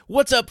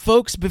What's up,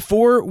 folks?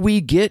 Before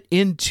we get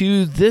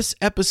into this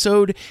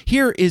episode,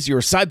 here is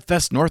your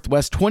CyberFest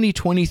Northwest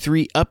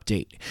 2023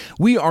 update.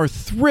 We are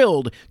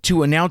thrilled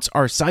to announce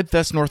our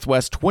CyberFest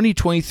Northwest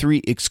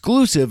 2023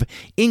 exclusive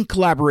in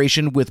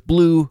collaboration with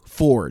Blue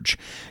Forge.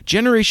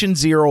 Generation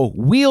Zero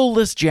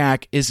Wheelless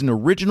Jack is an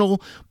original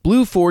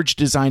Blue Forge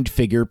designed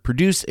figure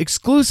produced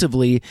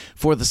exclusively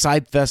for the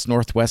CyberFest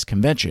Northwest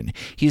convention.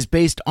 He's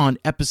based on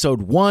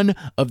episode 1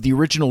 of the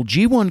original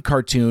G1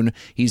 cartoon.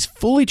 He's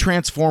fully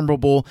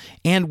transformable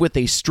and with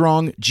a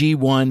strong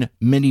G1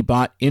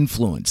 Minibot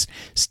influence.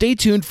 Stay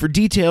tuned for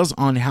details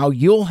on how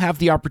you'll have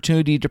the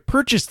opportunity to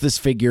purchase this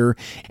figure,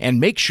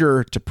 and make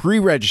sure to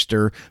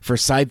pre-register for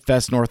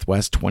CyberFest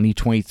Northwest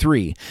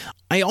 2023.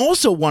 I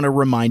also want to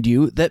remind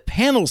you that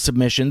panel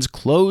submissions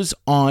close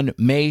on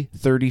May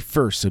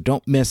 31st, so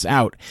don't miss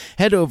out.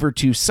 Head over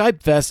to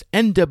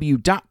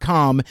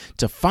CyberFestNW.com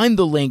to find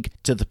the link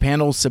to the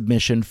panel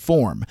submission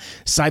form.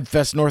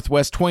 CyberFest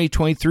Northwest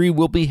 2023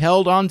 will be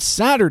held on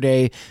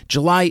Saturday,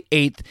 July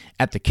 8th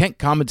at the Kent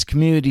Commons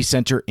Community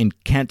Center in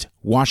Kent,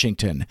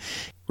 Washington.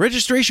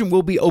 Registration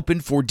will be open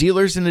for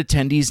dealers and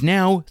attendees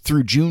now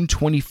through June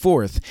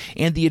 24th,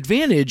 and the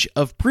advantage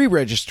of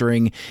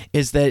pre-registering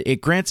is that it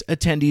grants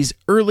attendees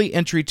early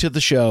entry to the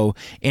show,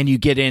 and you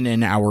get in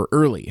an hour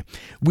early.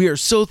 We are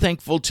so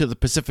thankful to the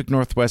Pacific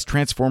Northwest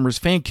Transformers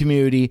fan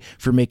community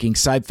for making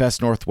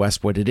CyberFest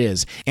Northwest what it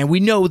is, and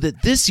we know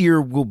that this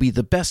year will be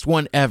the best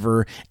one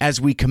ever as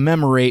we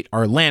commemorate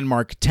our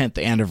landmark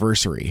 10th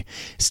anniversary.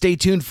 Stay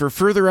tuned for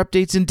further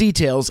updates and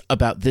details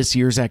about this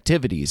year's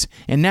activities.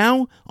 And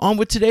now, on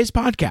with today's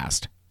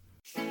podcast.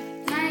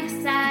 Mike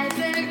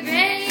Cyber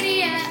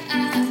Radio,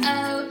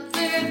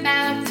 we're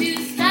about to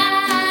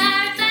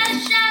start the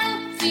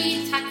show.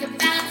 We talk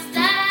about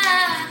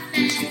stuff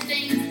and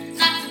things,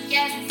 lots of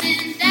guests,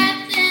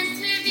 in-depth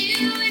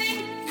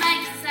interviewing.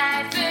 Mike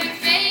Cyber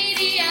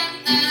Radio,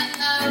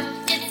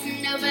 it's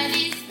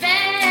nobody's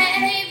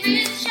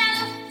favorite show.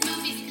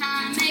 Movies,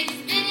 comics,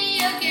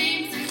 video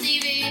games, and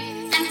TV.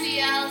 And we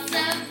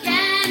also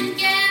can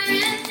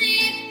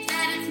guarantee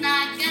that it's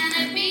not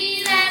gonna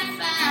be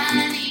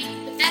funny,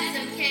 but that's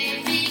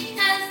okay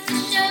because the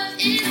show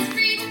is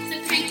free. So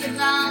crank the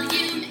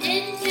volume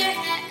into your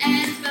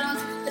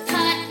headphones. The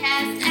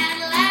podcast at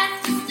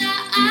last is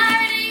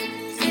starting.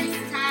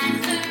 It's time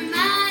for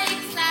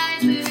Mike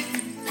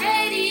Cyber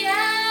Radio.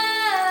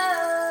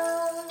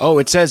 Oh,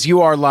 it says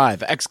you are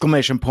live!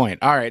 Exclamation point.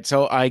 All right,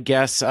 so I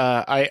guess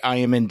I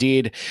am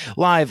indeed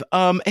live.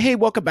 Hey,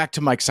 welcome back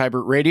to Mike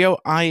Cyber Radio.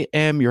 I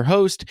am your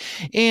host,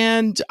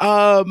 and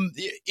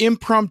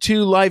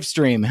impromptu live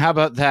stream. How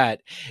about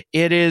that?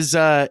 It is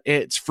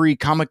it's Free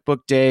Comic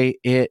Book Day.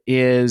 It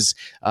is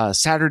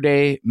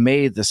Saturday,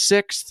 May the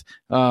 6th.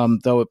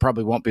 Though it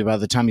probably won't be by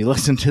the time you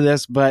listen to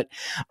this, but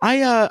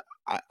I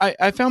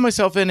found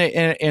myself in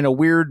a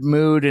weird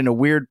mood, in a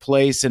weird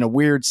place, in a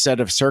weird set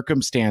of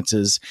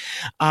circumstances.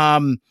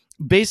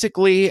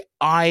 Basically,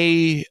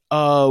 I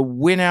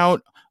went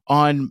out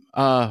on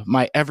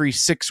my every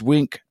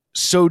 6-week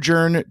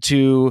sojourn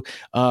to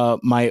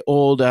my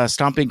old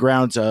stomping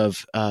grounds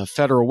of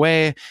Federal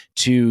Way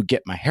to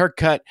get my hair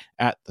cut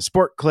at the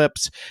Sport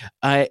Clips.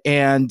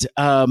 And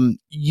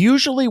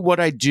usually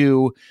what I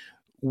do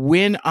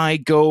when I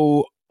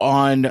go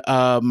on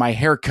my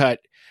haircut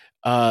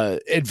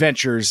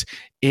adventures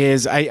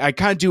is I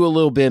kind of do a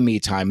little bit of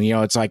me time. You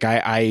know, it's like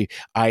I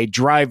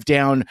drive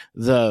down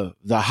the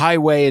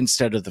highway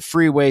instead of the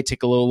freeway,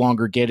 take a little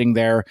longer getting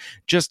there,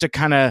 just to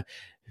kind of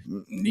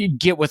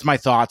get with my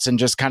thoughts and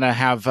just kind of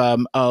have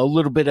a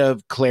little bit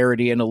of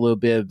clarity and a little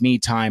bit of me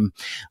time,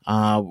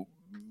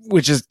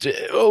 which is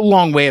a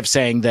long way of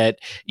saying that,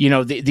 you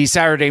know, these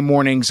Saturday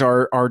mornings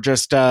are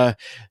just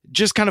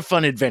kind of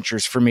fun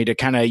adventures for me to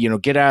kind of, you know,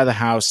 get out of the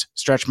house,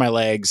 stretch my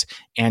legs,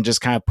 and just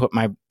kind of put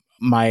my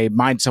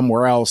mind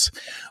somewhere else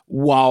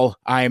while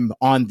I'm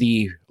on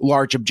the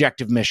large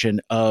objective mission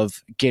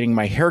of getting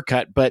my hair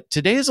cut. But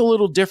today is a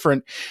little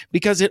different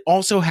because it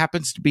also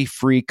happens to be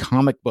Free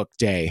Comic Book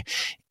Day.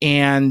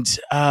 And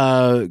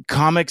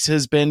comics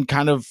has been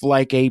kind of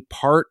like a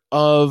part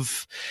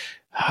of,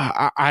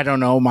 I don't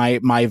know, my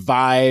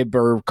vibe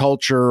or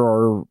culture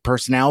or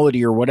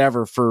personality or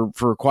whatever for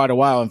quite a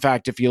while. In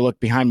fact, if you look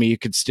behind me, you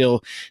could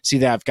still see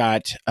that I've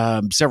got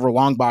several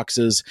long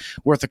boxes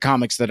worth of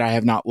comics that I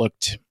have not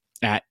looked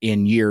at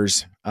in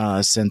years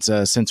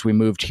since we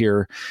moved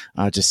here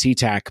to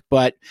SeaTac.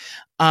 But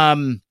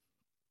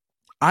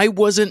I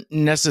wasn't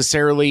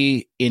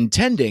necessarily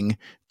intending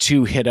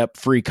to hit up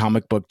Free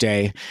Comic Book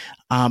Day.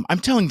 I'm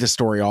telling the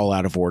story all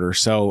out of order,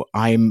 so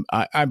I'm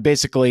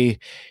basically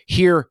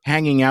here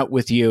hanging out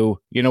with you.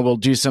 You know, we'll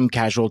do some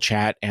casual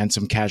chat and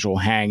some casual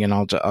hang, and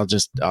I'll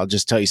just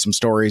tell you some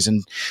stories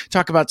and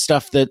talk about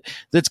stuff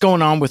that's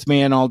going on with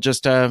me, and I'll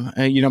just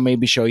you know,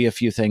 maybe show you a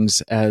few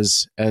things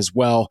as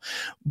well.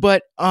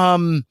 But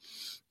I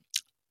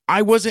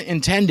wasn't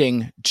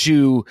intending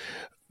to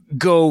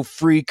go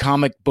Free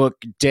Comic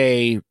Book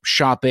Day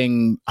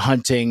shopping,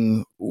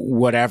 hunting,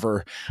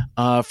 whatever.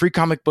 Free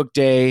Comic Book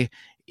Day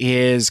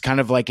is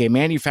kind of like a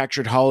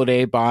manufactured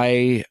holiday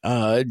by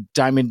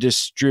Diamond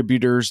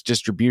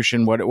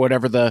Distribution,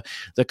 whatever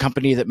the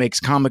company that makes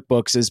comic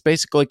books, is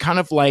basically kind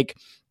of like,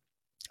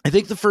 I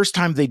think the first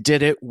time they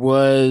did it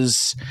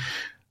was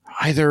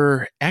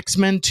either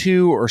X-Men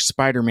 2 or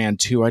Spider-Man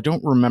 2. I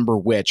don't remember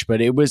which, but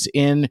it was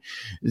in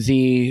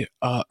the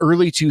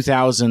early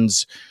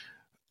 2000s,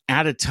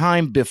 at a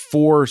time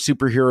before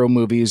superhero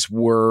movies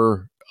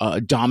were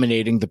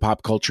dominating the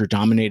pop culture,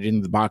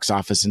 dominating the box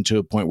office, and to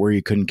a point where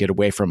you couldn't get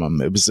away from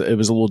them. It was a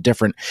little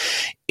different.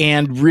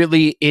 And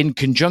really in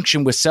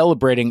conjunction with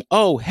celebrating,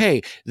 oh,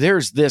 hey,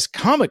 there's this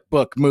comic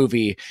book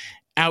movie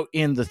out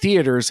in the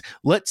theaters.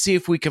 Let's see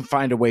if we can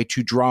find a way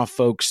to draw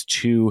folks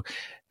to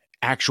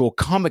actual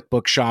comic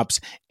book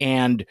shops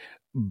and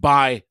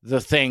buy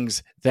the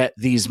things that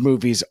these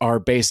movies are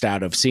based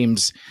out of.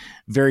 Seems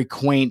very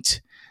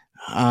quaint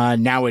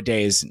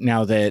nowadays,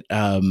 now that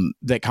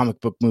that comic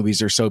book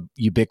movies are so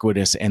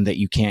ubiquitous and that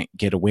you can't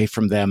get away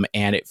from them.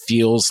 And it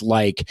feels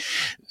like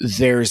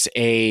there's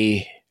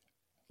a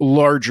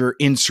larger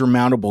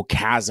insurmountable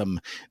chasm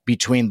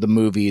between the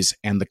movies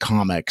and the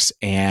comics.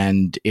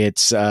 And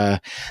it's kind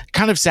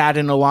of sad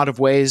in a lot of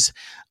ways.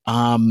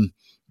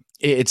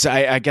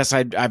 I guess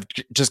I've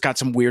just got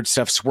some weird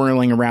stuff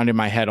swirling around in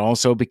my head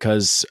also,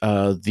 because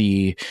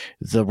the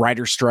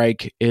writer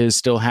strike is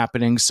still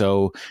happening.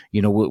 So,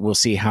 we'll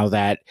see how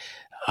that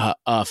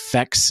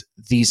affects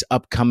these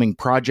upcoming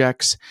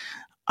projects.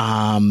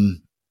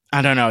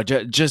 I don't know,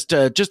 just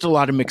a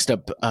lot of mixed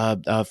up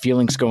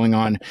feelings going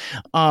on.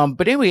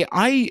 But anyway,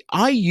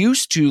 I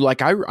used to,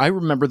 like, I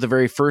remember the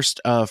very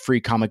first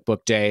free comic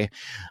book day.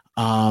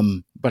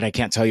 But I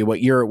can't tell you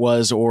what year it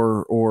was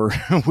or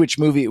which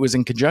movie it was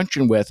in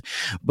conjunction with.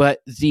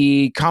 But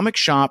the comic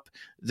shop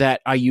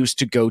that I used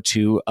to go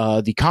to,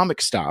 the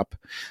Comic Stop,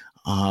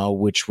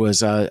 which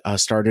was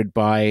started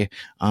by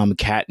a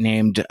cat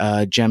named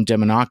Jem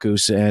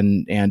Demonakis,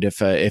 and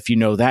if you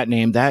know that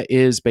name, that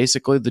is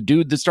basically the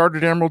dude that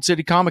started Emerald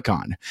City Comic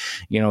Con.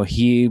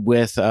 He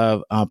with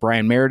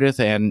Brian Meredith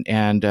and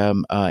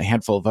a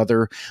handful of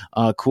other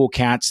cool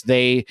cats.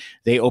 They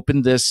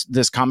opened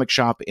this comic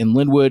shop in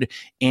Linwood,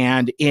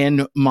 and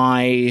in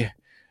my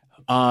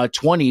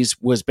 20s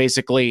was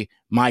basically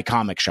my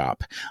comic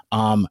shop.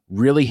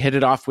 Really hit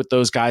it off with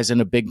those guys in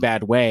a big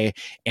bad way.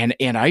 And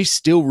I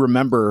still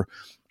remember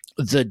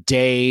the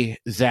day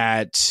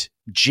that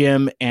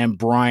Jim and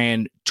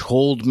Brian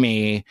told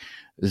me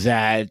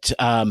that,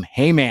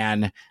 hey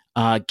man,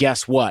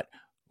 guess what?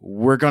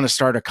 We're going to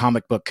start a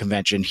comic book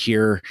convention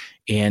here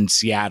in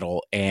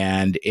Seattle.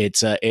 And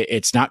it's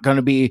not going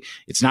to be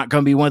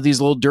one of these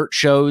little dirt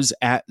shows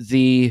at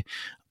the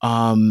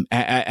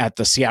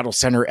Seattle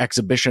Center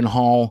Exhibition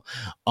Hall.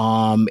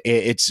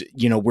 It's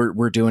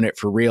we're doing it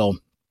for real.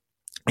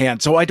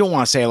 And so I don't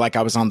want to say like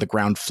I was on the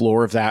ground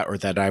floor of that, or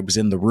that I was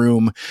in the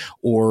room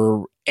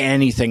or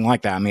anything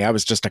like that. I mean, I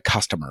was just a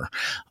customer.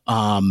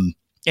 And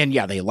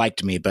yeah, they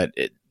liked me, but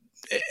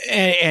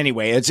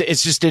anyway,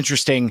 it's just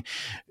interesting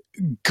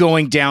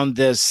going down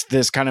this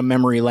kind of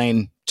memory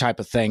lane type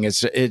of thing.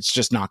 It's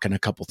just knocking a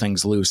couple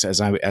things loose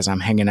as I'm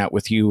hanging out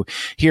with you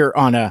here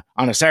on a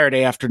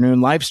Saturday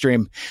afternoon live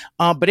stream.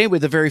 But anyway,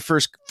 the very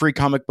first free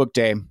comic book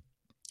day,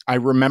 I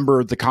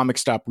remember the Comic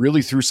Stop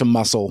really threw some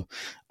muscle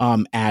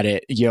at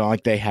it.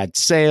 Like they had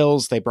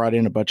sales, they brought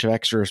in a bunch of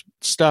extra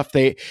stuff.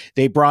 They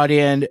brought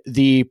in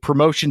the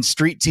promotion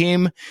street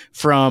team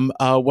from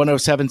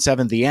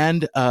 107.7 The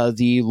End,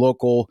 the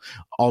local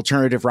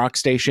alternative rock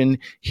station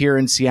here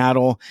in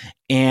Seattle.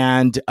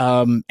 And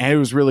it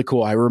was really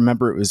cool. I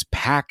remember it was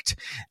packed.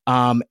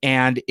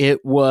 And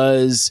it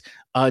was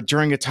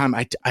during a time,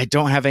 I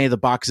don't have any of the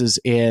boxes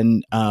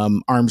in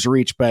arm's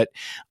reach, but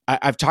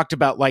I've talked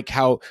about like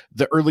how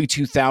the early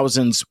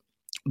 2000s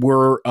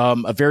were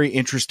a very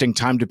interesting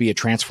time to be a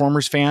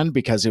Transformers fan,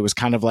 because it was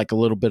kind of like a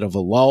little bit of a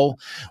lull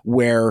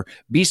where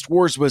Beast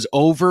Wars was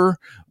over,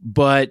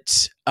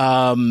 but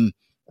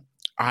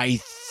I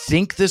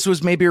think this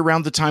was maybe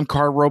around the time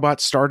Car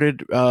Robots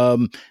started.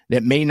 That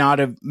may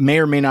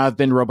or may not have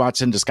been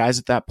Robots in Disguise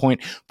at that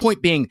point.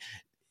 Point being,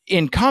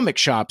 in comic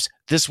shops,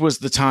 this was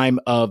the time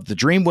of the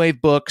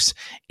Dreamwave books,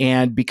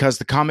 and because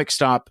the Comic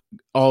Stop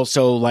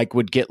also like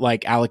would get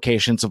like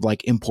allocations of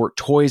like import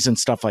toys and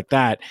stuff like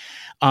that,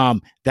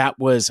 that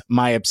was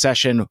my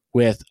obsession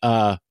with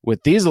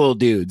these little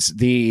dudes,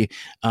 the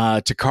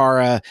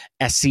Takara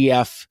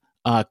SCF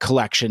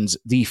collections,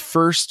 the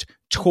first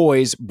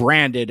toys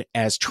branded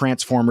as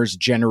Transformers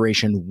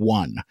Generation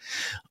 1.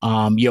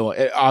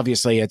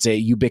 Obviously it's a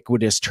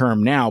ubiquitous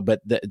term now, but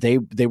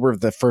they were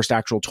the first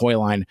actual toy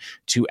line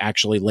to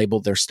actually label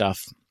their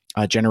stuff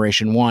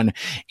Generation 1.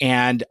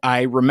 And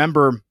I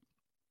remember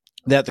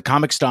that the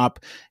Comic Stop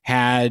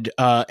had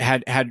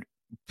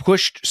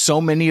pushed so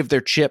many of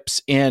their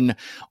chips in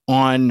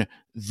on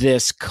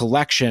this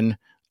collection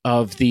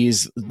of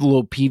these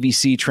little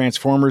PVC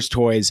Transformers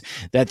toys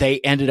that they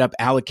ended up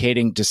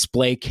allocating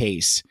display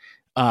case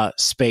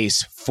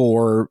space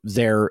for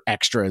their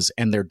extras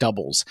and their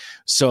doubles.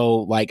 So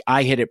like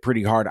I hit it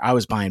pretty hard. I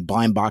was buying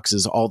blind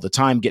boxes all the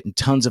time, getting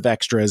tons of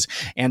extras.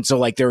 And so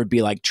like there would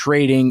be like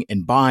trading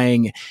and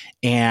buying.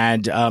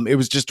 And it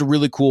was just a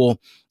really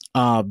cool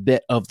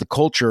bit of the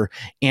culture.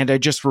 And I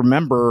just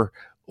remember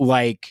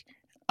like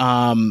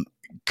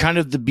kind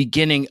of the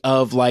beginning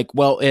of like,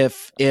 well,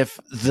 if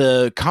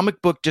the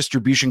comic book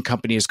distribution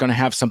company is going to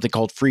have something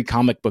called Free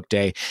Comic Book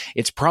Day,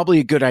 it's probably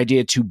a good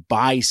idea to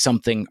buy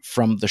something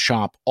from the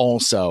shop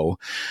also,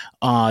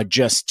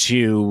 just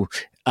to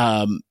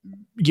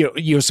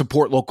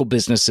support local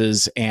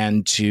businesses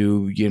and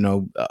to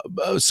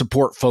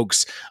support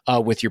folks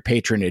with your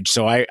patronage.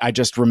 So I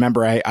just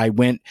remember I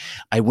went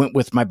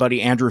with my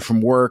buddy Andrew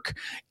from work,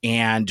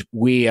 and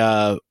we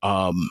I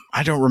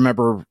don't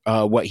remember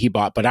what he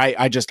bought, but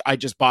I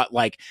just bought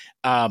like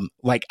a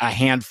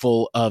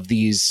handful of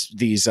these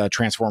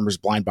Transformers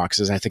blind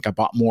boxes. I think I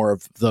bought more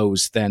of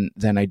those than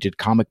I did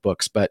comic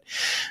books, but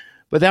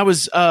that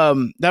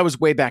was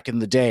way back in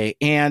the day.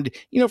 And,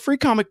 Free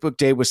Comic Book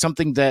Day was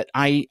something that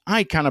I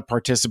kind of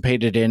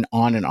participated in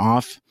on and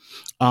off,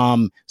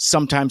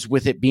 sometimes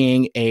with it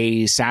being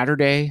a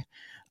Saturday,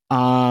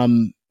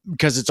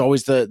 because it's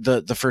always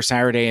the first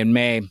Saturday in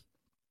May.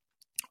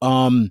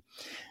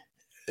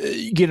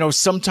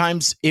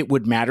 Sometimes it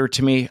would matter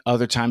to me.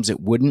 Other times it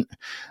wouldn't.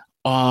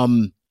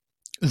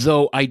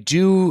 Though I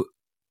do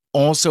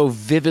also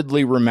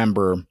vividly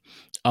remember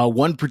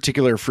one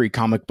particular Free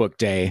Comic Book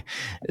Day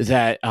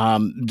that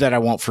I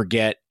won't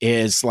forget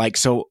is like,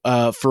 so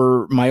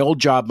for my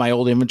old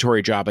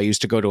inventory job, I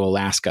used to go to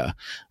Alaska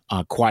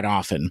quite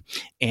often.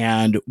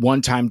 And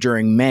one time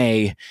during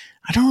May,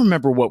 I don't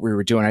remember what we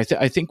were doing.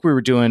 I think we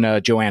were doing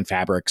Joanne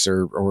Fabrics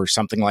or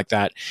something like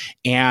that.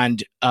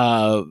 And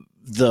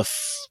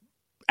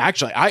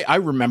actually, I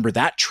remember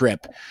that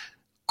trip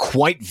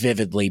quite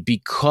vividly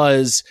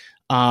because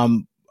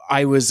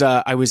I was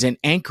in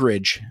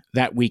Anchorage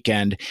that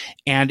weekend,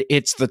 and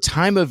it's the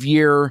time of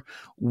year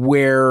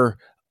where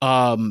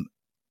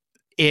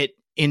it,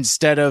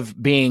 instead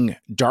of being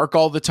dark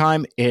all the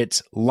time,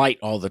 it's light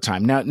all the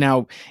time.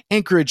 Now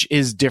Anchorage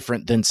is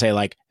different than say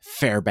like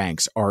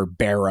Fairbanks or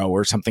Barrow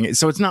or something.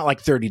 So it's not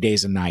like 30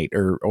 days a night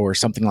or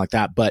something like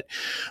that. But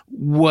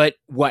what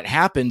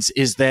happens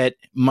is that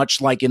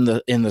much like in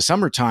the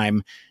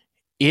summertime,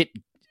 it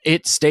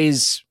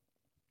stays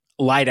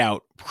light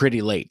out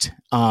pretty late.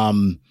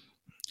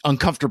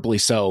 Uncomfortably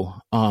so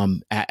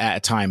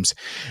at times.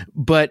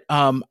 But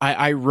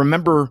I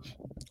remember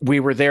we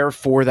were there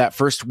for that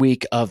first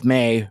week of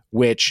May,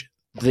 which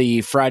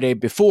the Friday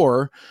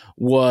before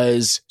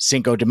was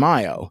Cinco de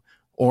Mayo,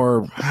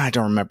 or I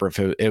don't remember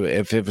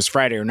if it was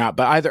Friday or not,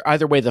 but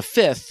either way, the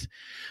 5th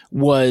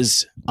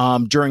was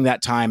during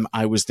that time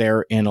I was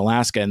there in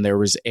Alaska, and there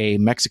was a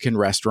Mexican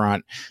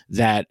restaurant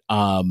that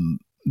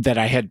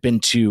I had been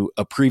to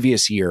a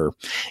previous year,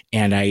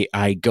 and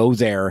I go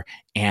there,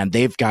 and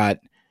they've got,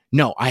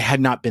 no, I had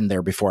not been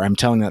there before. I'm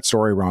telling that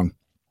story wrong.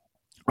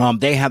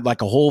 They had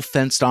like a whole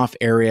fenced off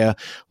area,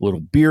 little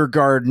beer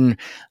garden.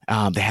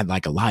 They had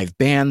like a live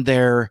band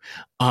there.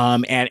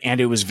 And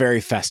it was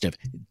very festive.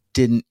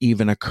 Didn't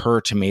even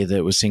occur to me that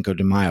it was Cinco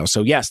de Mayo.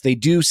 So yes, they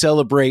do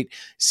celebrate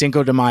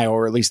Cinco de Mayo,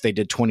 or at least they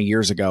did 20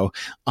 years ago,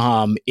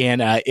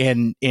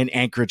 in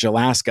Anchorage,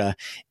 Alaska.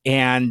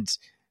 And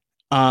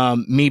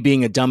me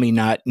being a dummy,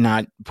 not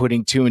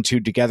putting two and two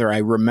together, I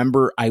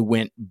remember I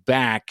went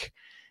back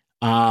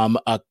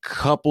a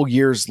couple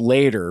years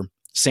later,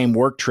 same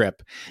work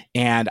trip,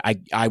 and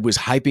I was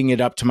hyping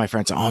it up to my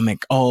friends.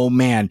 Oh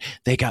man,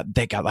 they got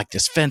like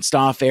this fenced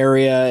off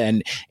area,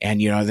 and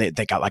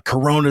they got like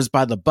Coronas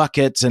by the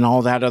buckets and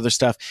all that other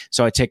stuff.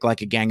 So I take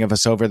like a gang of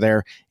us over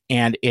there,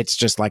 and it's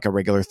just like a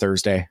regular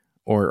Thursday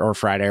or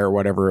Friday or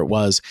whatever it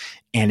was,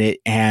 and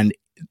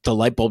the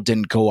light bulb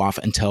didn't go off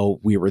until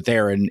we were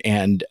there,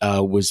 and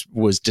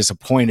was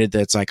disappointed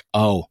that it's like,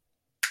 oh,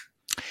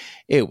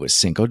 it was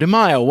Cinco de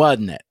Mayo,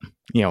 wasn't it?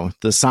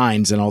 The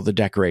signs and all the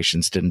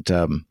decorations didn't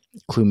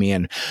clue me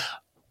in.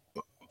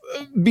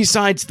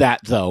 Besides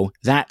that, though,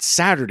 that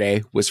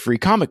Saturday was Free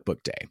Comic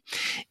Book Day.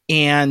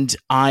 And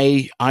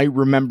I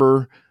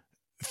remember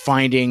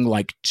finding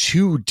like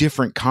 2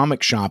 different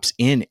comic shops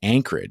in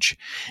Anchorage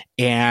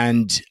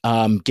and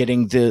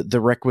getting the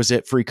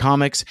requisite free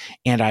comics.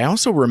 And I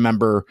also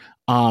remember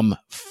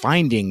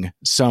finding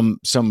some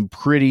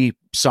pretty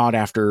sought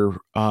after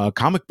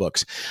comic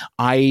books.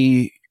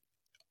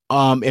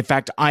 In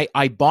fact,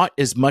 I bought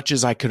as much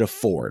as I could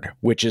afford,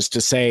 which is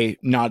to say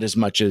not as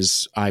much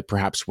as I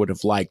perhaps would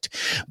have liked,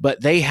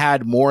 but they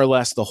had more or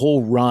less the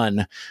whole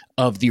run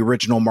of the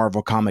original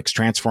Marvel Comics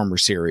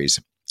Transformers series.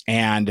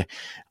 And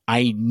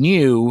I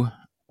knew,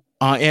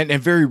 and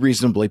very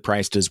reasonably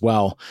priced as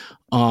well,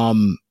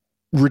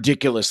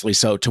 ridiculously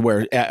so, to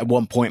where at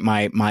one point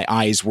my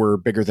eyes were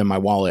bigger than my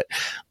wallet.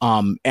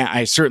 And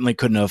I certainly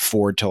couldn't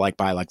afford to like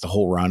buy like the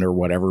whole run or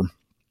whatever.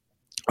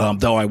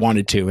 Though I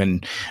wanted to,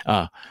 and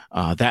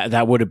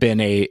that would have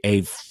been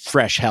a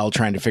fresh hell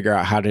trying to figure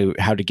out how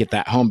to get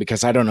that home,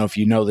 because I don't know if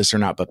you know this or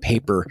not, but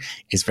paper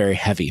is very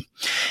heavy.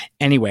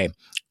 Anyway,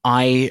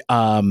 I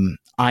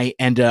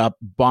end up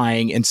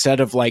buying, instead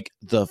of like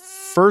the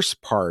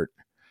first part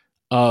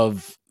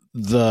of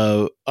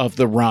the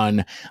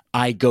run,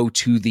 I go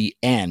to the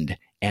end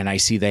and I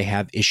see they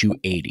have issue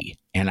 80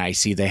 and I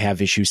see they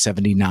have issue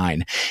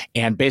 79.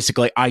 And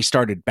basically I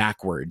started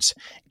backwards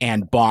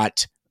and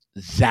bought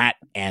that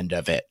end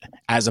of it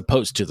as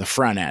opposed to the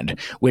front end,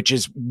 which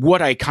is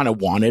what I kind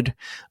of wanted.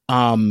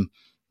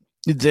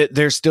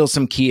 There's still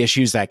some key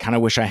issues that I kind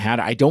of wish I had.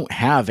 I don't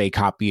have a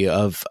copy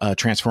of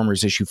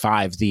Transformers issue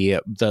 5,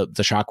 the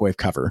Shockwave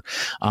cover.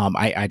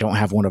 I don't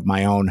have one of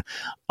my own.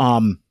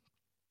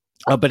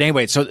 But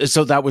anyway, so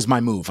that was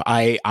my move.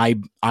 I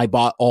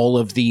bought all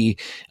of the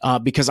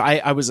because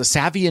I was a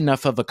savvy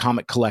enough of a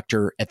comic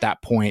collector at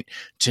that point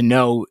to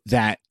know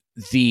that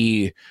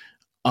the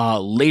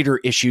later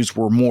issues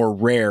were more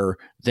rare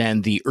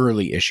than the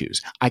early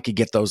issues. I could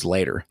get those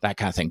later, that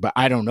kind of thing. But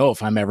I don't know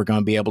if I'm ever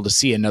going to be able to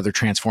see another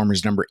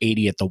Transformers number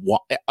 80 at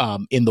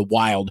in the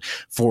wild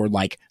for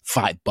like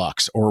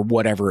 $5 or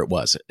whatever it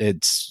was.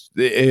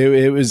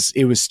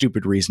 It was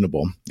stupid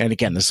reasonable. And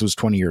again, this was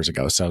 20 years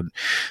ago.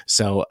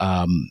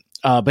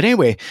 But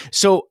anyway,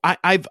 so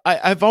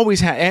I've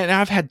always had, and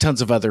I've had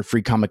tons of other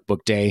Free Comic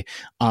Book Day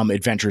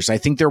adventures. I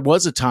think there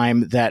was a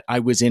time that I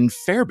was in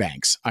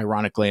Fairbanks,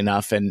 ironically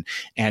enough, and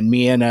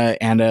me and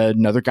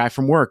another guy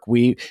from work,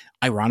 we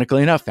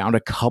ironically enough found a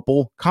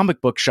couple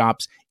comic book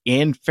shops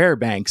in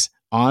Fairbanks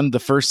on the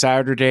first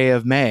Saturday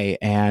of May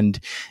and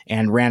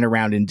ran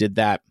around and did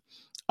that.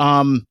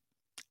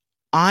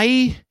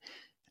 I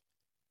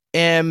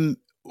am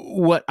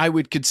what I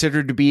would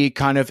consider to be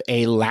kind of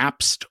a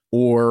lapsed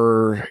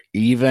or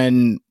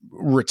even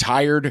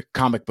retired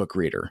comic book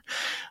reader.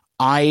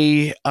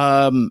 I,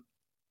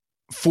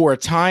 for a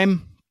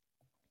time,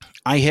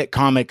 I hit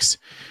comics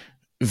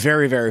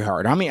very, very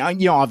hard. I mean,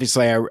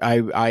 obviously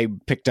I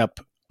picked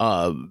up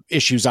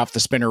issues off the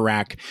spinner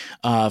rack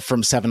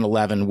from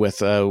 7-Eleven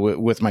with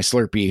my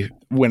Slurpee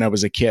when I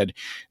was a kid.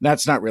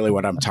 That's not really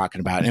what I'm talking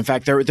about. In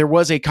fact, there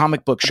was a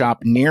comic book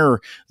shop near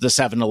the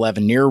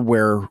 7-Eleven near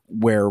where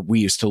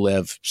we used to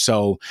live.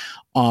 So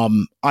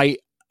I'm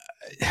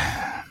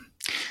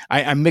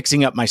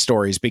mixing up my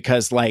stories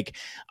because like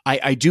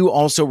I do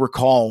also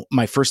recall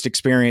my first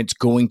experience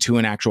going to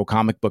an actual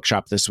comic book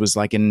shop. This was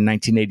like in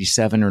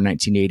 1987 or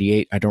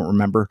 1988. I don't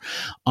remember.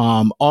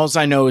 All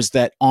I know is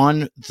that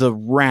on the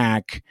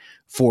rack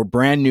for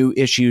brand new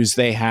issues,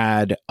 they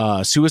had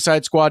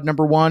Suicide Squad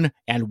 #1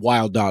 and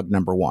Wild Dog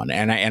 #1.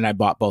 And I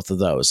bought both of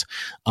those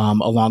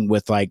along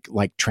with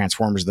like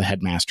Transformers, the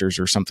Headmasters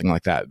or something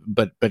like that.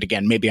 But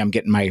again, maybe I'm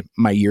getting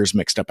my years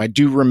mixed up. I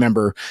do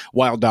remember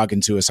Wild Dog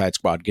and Suicide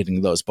Squad,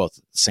 getting those both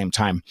at the same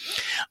time.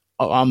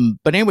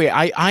 But anyway,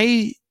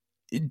 I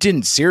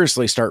didn't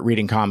seriously start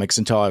reading comics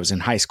until I was in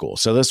high school.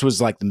 So this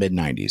was like the mid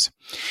 90s.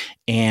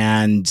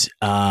 And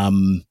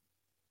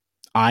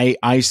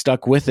I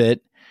stuck with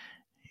it,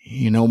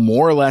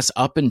 more or less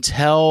up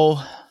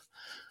until,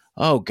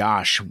 oh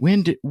gosh,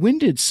 when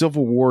did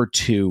Civil War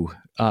II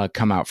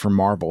come out for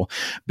Marvel?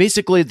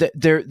 Basically,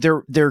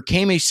 there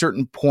came a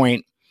certain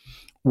point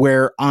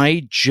where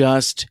I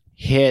just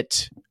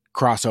hit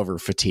crossover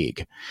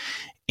fatigue.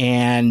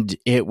 And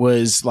it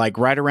was like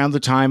right around the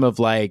time of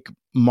like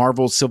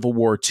Marvel Civil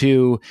War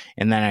II.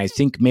 And then I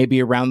think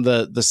maybe around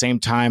the same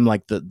time,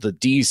 like the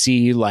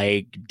DC,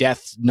 like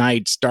Death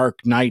Knights,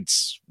 Dark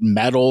Knights,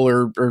 Metal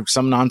or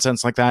some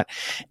nonsense like that.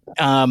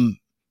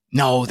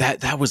 No,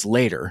 that was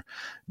later,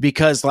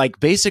 because like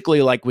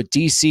basically like with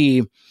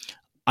DC,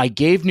 I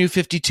gave New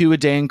 52 a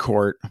day in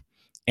court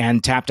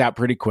and tapped out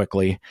pretty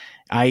quickly.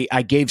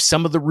 I gave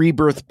some of the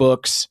Rebirth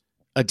books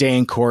a day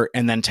in court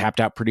and then tapped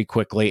out pretty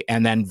quickly.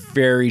 And then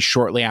very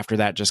shortly after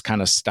that, just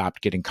kind of stopped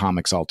getting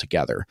comics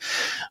altogether.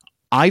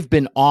 I've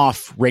been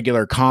off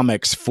regular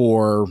comics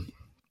for,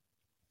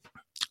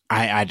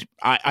 I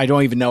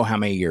don't even know how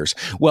many years.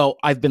 Well,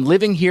 I've been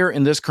living here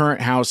in this current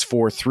house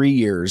for 3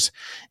 years,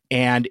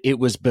 and it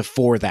was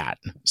before that.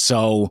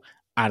 So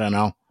I don't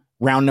know,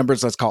 round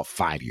numbers, let's call it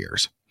 5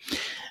 years.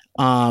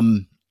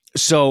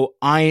 So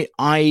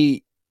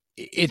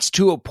it's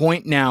to a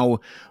point now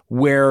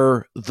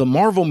where the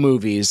Marvel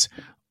movies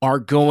are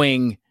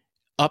going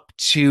up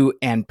to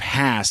and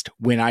past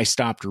when I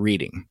stopped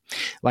reading.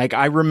 Like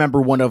I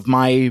remember one of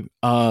my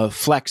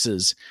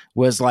flexes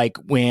was like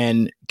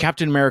when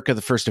Captain America,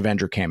 the First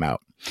Avenger came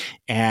out,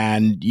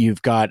 and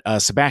you've got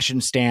Sebastian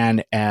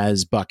Stan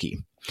as Bucky.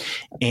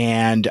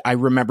 And I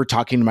remember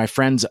talking to my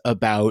friends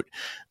about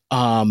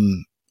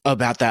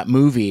that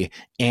movie,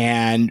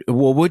 and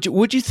well,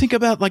 what'd you think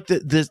about like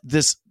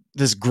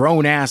this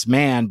grown ass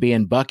man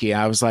being Bucky?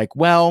 I was like,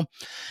 well,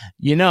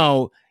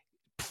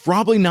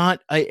 probably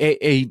not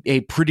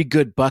a pretty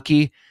good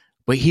Bucky,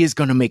 but he is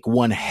going to make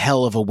one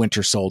hell of a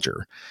Winter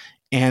Soldier.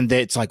 And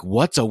it's like,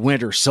 what's a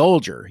Winter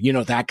Soldier?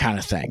 That kind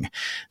of thing.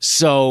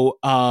 So,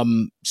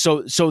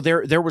 so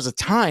there was a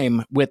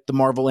time with the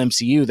Marvel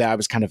MCU that I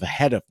was kind of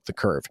ahead of the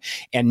curve.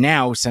 And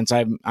now, since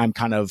I'm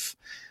kind of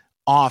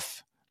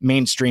off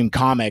mainstream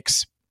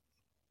comics,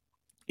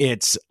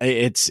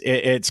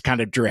 it's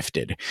kind of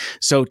drifted.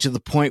 So to the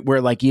point where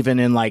like even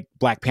in like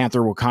Black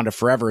Panther Wakanda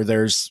Forever,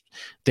 there's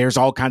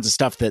all kinds of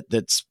stuff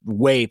that's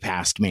way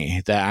past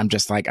me that I'm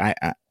just like, I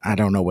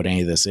don't know what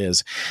any of this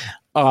is.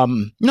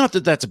 Not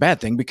that that's a bad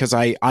thing, because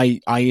I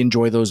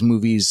enjoy those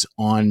movies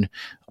on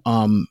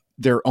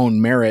their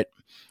own merit.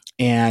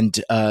 And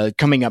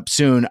coming up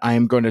soon, I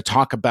am going to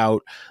talk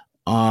about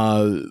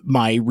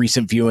my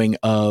recent viewing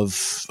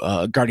of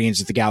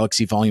Guardians of the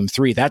Galaxy Volume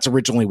 3. That's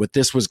originally what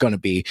this was going to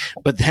be,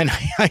 but then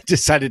I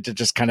decided to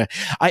just kind of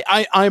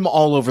I'm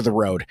all over the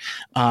road.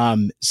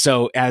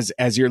 So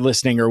as you're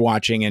listening or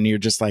watching and you're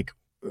just like,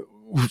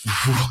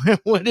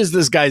 what is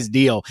this guy's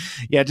deal?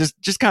 Yeah,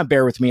 just kind of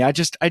bear with me. I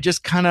just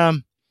kind of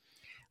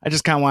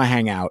want to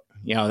hang out,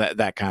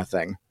 that kind of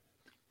thing.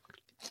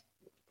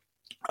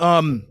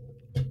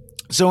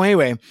 So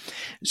anyway,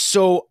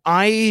 so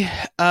I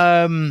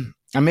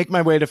make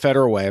my way to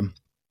Federal Way.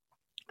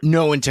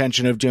 No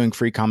intention of doing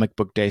free comic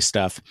book day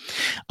stuff.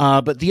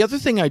 But the other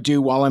thing I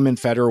do while I'm in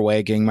Federal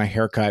Way getting my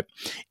haircut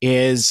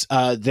is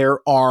there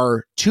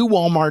are 2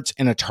 Walmarts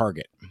and a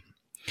Target.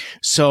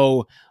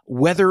 So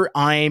whether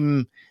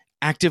I'm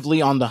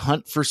actively on the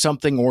hunt for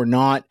something or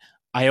not,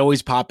 I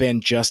always pop in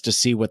just to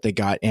see what they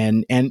got.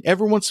 And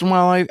every once in a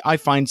while I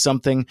find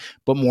something,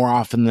 but more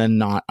often than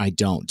not, I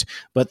don't.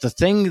 But the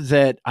thing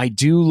that I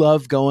do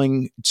love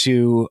going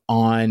to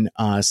on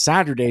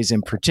Saturdays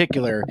in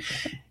particular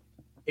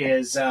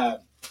is I'm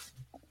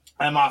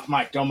off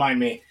mic. Don't mind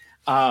me.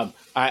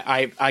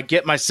 I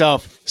get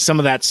myself some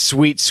of that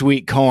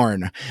sweet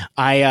corn.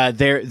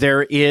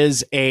 There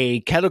is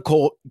a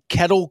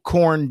kettle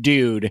corn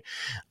dude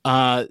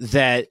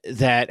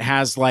that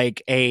has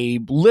like a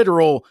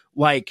literal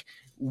like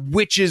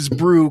witch's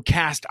brew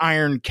cast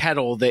iron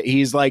kettle that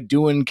he's like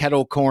doing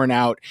kettle corn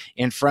out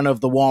in front of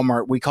the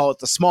Walmart. We call it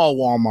the small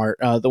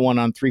Walmart, the one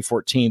on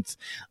 314th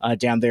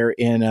down there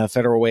in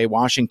Federal Way,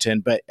 Washington.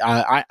 But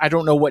I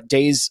don't know what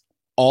days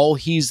all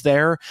he's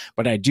there,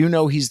 but I do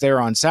know he's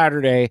there on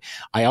Saturday.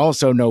 I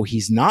also know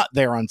he's not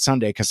there on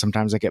Sunday, because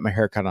sometimes I get my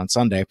hair cut on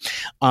Sunday.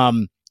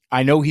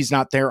 I know he's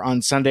not there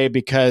on Sunday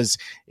because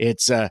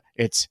it's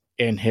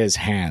in his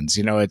hands.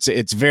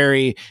 It's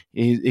very,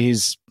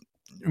 he's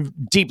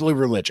deeply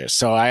religious.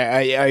 So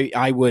I'm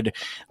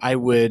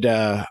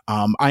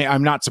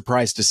not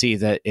surprised to see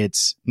that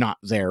it's not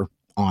there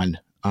on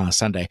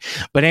Sunday.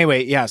 But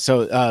anyway, yeah.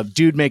 So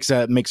dude makes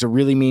a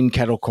really mean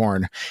kettle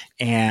corn,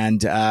 and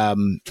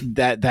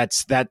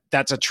that's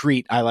a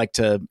treat I like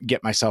to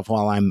get myself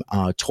while I'm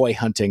toy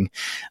hunting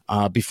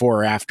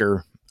before or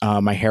after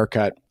my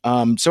haircut.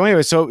 So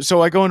anyway,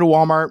 so I go into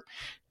Walmart,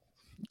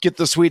 get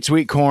the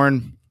sweet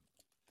corn,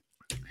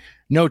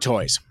 no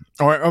toys,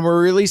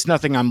 or at least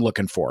nothing I'm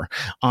looking for.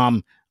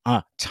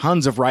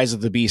 Tons of Rise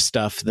of the Beast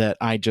stuff that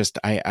I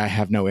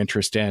have no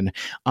interest in.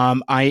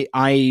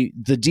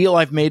 The deal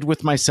I've made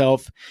with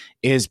myself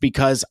is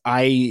because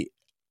I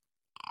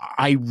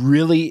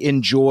really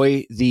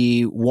enjoy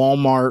the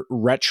Walmart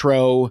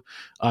retro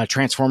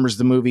Transformers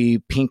the movie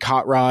Pink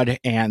Hot Rod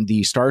and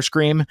the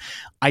Starscream.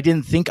 I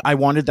didn't think I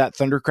wanted that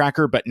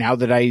Thundercracker, but now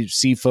that I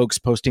see folks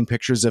posting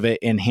pictures of it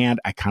in hand,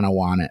 I kind of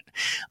want it.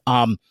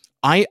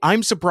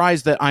 I'm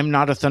surprised that I'm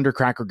not a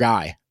Thundercracker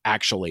guy,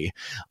 actually.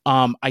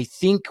 I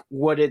think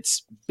what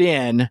it's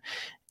been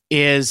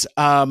is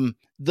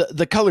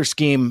the color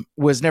scheme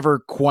was never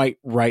quite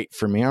right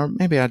for me. Or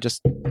maybe I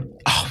just...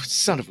 Oh,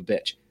 son of a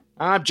bitch.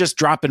 I'm just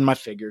dropping my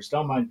figures.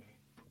 Don't mind me.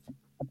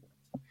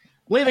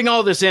 Leaving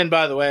all this in,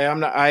 by the way,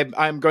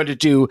 I'm going to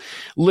do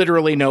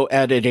literally no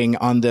editing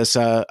on this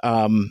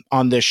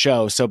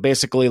show. So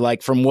basically,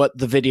 like from what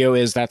the video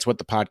is, that's what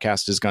the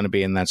podcast is going to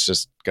be, and that's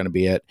just going to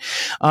be it.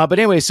 But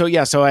anyway, so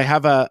I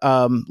have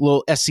a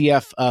little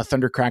SCF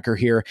Thundercracker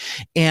here,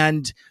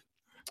 and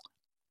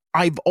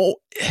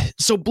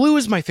so blue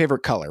is my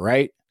favorite color,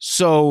 right?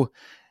 So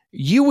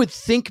you would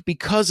think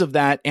because of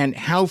that and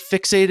how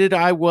fixated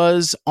I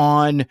was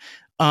on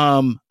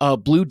a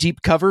blue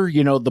deep cover,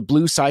 the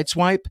blue side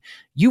swipe,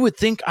 you would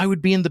think I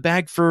would be in the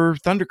bag for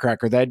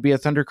Thundercracker. That'd be a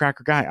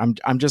Thundercracker guy.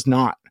 I'm just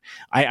not.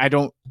 I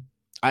don't.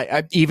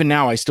 I even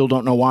now I still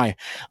don't know why.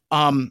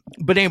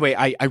 But anyway,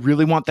 I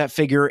really want that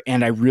figure,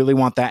 and I really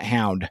want that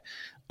hound.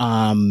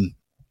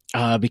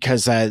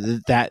 Because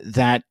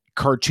that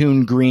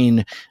cartoon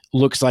green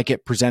looks like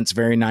it presents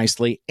very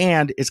nicely,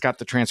 and it's got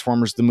the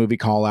Transformers the movie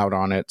call out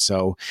on it.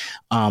 So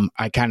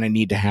I kind of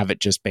need to have it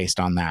just based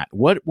on that.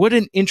 What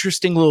an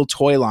interesting little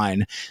toy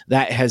line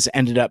that has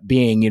ended up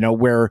being,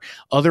 where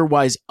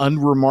otherwise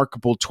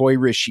unremarkable toy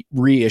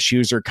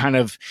reissues are kind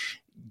of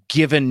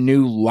given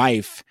new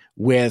life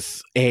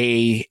with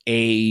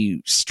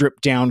a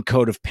stripped down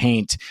coat of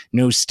paint,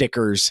 no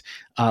stickers,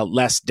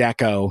 less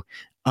deco.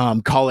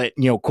 Call it,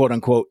 quote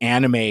unquote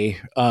anime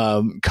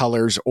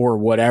colors or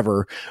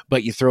whatever,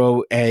 but you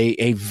throw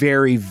a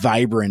very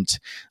vibrant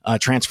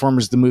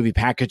Transformers the movie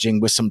packaging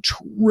with some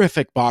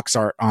terrific box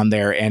art on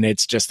there, and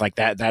it's just like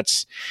that.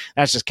 That's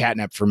just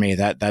catnip for me.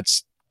 That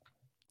is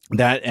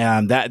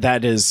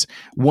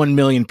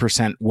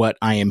 1,000,000% what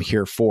I am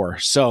here for.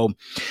 So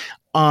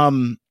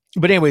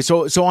but anyway,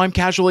 so I'm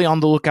casually on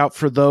the lookout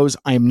for those.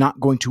 I am not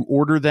going to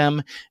order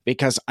them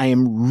because I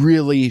am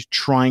really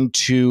trying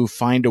to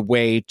find a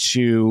way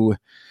to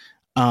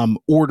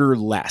order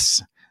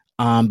less.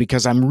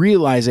 Because I'm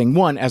realizing,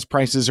 one, as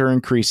prices are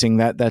increasing,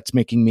 that's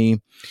making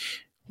me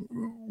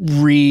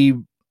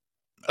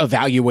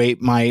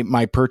reevaluate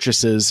my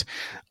purchases,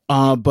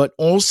 but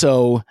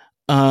also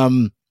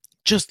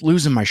just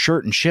losing my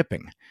shirt and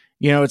shipping.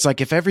 It's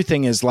like if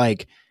everything is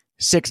like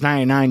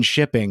 $6.99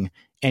 shipping,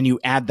 and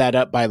you add that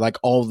up by like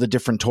all the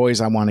different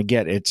toys I want to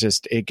get,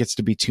 it gets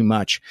to be too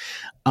much.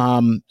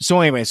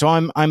 So anyway, so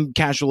I'm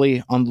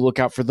casually on the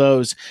lookout for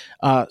those.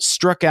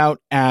 Struck out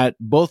at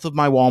both of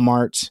my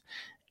Walmarts,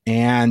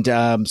 and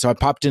so I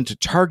popped into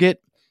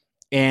Target,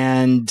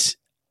 and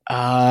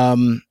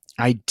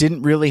I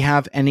didn't really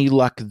have any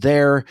luck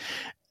there.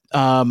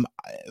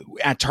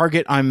 At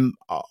Target, I'm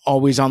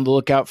always on the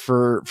lookout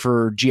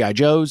for G.I.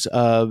 Joes,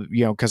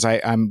 because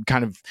I'm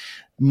kind of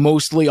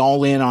mostly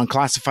all in on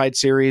classified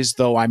series,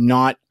 though I'm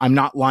not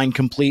line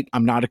complete.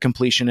 I'm not a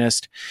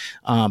completionist,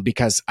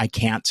 because I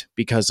can't,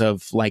 because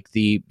of like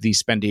the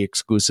spendy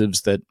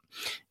exclusives that,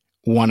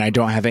 one, I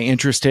don't have any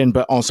interest in,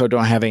 but also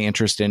don't have any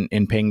interest in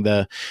paying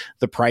the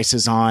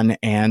prices on.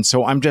 And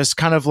so I'm just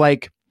kind of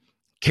like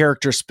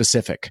character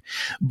specific.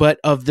 But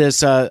of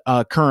this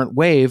current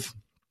wave,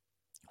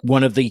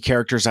 one of the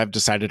characters I've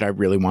decided I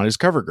really want is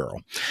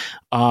CoverGirl.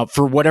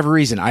 For whatever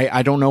reason,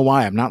 I don't know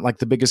why. I'm not like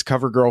the biggest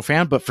CoverGirl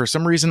fan, but for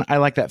some reason I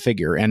like that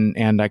figure,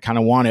 and I kind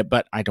of want it,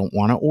 but I don't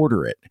want to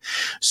order it.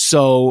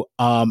 So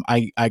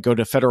I go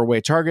to Federal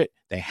Way Target.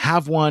 They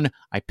have one.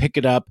 I pick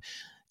it up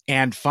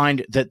and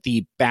find that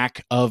the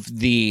back of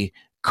the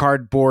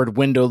cardboard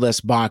windowless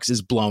box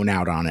is blown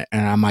out on it,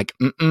 and I'm like,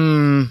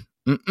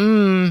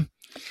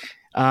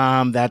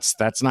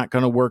 that's not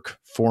going to work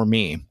for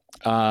me.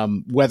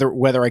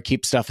 Whether I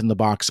keep stuff in the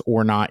box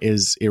or not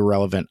is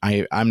irrelevant.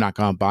 I'm not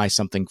going to buy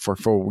something for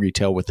full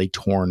retail with a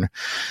torn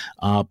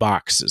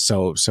box.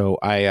 So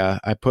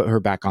I put her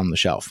back on the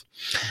shelf.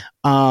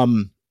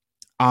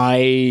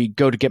 I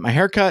go to get my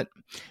haircut,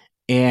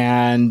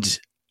 and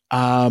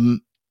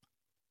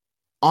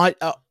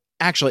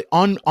actually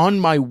on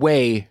my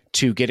way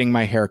to getting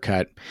my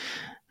haircut,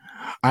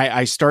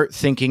 I start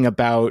thinking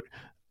about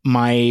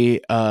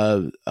my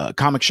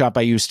comic shop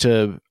I used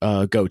to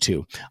go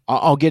to.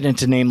 I'll get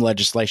into name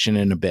legislation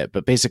in a bit,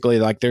 but basically,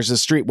 like, there's a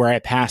street where I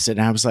pass it,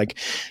 and I was like,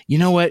 you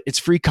know what? It's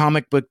free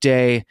comic book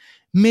day.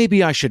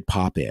 Maybe I should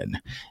pop in.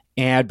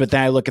 But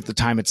then I look at the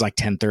time; it's like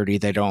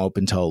 10:30. They don't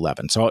open till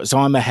 11, so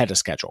I'm ahead of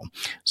schedule.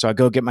 So I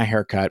go get my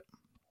haircut,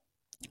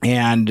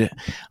 and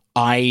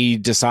I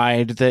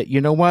decide that,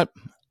 you know what?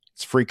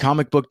 It's free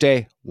comic book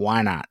day.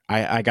 Why not?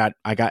 I got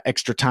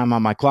extra time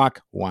on my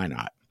clock. Why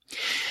not?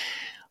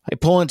 I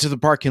pull into the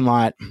parking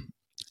lot,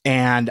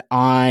 and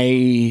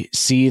I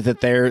see that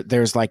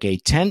there's like a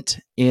tent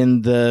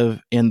in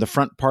the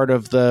front part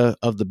of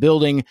the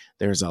building.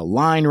 There's a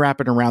line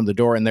wrapping around the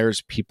door, and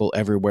there's people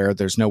everywhere.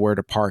 There's nowhere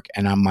to park,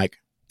 and I'm like,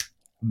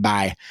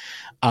 bye.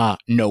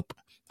 Nope.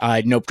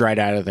 I noped right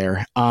out of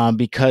there,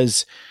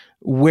 because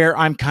where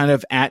I'm kind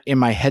of at in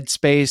my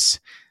headspace,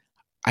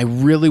 I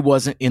really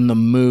wasn't in the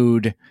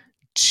mood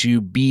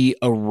to be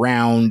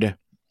around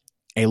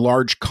a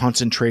large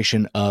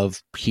concentration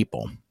of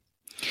people.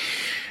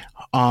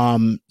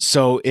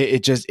 So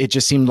it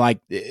just seemed like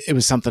it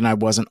was something I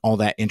wasn't all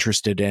that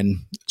interested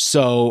in.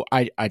 So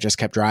I just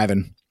kept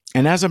driving.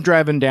 And as I'm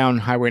driving down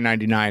Highway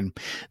 99,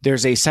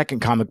 there's a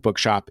second comic book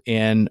shop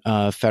in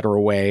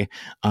Federal Way,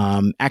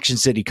 Action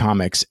City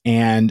Comics.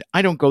 And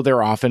I don't go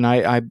there often.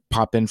 I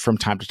pop in from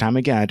time to time.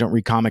 Again, I don't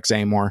read comics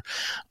anymore.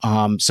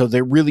 So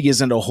there really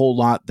isn't a whole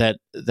lot that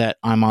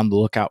I'm on the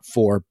lookout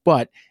for.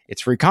 But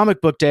it's free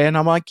comic book day, and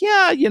I'm like,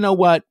 yeah, you know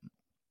what?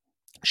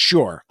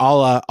 Sure,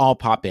 I'll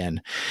pop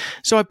in.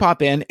 So I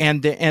pop in,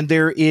 and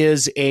there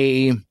is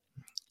a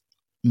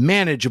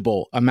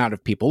manageable amount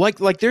of people.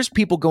 Like there's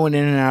people going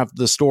in and out of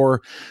the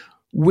store,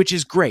 which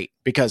is great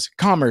because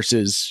commerce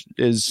is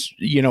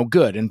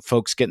good, and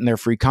folks getting their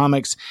free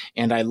comics,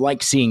 and I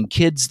like seeing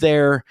kids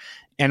there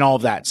and all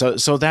of that.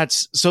 So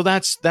that's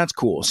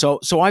cool.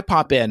 So I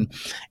pop in,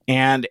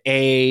 and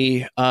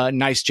a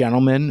nice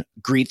gentleman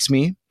greets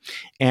me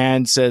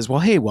and says, well,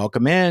 hey,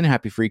 welcome in.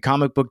 Happy free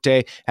comic book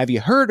day. Have you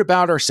heard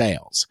about our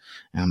sales?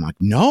 And I'm like,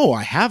 no,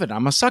 I haven't.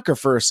 I'm a sucker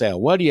for a sale.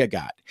 What do you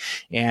got?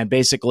 And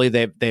basically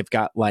they've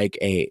got like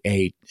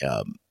a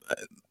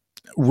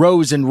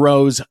rows and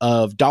rows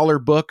of dollar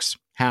books,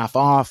 half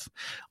off.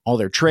 All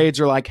their trades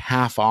are like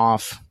half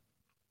off.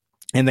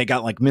 And they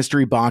got like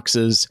mystery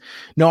boxes.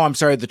 No, I'm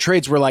sorry. The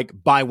trades were like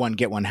buy one,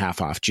 get one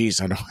half off.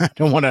 Jeez, I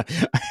don't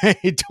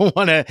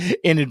want to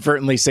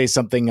inadvertently say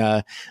something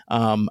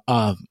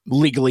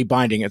legally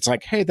binding. It's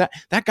like, hey,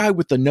 that guy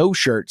with the no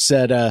shirt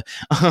said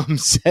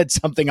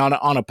something on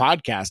a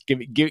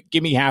podcast.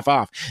 Give me half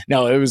off.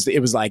 No, it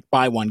was like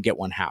buy one, get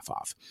one half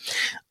off.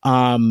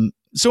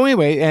 So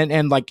anyway,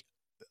 and like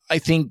I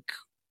think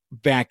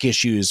back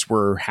issues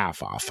were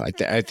half off.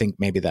 I think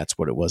maybe that's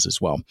what it was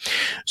as well.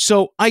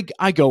 So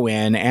I go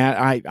in,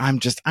 and I'm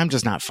just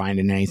not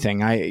finding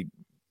anything.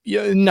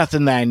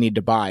 nothing that I need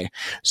to buy.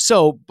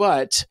 So,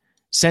 but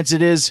since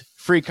it is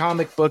Free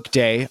Comic Book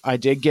Day, I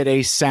did get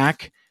a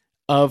sack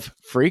of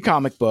free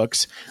comic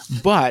books.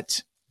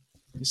 But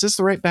is this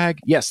the right bag?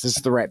 Yes, this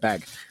is the right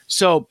bag.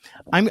 So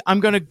I'm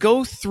going to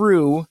go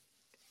through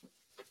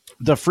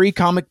the Free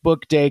Comic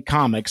Book Day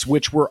comics,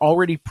 which were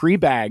already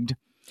pre-bagged.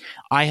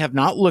 I have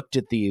not looked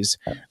at these,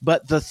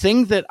 but the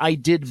thing that I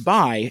did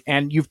buy,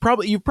 and you've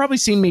probably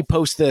seen me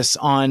post this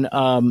on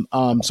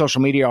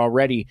social media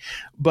already,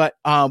 but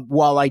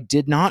while I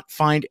did not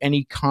find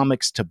any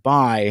comics to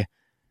buy,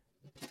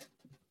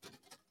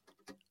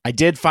 I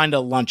did find a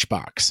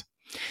lunchbox.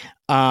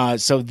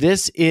 So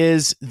this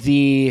is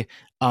the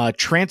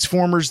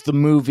Transformers the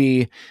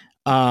movie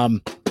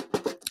aluminum.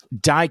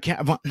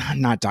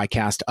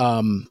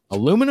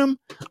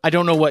 I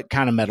don't know what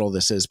kind of metal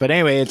this is, but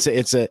anyway, it's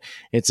a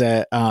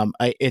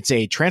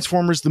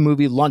Transformers the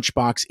movie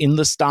lunchbox in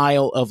the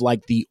style of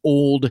like the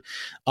old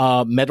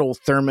metal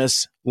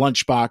thermos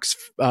lunchbox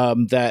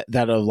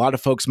that a lot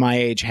of folks my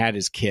age had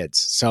as kids.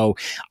 So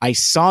I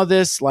saw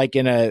this like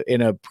in a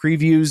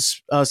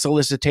previews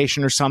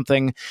solicitation or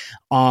something.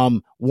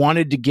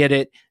 Wanted to get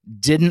it,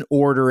 didn't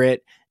order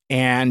it,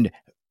 and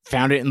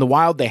found it in the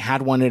wild. They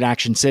had one at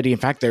Action City. In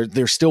fact,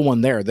 there's still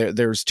one there.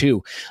 There's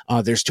two.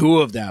 There's two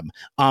of them.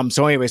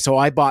 So anyway, so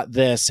I bought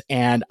this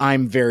and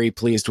I'm very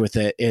pleased with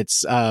it.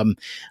 It's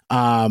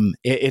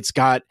it's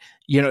got,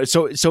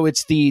 so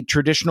it's the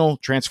traditional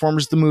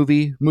Transformers the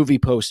movie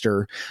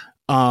poster.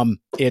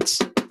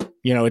 It's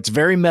it's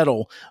very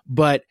metal,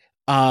 but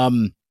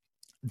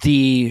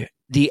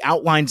the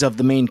outlines of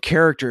the main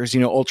characters,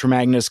 Ultra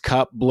Magnus,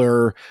 Cup,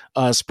 Blur,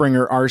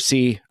 Springer,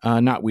 RC,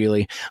 not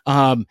Wheelie.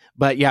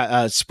 But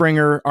yeah,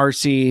 Springer,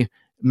 RC,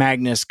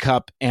 Magnus,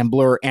 Cup, and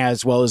Blur,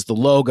 as well as the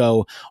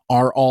logo,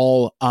 are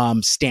all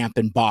stamp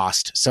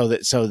embossed. So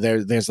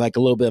there's like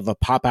a little bit of a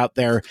pop out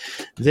there.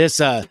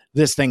 This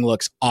thing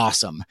looks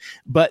awesome.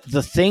 But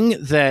the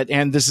thing that,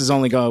 and this is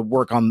only going to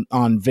work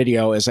on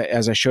video as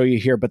I show you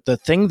here, but the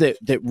thing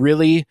that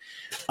really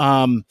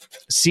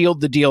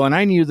sealed the deal, and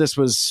I knew this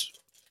was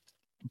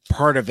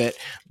part of it,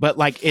 but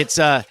like it's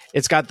got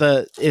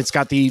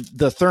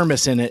the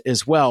thermos in it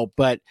as well.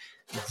 But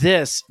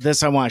this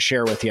I want to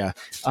share with you.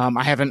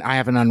 I haven't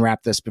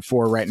unwrapped this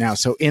before right now.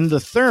 So in the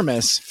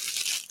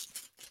thermos,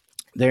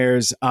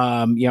 there's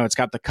it's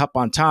got the cup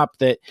on top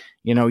that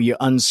you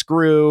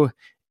unscrew,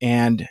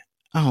 and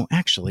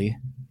actually,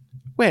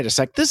 wait a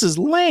sec, this is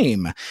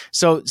lame.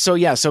 So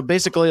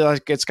basically,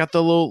 like, it's got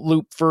the little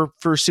loop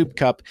for soup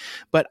cup,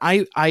 but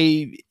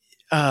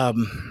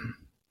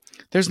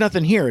there's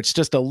nothing here. It's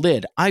just a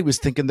lid. I was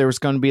thinking there was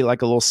going to be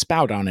like a little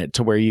spout on it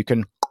to where you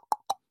can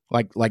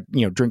like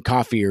drink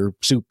coffee or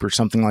soup or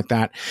something like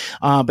that.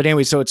 But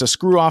anyway, so it's a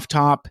screw off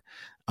top,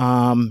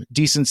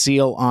 decent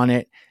seal on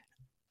it.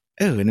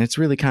 Oh, and it's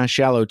really kind of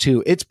shallow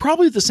too. It's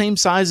probably the same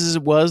size as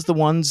it was the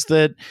ones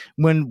that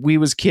when we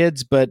was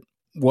kids, but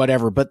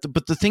whatever. But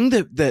the thing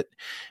that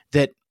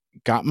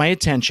got my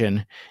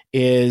attention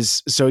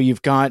is, so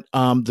you've got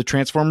the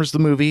Transformers the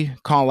movie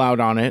call out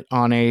on it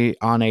on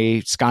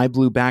a sky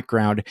blue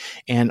background,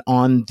 and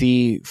on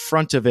the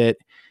front of it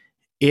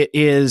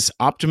is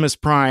Optimus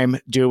Prime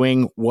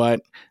doing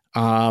what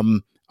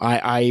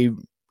I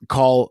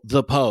call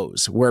the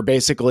pose, where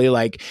basically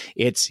like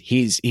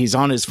he's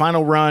on his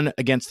final run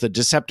against the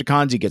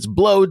Decepticons. He gets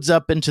blows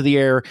up into the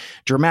air,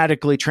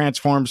 dramatically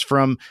transforms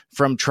from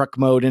truck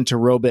mode into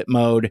robot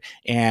mode,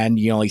 and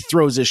he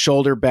throws his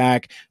shoulder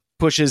back,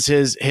 pushes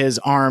his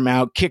arm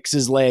out, kicks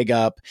his leg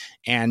up,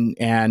 and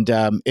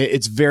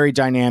it's very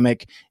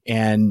dynamic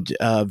and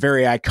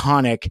very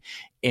iconic.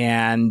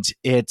 And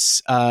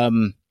it's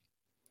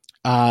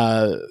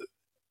I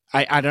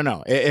don't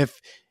know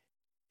if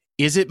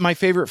is it my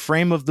favorite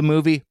frame of the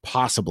movie?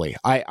 Possibly.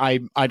 I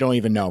don't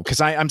even know,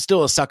 because I'm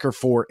still a sucker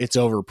for It's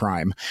Over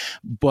Prime,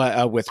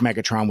 but with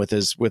Megatron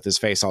with his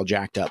face all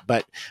jacked up.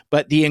 But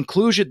the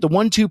inclusion, the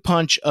 1-2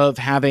 punch of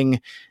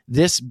having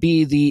this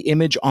be the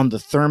image on the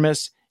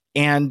thermos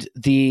and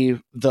the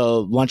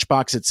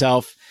lunchbox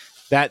itself,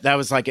 that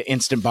was like an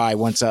instant buy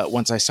once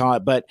I saw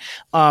it. But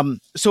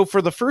so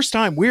for the first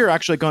time, we're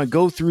actually going to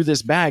go through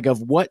this bag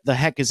of what the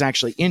heck is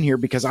actually in here,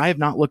 because I have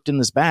not looked in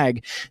this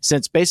bag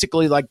since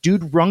basically like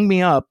dude rung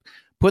me up,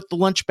 put the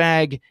lunch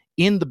bag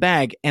in the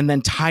bag, and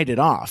then tied it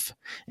off.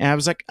 And I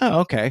was like, oh,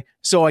 okay.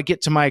 So I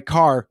get to my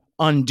car,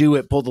 undo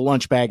it, pull the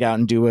lunch bag out,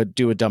 and do a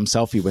dumb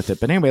selfie with it.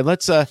 But anyway,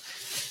 let's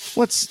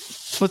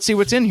see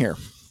what's in here.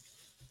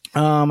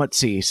 Let's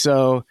see.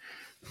 So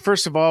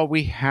first of all,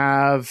 we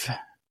have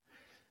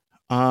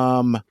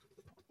I'll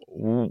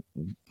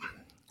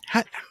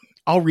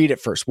read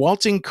it first.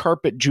 Waltzing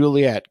Carpet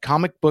Juliet,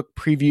 comic book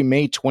preview,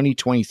 May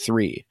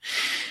 2023.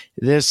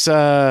 This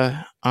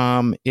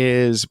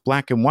is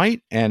black and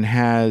white and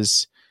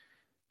has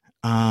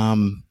I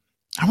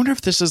wonder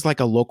if this is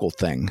like a local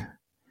thing.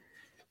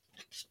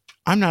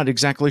 I'm not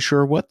exactly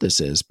sure what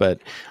this is, but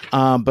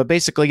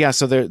basically, yeah,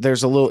 so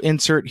there's a little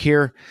insert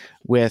here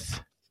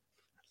with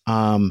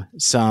some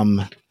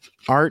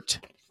art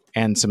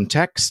and some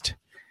text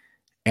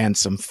and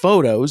some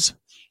photos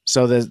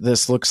So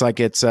this looks like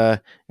it's I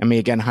mean,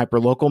 again, hyper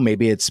local.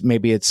 Maybe it's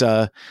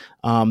the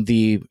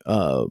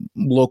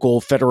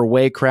local Federal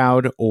Way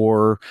crowd,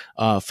 or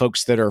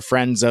folks that are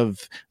friends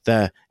of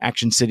the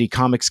Action City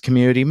Comics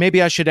community.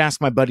 Maybe I should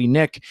ask my buddy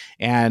Nick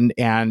and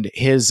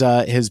his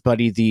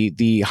buddy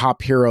the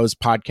Hop Heroes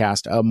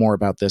podcast more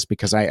about this,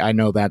 because I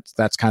know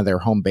that's kind of their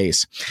home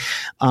base.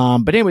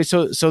 But anyway,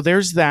 so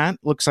there's that.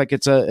 Looks like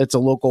it's a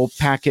local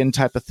pack in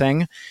type of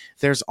thing.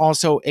 There's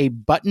also a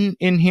button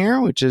in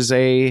here, which is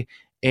a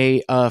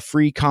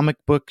free comic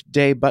book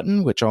day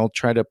button, which I'll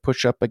try to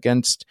push up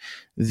against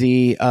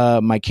the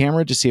my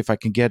camera to see if I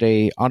can get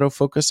a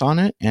autofocus on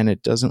it, and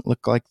it doesn't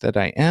look like that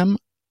I am.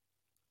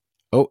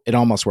 Oh, it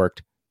almost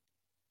worked.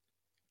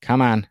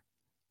 Come on.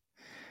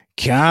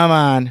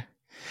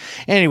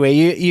 Anyway,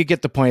 you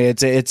get the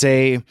point. It's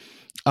a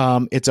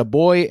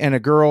boy and a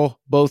girl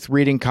both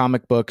reading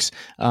comic books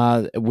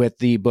with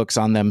the books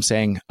on them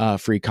saying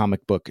free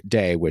comic book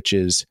day, which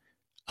is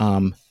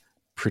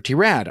pretty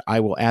rad. I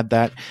will add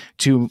that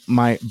to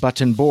my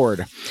button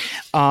board.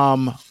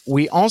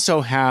 We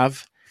also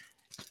have,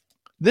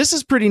 this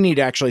is pretty neat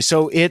actually.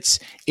 So it's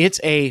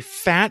a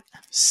fat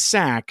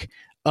sack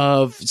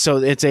of, so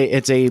it's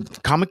a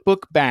comic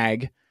book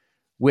bag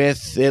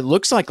with, it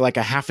looks like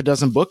a half a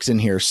dozen books in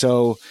here.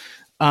 So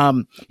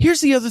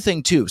here's the other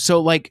thing too. So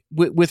like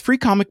with Free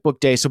Comic Book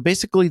Day, so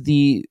basically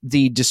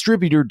the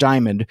distributor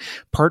Diamond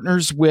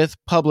partners with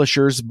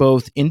publishers,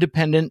 both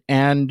independent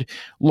and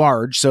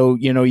large. So,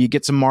 you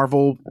get some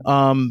Marvel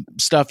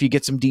stuff, you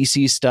get some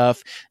DC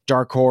stuff,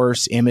 Dark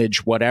Horse,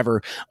 Image,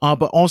 whatever.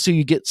 But also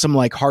you get some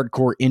like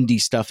hardcore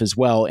indie stuff as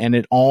well. And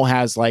it all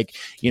has like,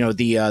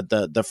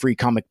 the Free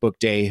Comic Book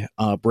Day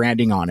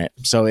branding on it.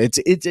 So it's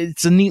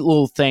a neat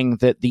little thing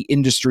that the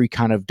industry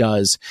kind of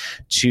does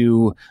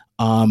to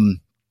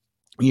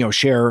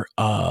share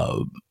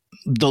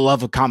the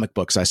love of comic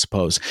books, I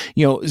suppose.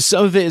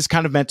 Some of it is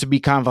kind of meant to be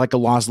kind of like a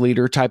loss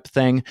leader type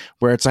thing,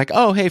 where it's like,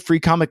 oh, hey,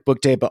 Free Comic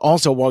Book Day, but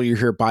also while you're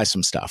here, buy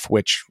some stuff,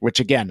 which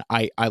again,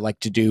 I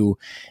like to do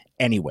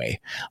anyway.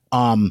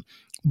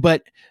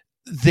 But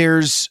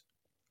there's,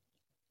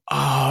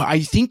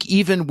 I think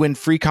even when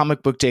Free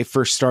Comic Book Day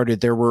first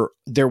started,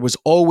 there was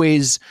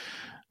always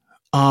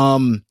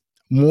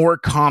more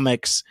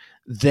comics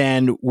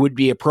than would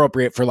be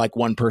appropriate for like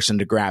one person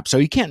to grab. So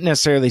you can't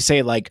necessarily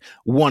say like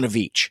one of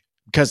each,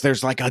 because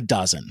there's like a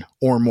dozen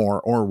or more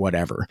or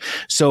whatever.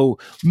 So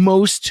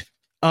most,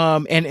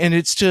 and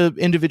it's to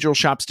individual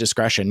shops'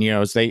 discretion,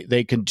 as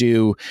they can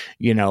do,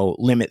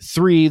 limit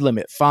 3,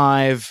 limit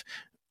 5,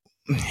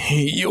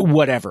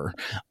 whatever.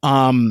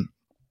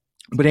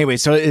 But anyway,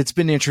 so it's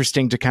been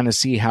interesting to kind of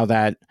see how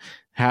that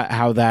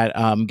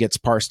gets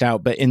parsed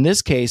out. But in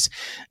this case,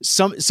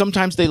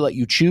 sometimes they let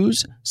you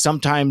choose,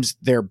 sometimes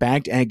they're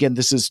bagged. And again,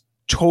 this is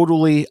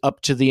totally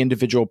up to the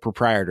individual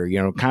proprietor,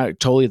 kind of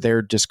totally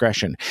their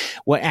discretion.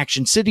 What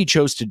Action City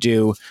chose to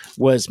do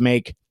was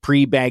make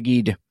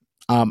pre-baggied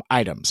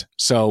items.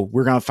 So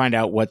we're going to find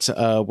out what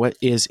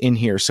is in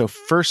here. So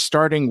first,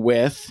 starting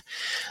with,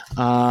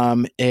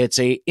 it's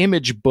a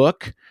Image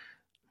book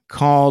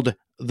called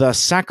The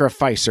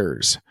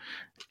Sacrificers.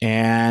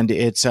 And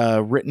it's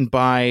written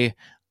by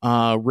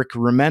Rick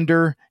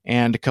Remender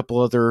and a couple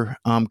other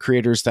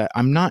creators that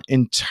I'm not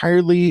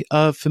entirely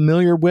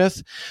familiar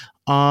with.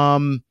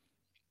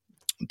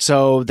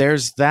 So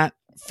there's that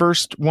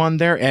first one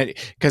there,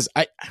 because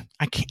I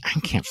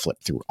can't flip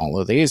through all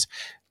of these.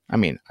 I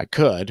mean, I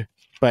could,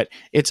 but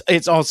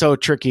it's also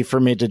tricky for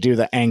me to do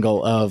the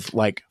angle of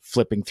like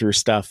flipping through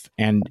stuff.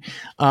 And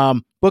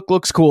book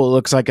looks cool. It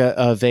looks like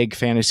a vague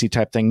fantasy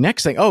type thing.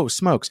 Next thing, oh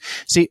smokes!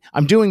 See,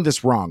 I'm doing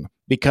this wrong,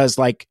 because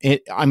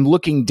I'm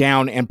looking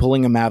down and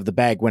pulling them out of the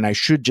bag when I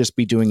should just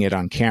be doing it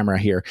on camera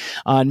here.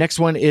 Next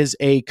one is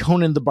a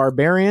Conan the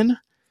Barbarian,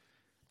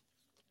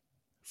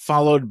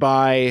 followed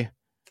by,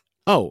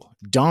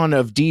 Dawn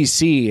of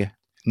DC,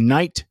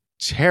 Night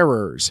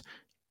Terrors.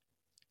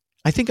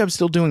 I think I'm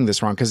still doing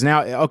this wrong, because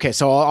now, okay,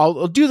 so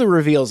I'll do the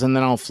reveals and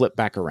then I'll flip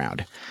back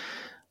around.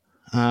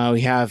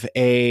 We have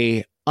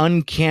a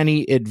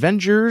Uncanny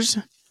Avengers,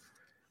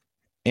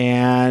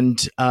 and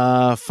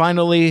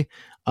finally,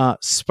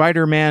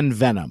 Spider-Man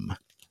Venom.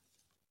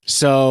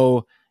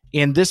 So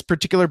in this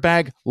particular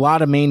bag, a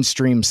lot of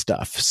mainstream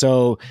stuff.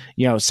 So,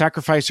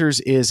 Sacrificers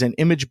is an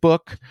Image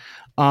book.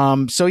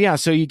 So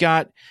you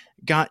got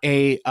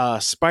a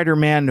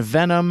Spider-Man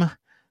Venom.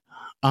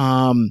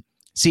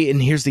 See,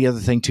 and here's the other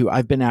thing too.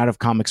 I've been out of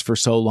comics for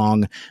so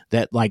long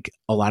that like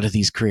a lot of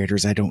these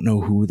creators, I don't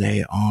know who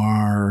they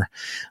are.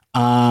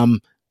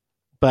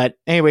 But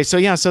anyway, so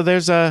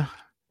there's a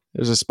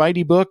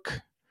Spidey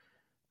book.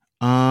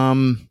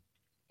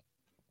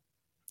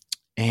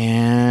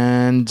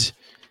 And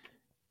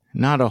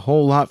not a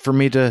whole lot for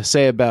me to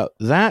say about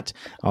that.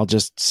 I'll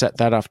just set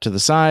that off to the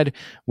side.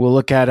 We'll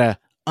look at a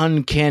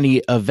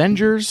Uncanny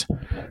Avengers.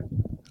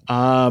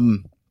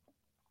 I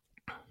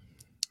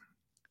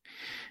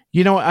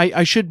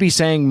should be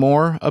saying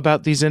more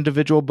about these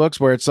individual books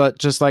where it's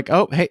just like,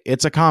 oh, hey,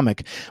 it's a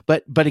comic.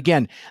 But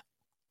again,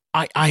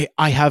 I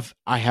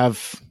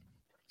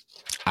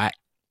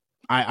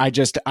I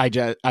just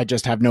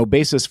have no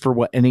basis for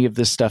what any of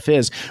this stuff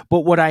is.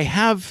 But what I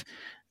have,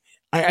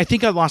 I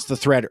think I lost the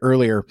thread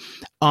earlier.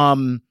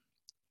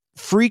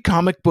 Free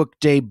Comic Book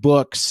Day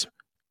books,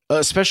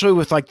 especially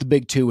with like the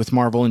big two with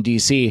Marvel and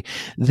DC,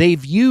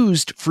 they've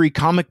used Free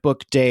Comic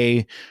Book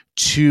Day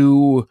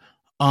to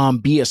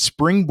be a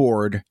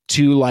springboard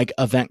to like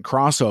event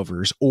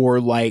crossovers or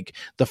like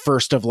the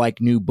first of like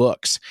new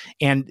books.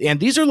 And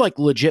these are like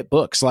legit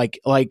books. Like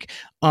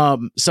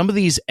some of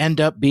these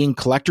end up being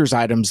collector's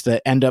items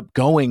that end up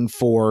going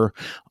for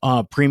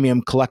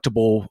premium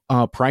collectible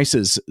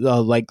prices.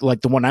 Like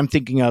the one I'm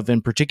thinking of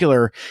in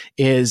particular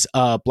is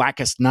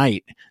Blackest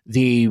Night,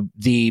 the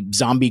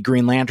zombie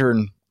Green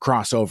Lantern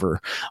crossover.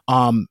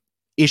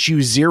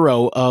 Issue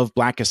 0 of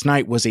Blackest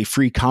Night was a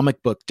Free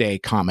Comic Book Day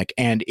comic.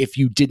 And if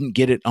you didn't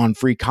get it on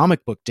Free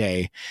Comic Book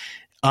Day,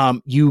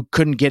 you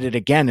couldn't get it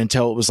again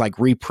until it was like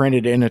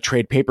reprinted in a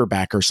trade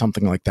paperback or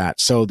something like that.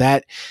 So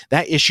that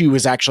issue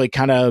was actually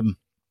kind of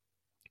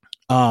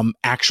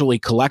actually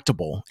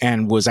collectible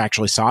and was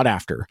actually sought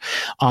after.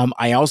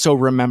 I also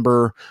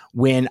remember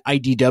when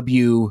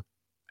IDW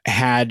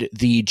had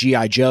the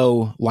G.I.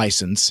 Joe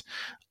license,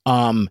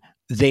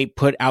 they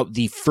put out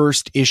the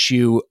first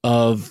issue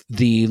of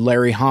the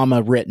Larry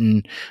Hama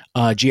written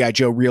G.I.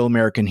 Joe Real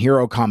American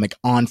Hero comic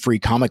on Free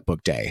Comic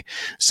Book Day.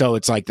 So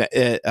it's like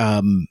a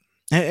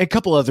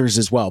couple others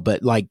as well.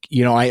 But like,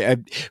 you know,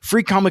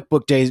 Free Comic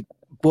Book Day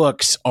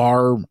books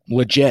are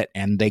legit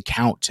and they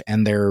count,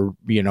 and they're,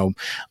 you know,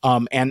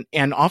 and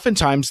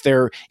oftentimes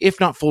they're, if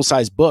not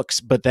full-size books,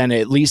 but then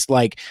at least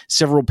like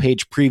several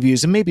page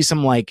previews and maybe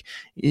some like,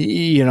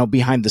 you know,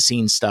 behind the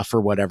scenes stuff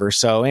or whatever.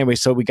 So anyway,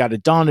 so we got a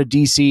Dawn of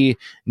DC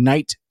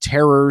Night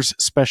Terrors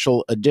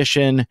special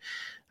edition.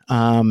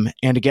 And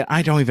again,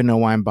 I don't even know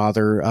why I'm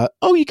bother.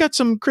 Oh, you got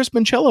some Chris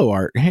Mancello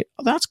art. Hey,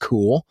 that's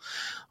cool.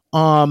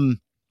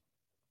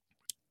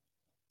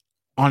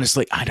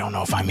 Honestly, I don't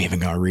know if I'm even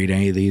going to read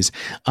any of these.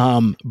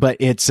 But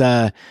it's,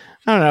 I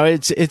don't know.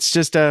 It's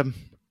just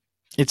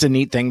it's a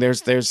neat thing.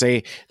 There's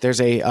a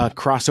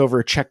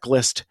crossover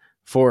checklist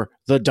for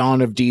the Dawn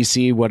of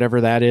DC,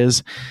 whatever that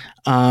is.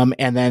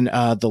 And then,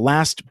 the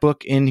last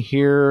book in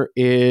here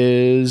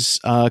is,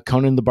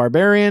 Conan the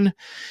Barbarian,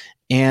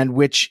 and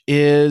which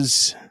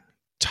is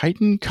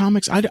Titan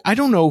Comics. I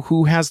don't know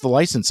who has the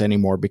license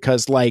anymore,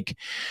 because like,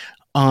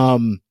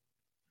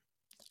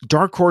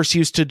 Dark Horse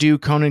used to do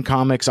Conan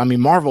comics. I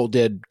mean, Marvel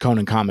did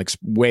Conan comics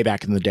way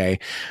back in the day.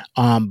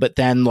 But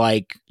then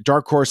like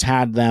Dark Horse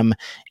had them.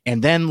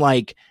 And then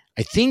like,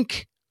 I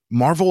think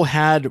Marvel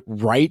had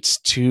rights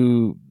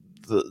to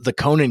the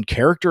Conan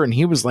character, and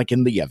he was like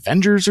in the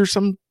Avengers or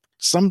some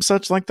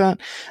such like that.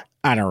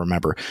 I don't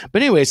remember.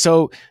 But anyway,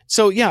 so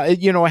yeah,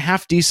 you know, a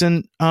half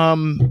decent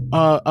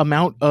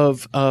amount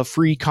of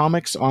free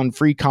comics on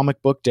Free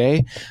Comic Book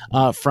Day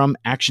from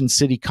Action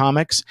City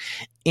Comics.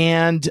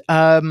 And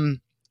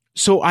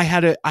so I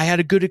had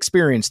a good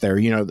experience there.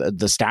 You know,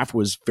 the staff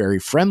was very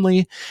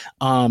friendly.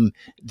 I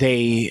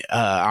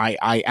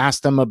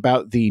asked them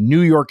about the New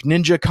York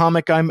Ninja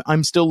comic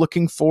I'm still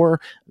looking for.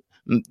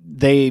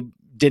 They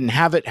didn't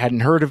have it,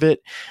 hadn't heard of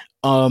it.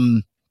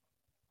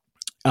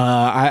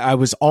 I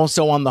was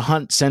also on the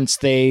hunt since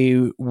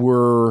they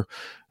were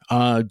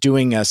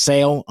doing a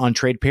sale on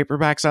trade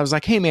paperbacks. I was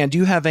like, hey man, do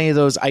you have any of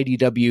those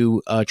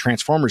IDW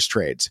Transformers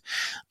trades?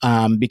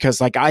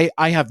 Because like I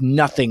have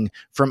nothing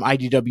from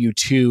IDW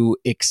 2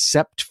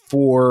 except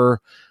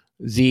for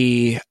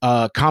the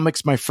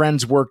comics my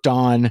friends worked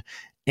on,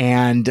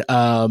 and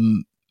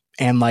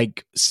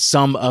like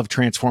some of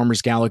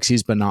Transformers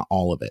Galaxies, but not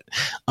all of it.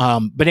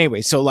 But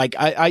anyway, so like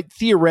I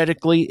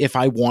theoretically, if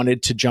I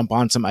wanted to jump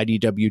on some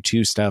IDW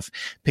 2 stuff,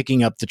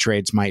 picking up the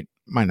trades might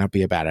not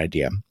be a bad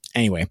idea.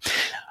 Anyway,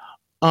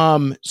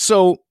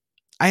 so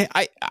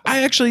I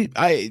actually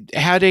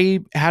had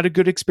a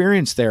good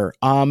experience there.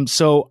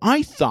 So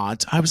I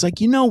thought, I was like,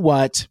 you know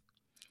what?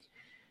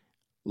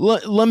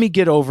 Let me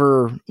get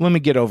over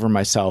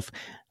myself.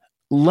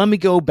 Let me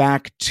go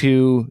back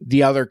to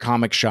the other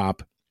comic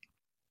shop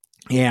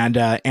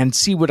and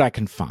see what I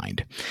can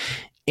find.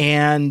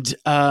 And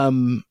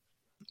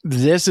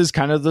this is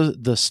kind of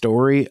the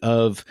story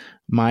of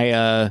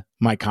my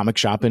my comic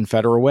shop in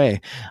Federal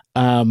Way.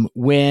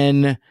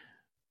 When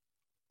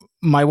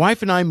my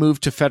wife and I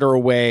moved to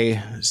Federal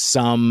Way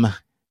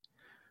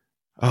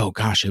oh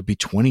gosh, it'll be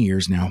 20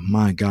 years now.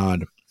 My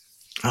God.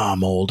 Oh,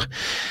 I'm old.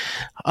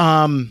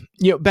 You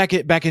know, back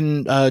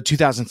in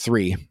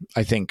 2003,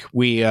 I think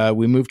we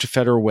moved to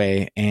Federal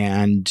Way,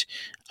 and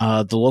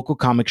the local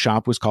comic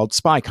shop was called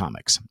Spy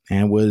Comics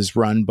and was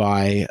run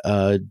by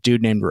a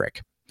dude named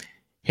Rick.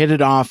 Hit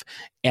it off,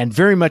 and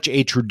very much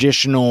a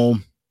traditional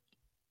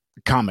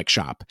comic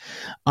shop.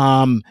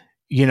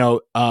 You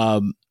know,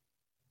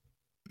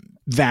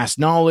 vast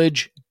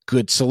knowledge,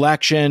 good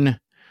selection,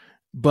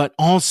 but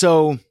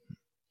also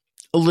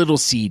a little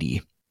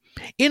seedy.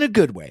 In a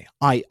good way,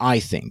 I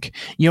think,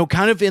 you know,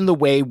 kind of in the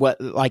way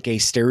what like a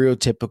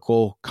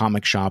stereotypical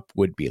comic shop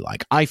would be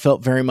like. I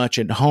felt very much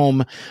at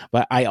home,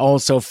 but I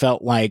also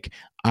felt like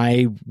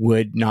I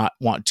would not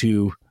want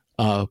to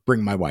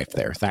bring my wife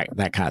there,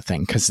 that kind of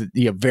thing. Cause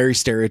very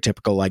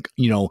stereotypical, like,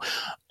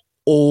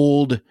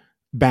 old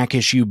back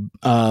issue,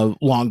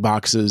 long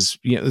boxes,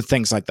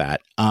 things like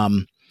that.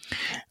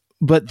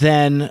 But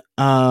then,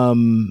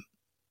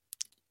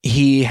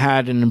 he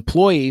had an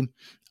employee,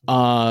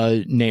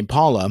 named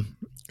Paula,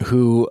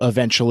 who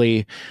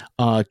eventually,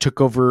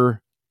 took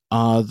over,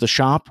 the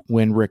shop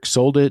when Rick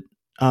sold it,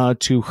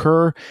 to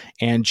her,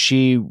 and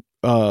she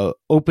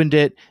opened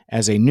it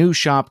as a new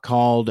shop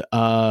called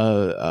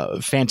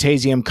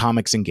Fantasium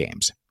Comics and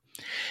Games,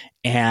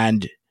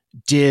 and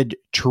did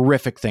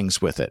terrific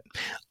things with it.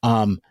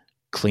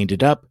 Cleaned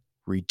it up,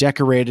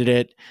 redecorated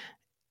it,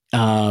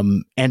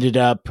 ended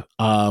up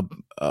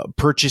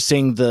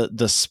purchasing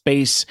the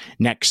space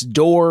next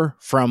door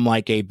from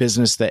like a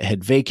business that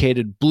had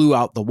vacated, blew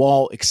out the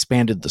wall,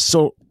 expanded the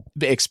store,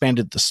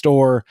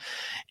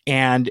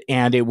 and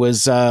it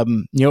was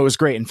it was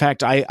great. In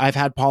fact, I've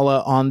had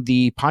Paula on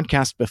the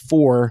podcast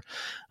before,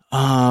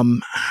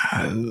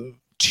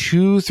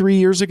 2-3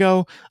 years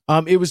ago.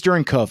 It was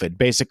during COVID,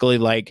 basically.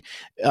 Like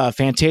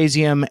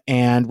Fantasium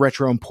and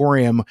Retro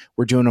Emporium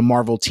were doing a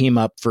Marvel team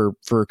up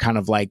for kind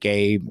of like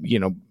a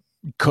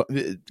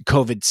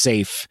COVID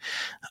safe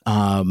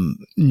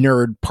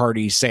nerd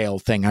party sale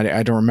thing.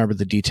 I don't remember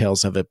the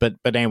details of it, but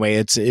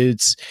anyway,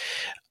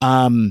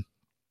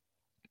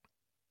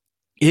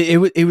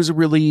 it was a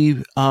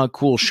really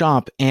cool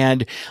shop,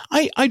 and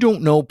I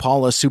don't know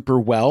Paula super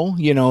well.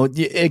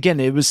 Again,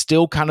 it was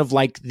still kind of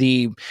like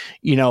the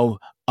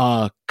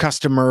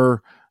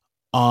customer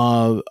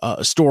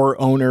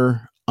store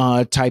owner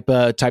type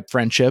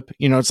friendship.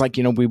 It's like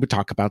we would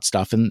talk about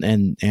stuff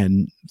and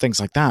things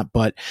like that.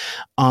 But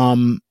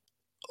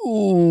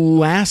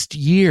last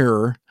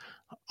year,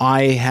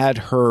 I had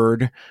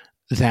heard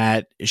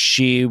that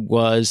she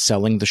was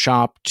selling the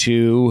shop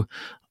to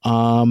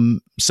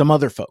some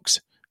other folks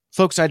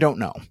I don't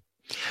know.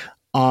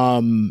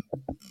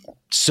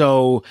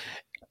 So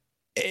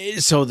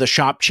the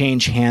shop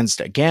changed hands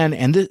again,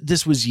 and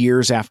this was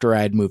years after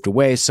I had moved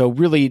away, so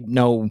really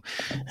no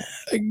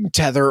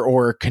tether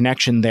or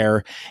connection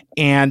there.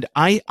 And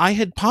I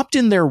had popped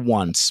in there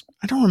once.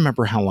 I don't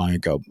remember how long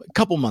ago, a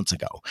couple months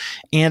ago,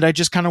 and I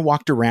just kind of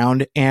walked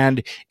around,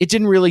 and it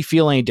didn't really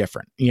feel any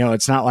different.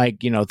 It's not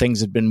like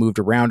things had been moved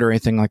around or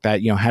anything like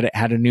that.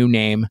 Had a new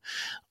name,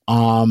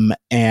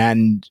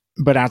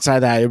 but outside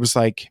of that, it was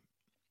like,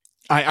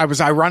 I was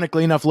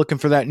ironically enough looking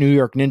for that New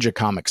York Ninja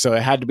comic, so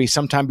it had to be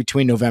sometime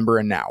between November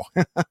and now.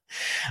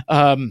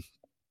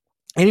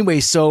 Anyway,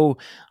 so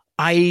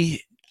I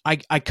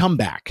come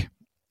back,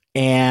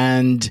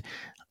 and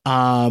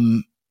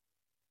the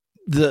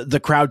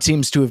crowd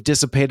seems to have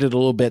dissipated a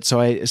little bit, so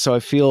I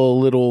feel a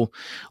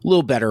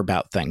little better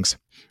about things.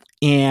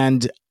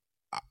 And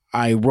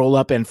I roll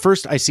up, and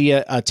first I see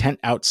a tent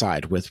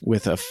outside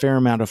with a fair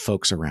amount of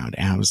folks around.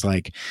 And I was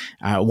like,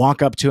 I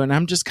walk up to it, and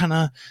I'm just kind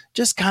of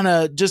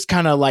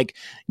like,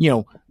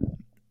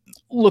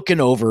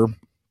 looking over,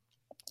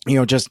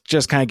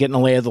 just kind of getting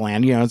a lay of the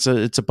land.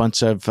 It's a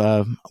bunch of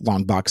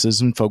long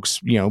boxes and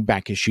folks,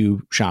 back issue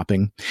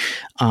shopping.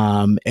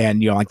 And,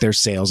 like there's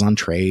sales on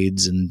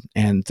trades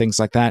and things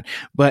like that.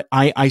 But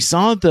I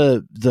saw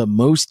the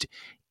most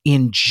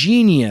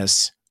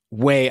ingenious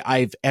way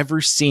I've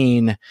ever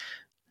seen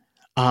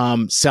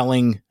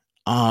selling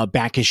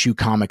back issue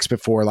comics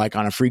before, like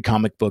on a free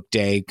comic book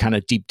day, kind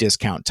of deep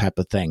discount type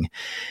of thing.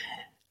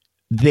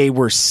 They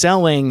were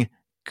selling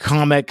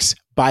comics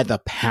by the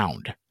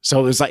pound. So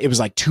it was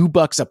like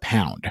 $2 a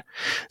pound.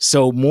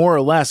 So more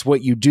or less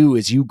what you do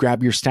is you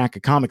grab your stack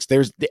of comics,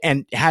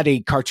 and had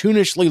a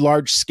cartoonishly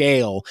large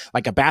scale,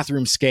 like a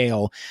bathroom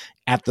scale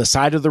at the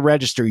side of the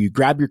register. You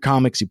grab your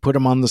comics, you put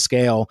them on the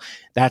scale.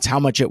 That's how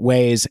much it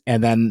weighs.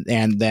 And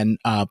then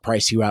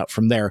price you out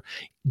from there.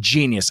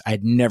 Genius.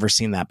 I'd never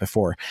seen that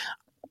before.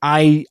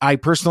 I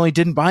personally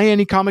didn't buy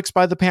any comics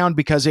by the pound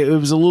because it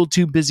was a little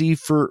too busy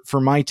for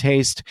my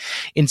taste.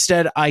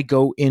 Instead, I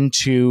go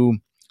into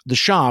the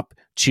shop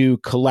to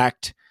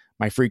collect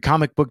my free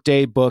comic book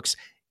day books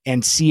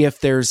and see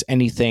if there's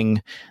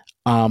anything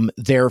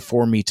there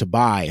for me to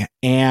buy.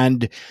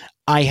 And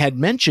I had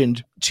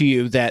mentioned to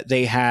you that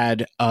they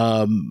had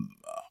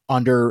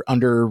under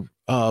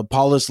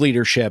Paula's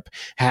leadership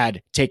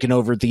had taken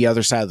over the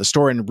other side of the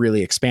store and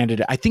really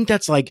expanded it. I think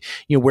that's like,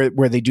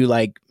 where they do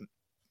like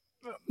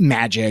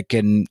Magic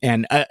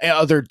and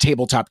other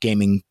tabletop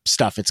gaming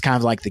stuff. It's kind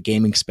of like the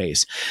gaming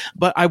space.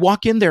 But I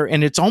walk in there,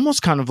 and it's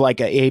almost kind of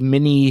like a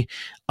mini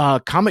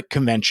comic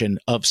convention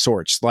of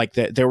sorts. Like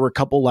there were a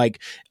couple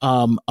like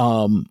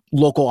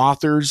local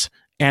authors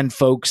and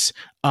folks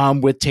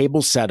with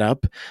tables set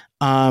up.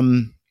 So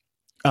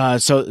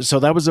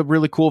that was a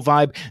really cool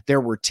vibe.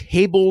 There were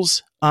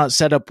tables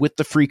set up with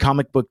the free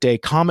comic book day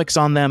comics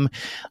on them,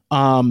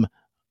 unbagged,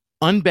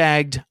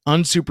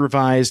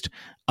 unsupervised,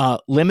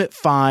 limit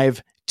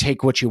 5,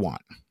 take what you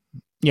want,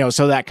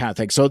 so that kind of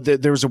thing. So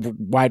there was a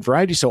wide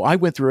variety. So I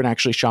went through and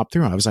actually shopped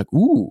through. I was like,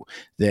 ooh,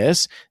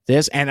 this,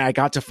 and I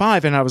got to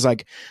 5, and I was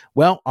like,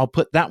 well, I'll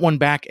put that one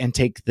back and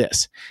take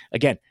this.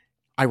 Again,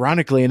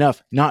 ironically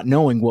enough, not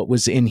knowing what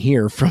was in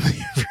here from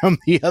from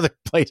the other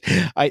place.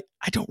 I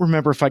don't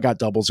remember if I got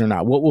doubles or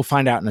not. We'll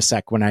find out in a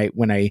sec when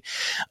I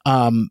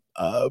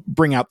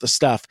bring out the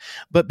stuff.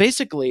 But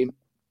basically,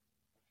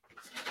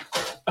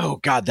 oh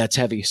God, that's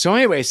heavy. So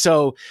anyway,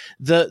 so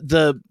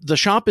the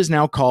shop is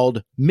now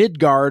called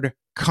Midgard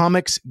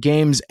Comics,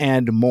 Games,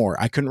 and More.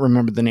 I couldn't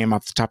remember the name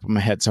off the top of my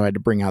head, so I had to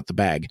bring out the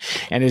bag.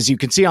 And as you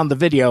can see on the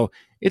video,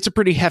 it's a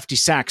pretty hefty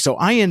sack. So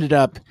I ended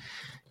up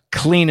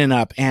cleaning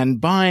up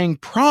and buying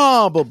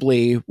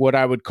probably what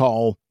I would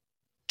call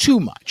too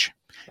much.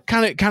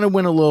 Kind of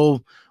went a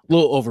little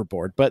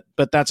overboard, but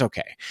that's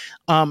okay.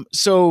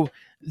 So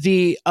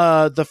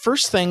the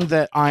first thing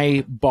that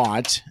I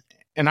bought,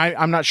 and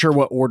I'm not sure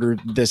what order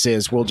this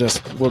is. We'll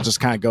just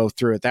kind of go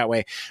through it that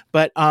way.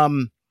 But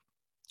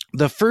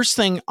the first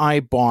thing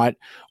I bought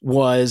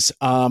was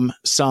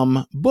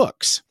some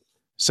books,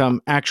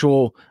 some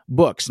actual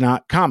books,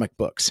 not comic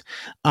books.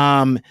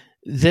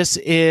 This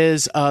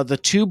is the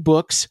two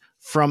books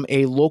from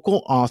a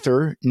local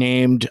author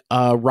named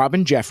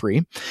Robin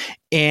Jeffrey,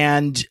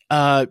 and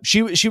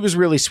she was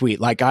really sweet.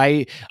 Like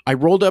I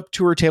rolled up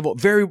to her table,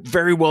 very,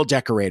 very well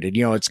decorated.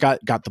 You know, it's got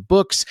the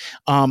books,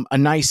 a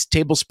nice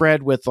table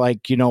spread with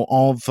like, you know,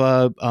 all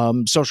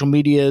of social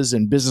medias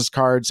and business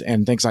cards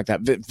and things like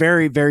that.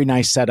 Very, very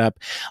nice setup.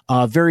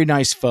 Very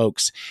nice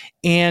folks.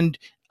 And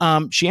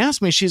she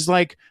asked me, she's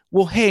like,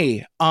 well,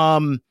 hey,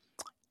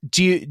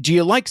 do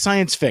you like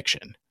science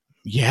fiction?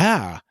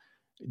 Yeah.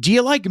 Do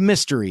you like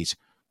mysteries?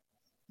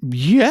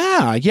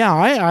 Yeah,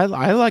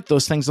 I like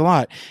those things a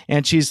lot.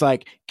 And she's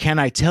like, can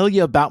I tell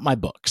you about my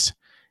books?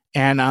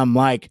 And I'm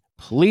like,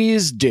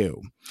 please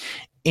do.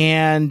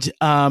 And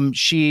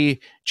she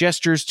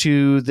gestures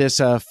to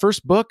this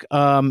first book,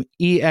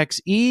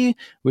 EXE,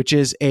 which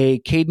is a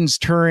Cadence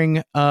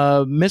Turing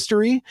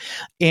mystery.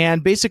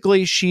 And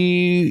basically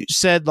she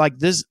said, like,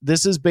 this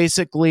is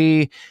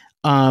basically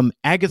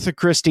Agatha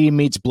Christie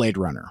meets Blade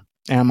Runner.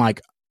 And I'm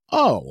like,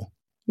 oh,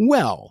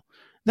 well,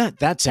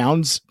 that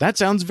sounds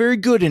very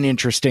good and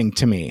interesting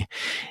to me.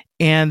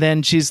 And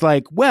then she's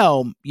like,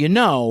 well, you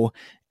know,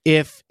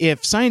 if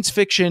science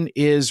fiction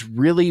is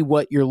really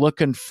what you're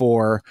looking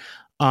for,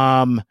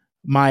 my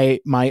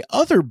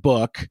other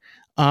book,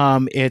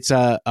 it's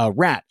a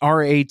RAT,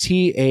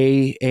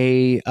 R-A-T,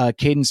 a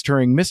Cadence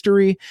Turing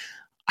mystery.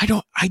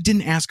 I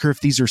didn't ask her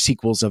if these are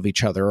sequels of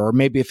each other or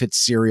maybe if it's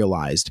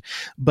serialized,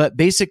 but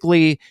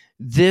basically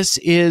this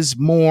is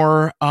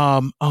more,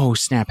 oh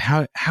snap.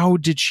 How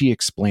did she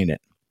explain it?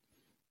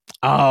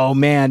 Oh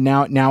man,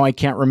 now I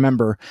can't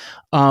remember.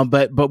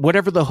 But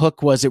whatever the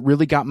hook was, it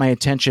really got my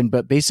attention.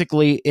 But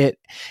basically it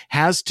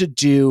has to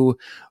do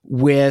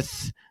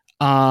with,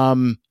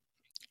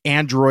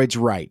 androids'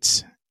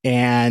 rights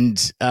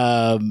and,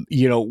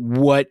 you know,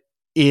 what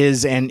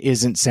is and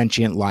isn't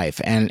sentient life.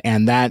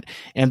 And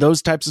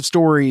those types of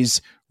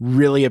stories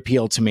really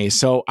appeal to me.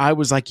 So I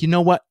was like, you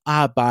know what?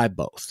 I buy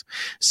both.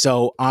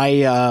 So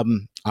I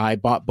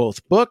bought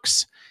both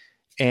books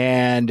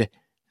and,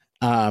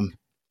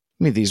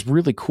 these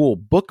really cool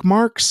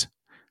bookmarks.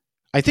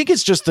 I think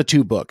it's just the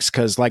two books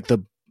because like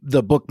the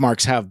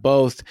bookmarks have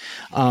both.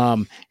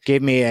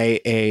 Gave me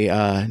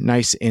a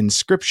nice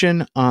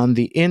inscription on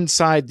the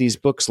inside. These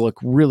books look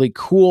really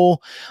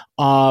cool.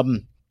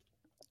 And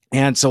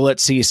so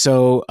let's see.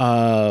 So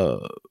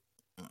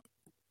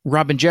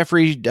Robin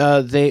Jeffrey,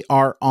 they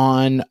are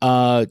on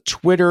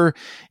Twitter,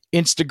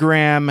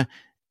 Instagram,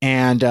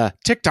 and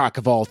TikTok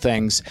of all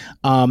things,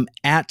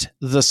 at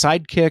The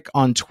Sidekick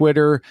on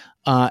Twitter,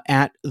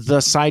 at The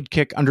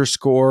Sidekick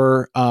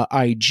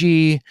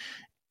 _IG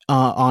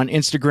on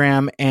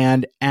Instagram,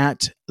 and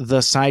at The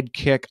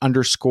Sidekick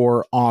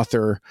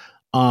 _author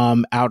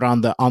out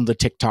on the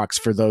TikToks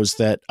for those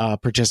that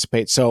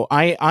participate. So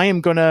I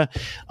am going to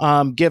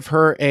give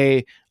her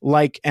a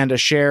like and a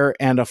share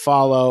and a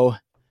follow.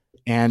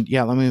 And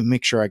yeah, let me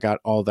make sure I got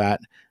all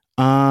that.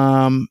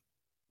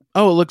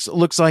 Oh, it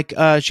looks like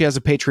she has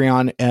a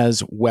Patreon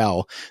as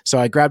well. So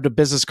I grabbed a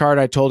business card.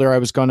 I told her I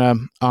was going to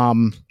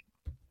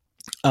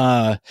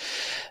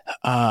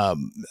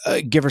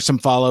give her some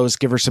follows,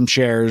 give her some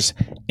shares,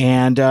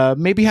 and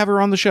maybe have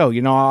her on the show.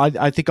 You know,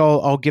 I think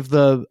I'll give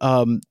the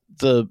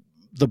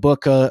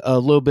book a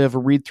little bit of a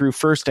read through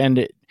first,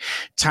 and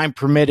time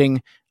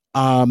permitting,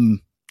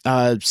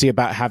 see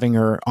about having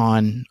her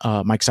on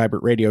Mike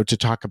Seibert Radio to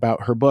talk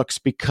about her books,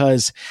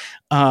 because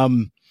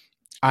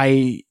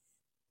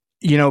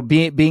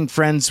being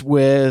friends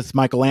with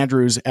Michael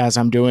Andrews as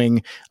I'm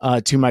doing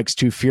Two Mikes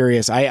Too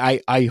Furious,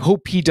 I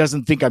hope he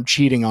doesn't think I'm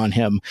cheating on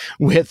him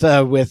with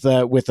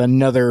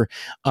another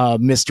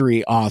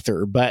mystery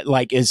author. But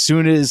like as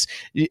soon as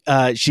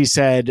she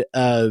said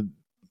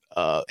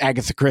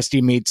Agatha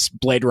Christie meets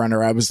Blade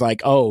Runner, I was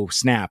like, oh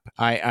snap,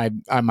 I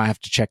might have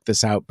to check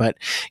this out. But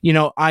you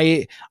know,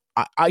 I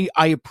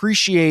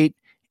appreciate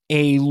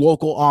a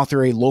local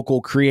author, a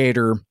local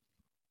creator,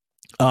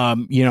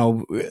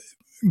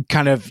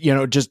 kind of,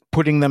 just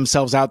putting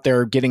themselves out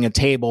there, getting a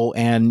table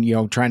and,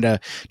 trying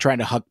to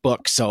huck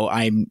books. So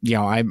I'm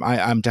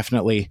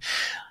definitely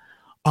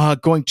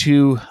going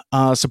to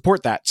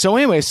support that. So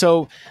anyway,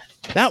 so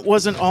that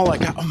wasn't all I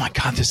got. Oh my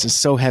God, this is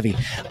so heavy.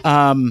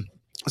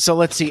 So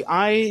let's see.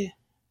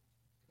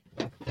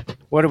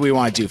 What do we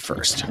want to do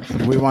first?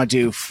 Do we want to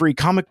do free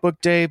comic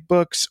book day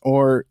books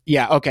or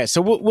okay.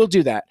 So we'll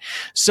do that.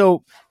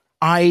 So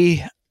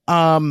I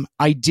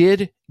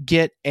did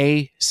get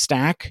a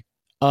stack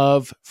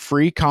of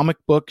free comic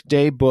book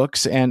day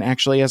books, and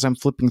actually as I'm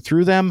flipping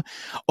through them,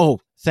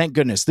 thank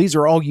goodness, these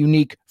are all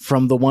unique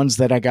from the ones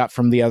that I got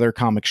from the other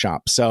comic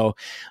shop. So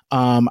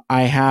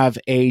I have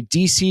a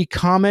DC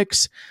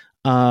Comics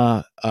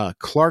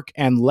Clark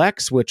and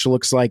Lex, which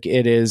looks like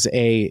it is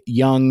a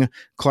young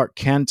Clark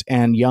Kent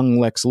and young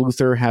Lex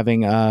Luthor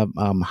having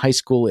high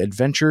school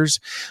adventures.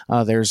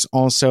 There's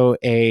also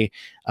a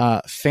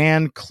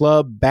fan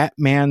club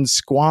Batman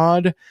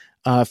Squad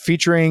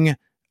featuring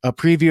a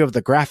preview of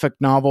the graphic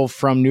novel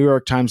from New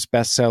York Times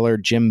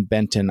bestseller Jim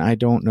Benton. I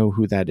don't know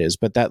who that is,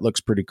 but that looks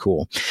pretty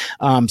cool.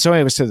 So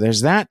anyway, so there's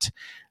that.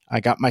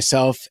 I got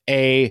myself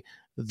The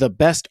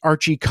Best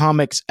Archie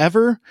Comics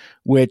Ever,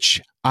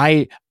 which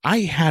I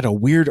had a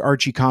weird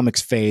Archie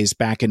Comics phase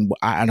back in,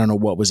 I don't know,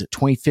 what was it,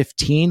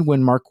 2015,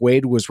 when Mark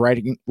Waid was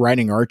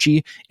writing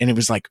Archie, and it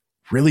was like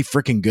really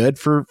freaking good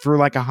for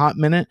like a hot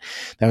minute.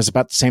 That was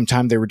about the same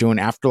time they were doing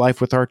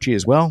Afterlife with Archie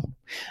as well.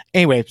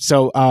 Anyway,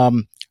 so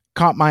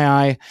caught my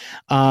eye.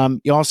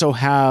 You also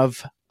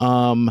have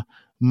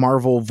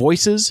Marvel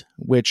Voices,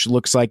 which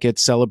looks like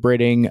it's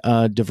celebrating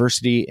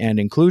diversity and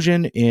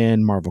inclusion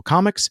in Marvel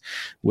Comics,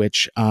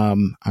 which I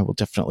will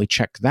definitely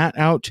check that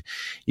out.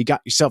 You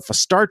got yourself a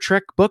Star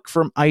Trek book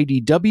from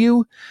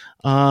IDW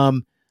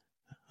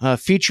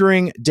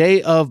featuring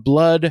Day of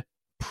Blood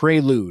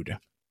Prelude.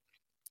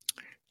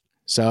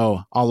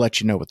 So I'll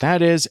let you know what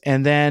that is.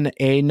 And then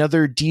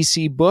another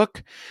DC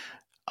book,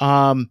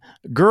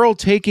 Girl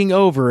Taking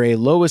Over, a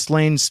Lois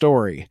Lane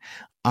story.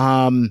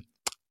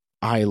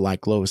 I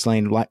like Lois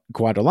Lane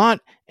quite a lot,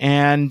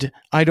 and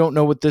I don't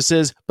know what this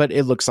is, but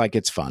it looks like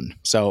it's fun.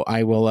 So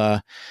I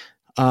will,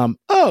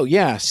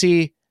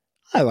 see,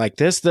 I like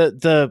this.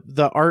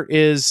 The art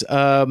is,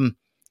 I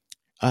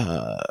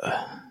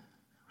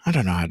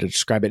don't know how to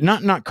describe it.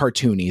 Not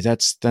cartoony.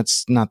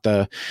 That's not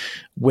the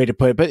way to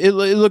put it, but it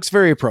looks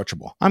very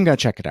approachable. I'm going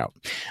to check it out.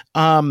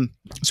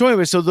 So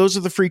anyway, so those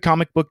are the free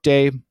comic book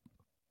day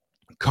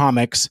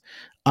comics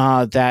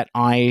that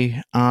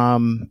I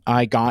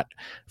got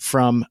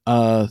from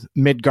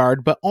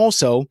Midgard, but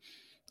also,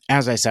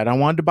 as I said, I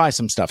wanted to buy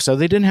some stuff. So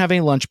they didn't have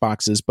any lunch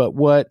boxes, but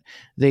what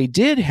they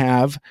did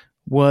have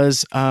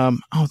was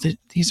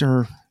these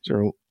are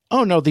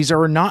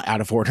not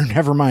out of order.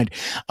 Never mind.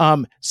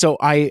 So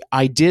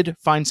I did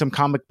find some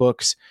comic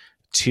books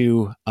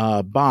to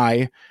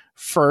buy.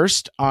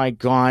 First, I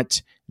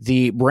got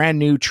the brand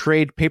new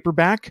trade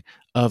paperback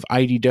of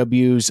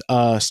IDW's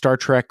Star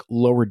Trek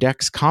Lower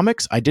Decks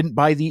comics. I didn't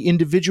buy the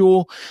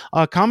individual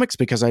comics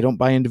because I don't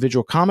buy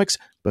individual comics,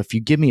 but if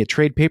you give me a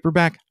trade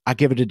paperback, I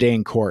give it a day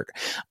in court.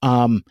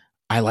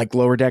 I like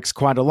Lower Decks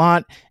quite a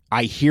lot.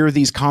 I hear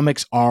these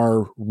comics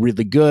are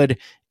really good,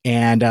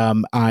 and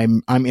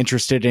I'm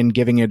interested in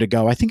giving it a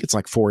go. I think it's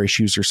like 4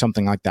 issues or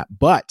something like that,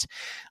 but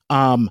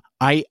I'm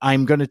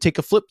going to take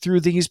a flip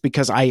through these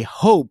because I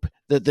hope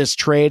that this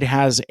trade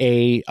has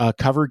a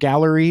cover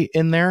gallery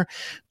in there,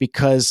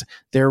 because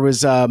there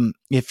was,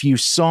 if you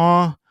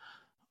follow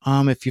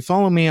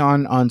me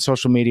on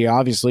social media,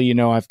 obviously, you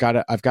know, I've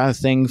got a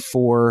thing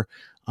for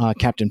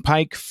Captain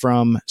Pike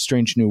from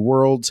Strange New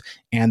Worlds,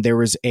 and there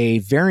was a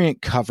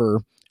variant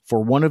cover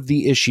for one of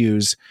the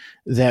issues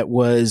that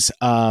was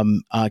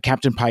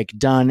Captain Pike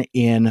done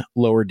in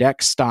Lower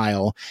Deck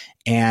style,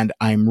 and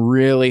I'm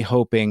really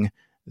hoping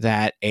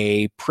that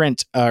a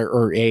print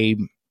or a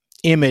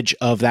image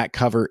of that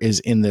cover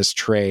is in this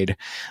trade,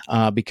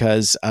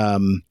 because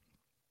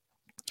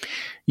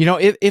you know,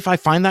 if I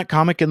find that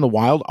comic in the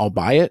wild, I'll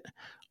buy it,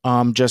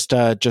 just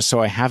so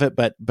I have it.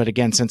 But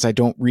again, since I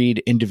don't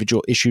read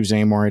individual issues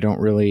anymore, I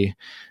don't really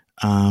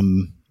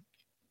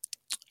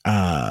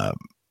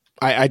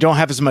I don't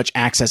have as much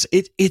access.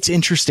 It's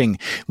interesting.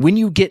 When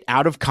you get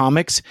out of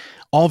comics,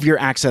 all of your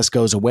access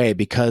goes away,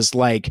 because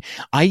like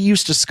I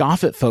used to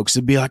scoff at folks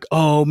and be like,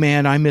 oh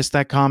man, I missed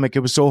that comic. It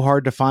was so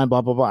hard to find,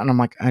 blah, blah, blah. And I'm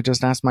like, I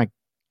just asked my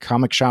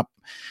comic shop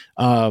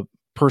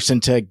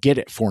person to get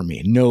it for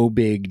me. No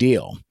big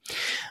deal.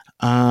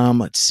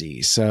 Let's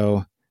see.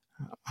 So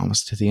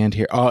almost to the end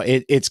here. Oh,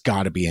 it's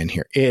got to be in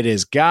here. It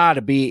has got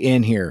to be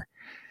in here.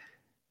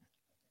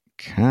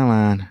 Come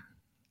on.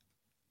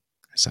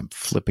 As I'm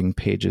flipping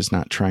pages,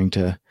 not trying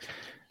to.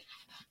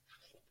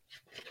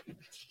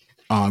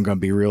 Oh, I'm going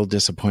to be real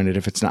disappointed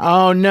if it's not.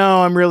 Oh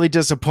no, I'm really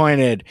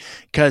disappointed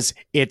because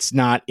it's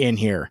not in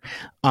here.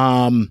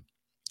 Oh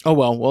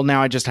well. Well,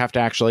 now I just have to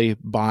actually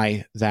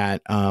buy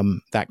that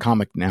that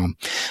comic now.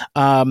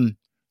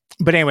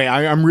 But anyway,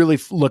 I'm really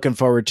looking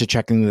forward to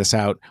checking this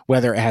out,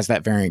 whether it has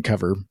that variant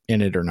cover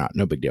in it or not.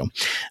 No big deal.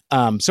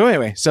 So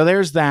anyway, so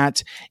there's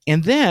that,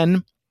 and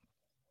then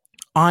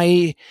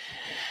I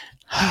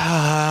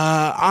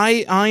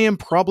am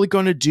probably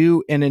going to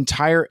do an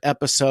entire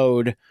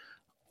episode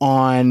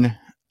on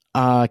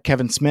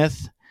Kevin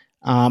Smith.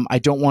 I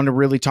don't want to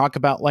really talk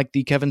about like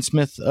the Kevin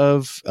Smith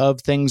of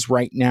things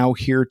right now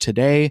here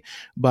today,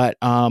 but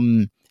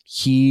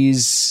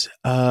he's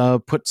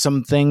put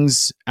some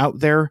things out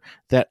there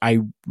that I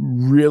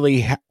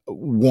really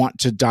want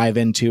to dive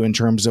into in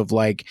terms of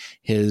like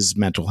his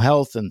mental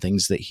health and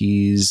things that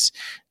he's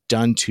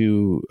done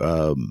to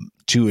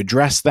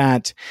address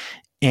that.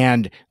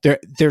 And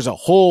there's a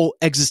whole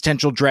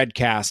existential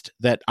dreadcast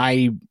that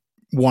I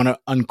want to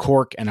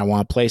uncork, and I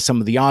want to play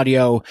some of the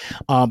audio,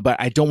 but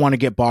I don't want to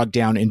get bogged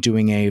down in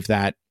doing any of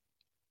that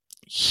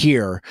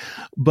here.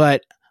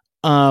 But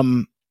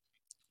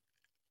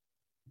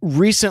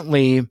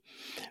recently,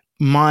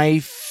 my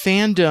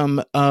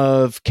fandom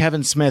of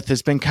Kevin Smith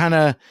has been kind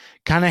of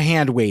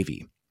hand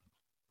wavy.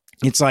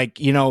 It's like,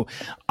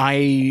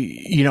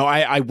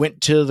 I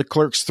went to the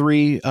Clerks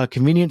 3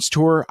 convenience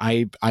tour.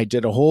 I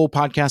did a whole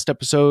podcast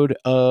episode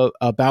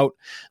about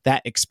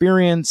that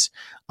experience.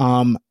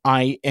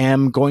 I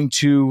am going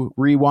to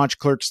rewatch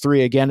Clerks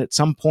 3 again at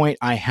some point.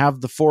 I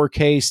have the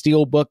 4K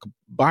Steelbook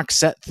box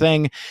set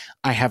thing.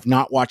 I have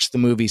not watched the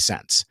movie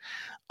since.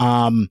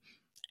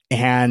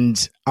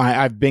 And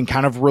I've been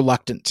kind of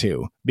reluctant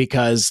to,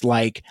 because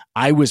like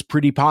I was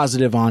pretty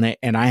positive on it,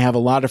 and I have a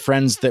lot of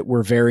friends that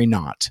were very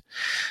not.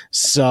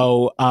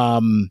 So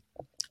I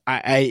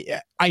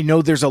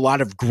know there's a lot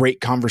of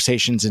great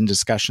conversations and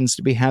discussions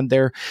to be had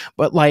there,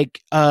 but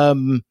like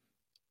also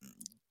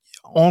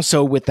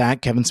with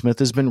that, Kevin Smith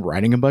has been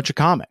writing a bunch of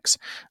comics,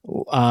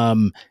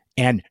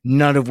 and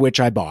none of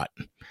which I bought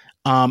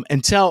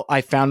until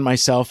I found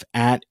myself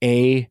at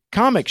a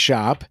comic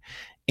shop.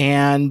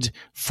 And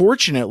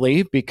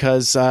fortunately,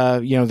 because,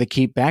 they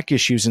keep back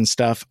issues and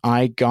stuff,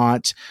 I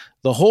got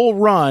the whole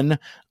run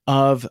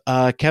of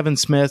Kevin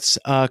Smith's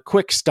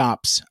Quick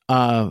Stops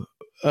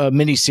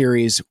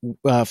miniseries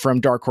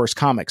from Dark Horse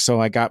Comics. So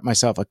I got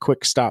myself a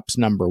Quick Stops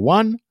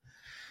 #1,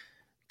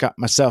 got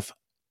myself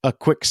a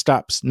Quick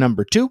Stops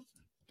 #2,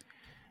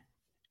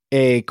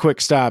 a Quick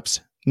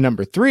Stops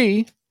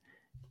 #3,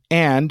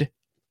 and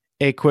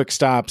a Quick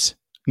Stops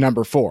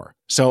 #4.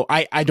 So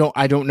I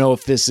don't know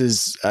if this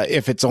is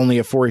if it's only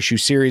a 4-issue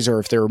series or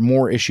if there are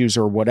more issues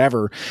or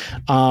whatever.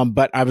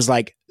 But I was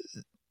like,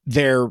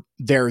 they're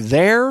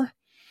there,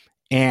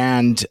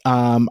 and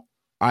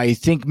I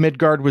think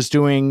Midgard was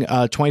doing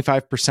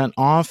 25%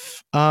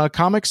 off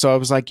comics. So I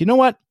was like, you know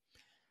what?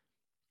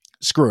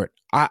 Screw it.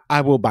 I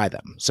will buy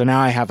them. So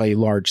now I have a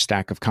large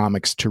stack of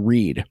comics to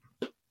read.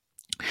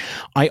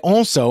 I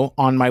also,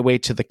 on my way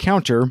to the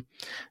counter,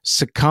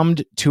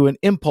 succumbed to an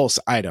impulse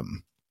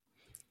item.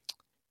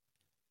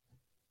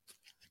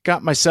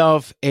 Got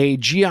myself a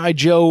G.I.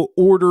 Joe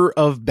Order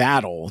of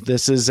Battle.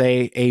 This is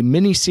a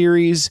mini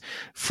series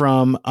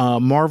from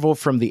Marvel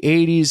from the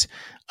 80s.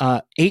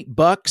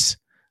 $8,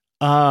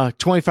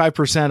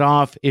 25%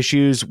 off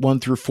issues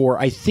 1-4.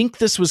 I think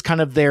this was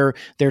kind of their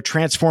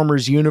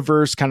Transformers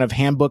universe, kind of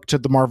handbook to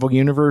the Marvel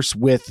universe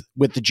with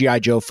the G.I.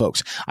 Joe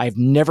folks. I've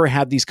never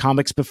had these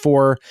comics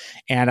before,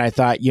 and I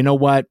thought, you know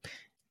what?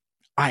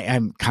 I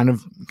am kind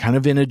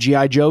of in a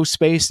G.I. Joe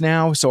space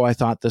now, so I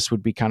thought this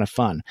would be kind of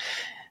fun.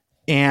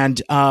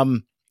 And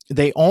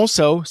they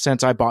also,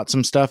 since I bought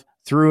some stuff,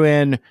 threw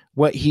in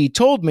what he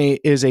told me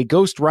is a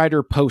Ghost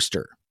Rider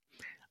poster.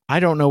 I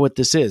don't know what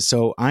this is,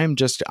 so I'm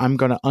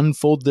going to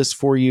unfold this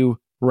for you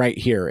right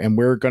here, and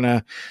we're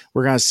gonna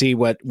see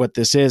what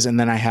this is, and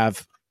then I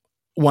have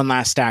one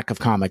last stack of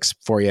comics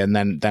for you, and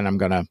then I'm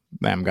gonna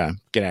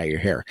get out of your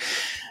hair.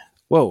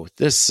 Whoa,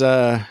 this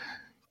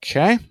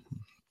okay.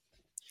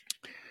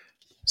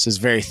 This is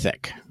very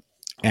thick,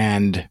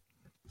 and.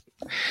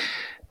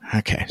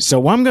 Okay, so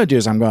what I'm going to do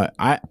is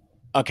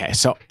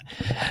so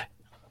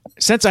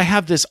since I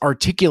have this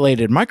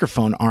articulated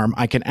microphone arm,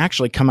 I can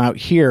actually come out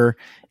here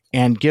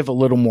and give a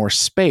little more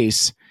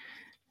space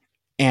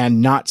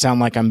and not sound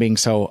like I'm being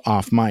so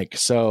off mic.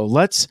 So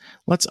let's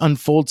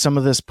unfold some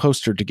of this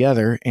poster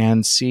together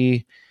and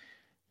see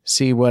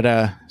what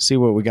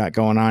we got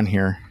going on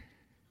here.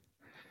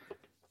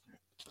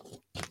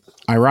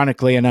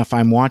 Ironically enough,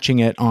 I'm watching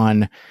it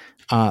on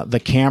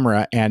the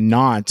camera and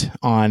not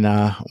on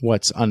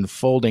what's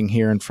unfolding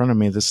here in front of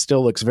me. This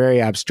still looks very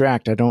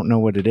abstract. I don't know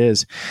what it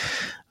is.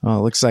 It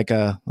looks like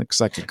a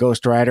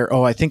Ghost Rider.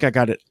 Oh, I think I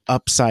got it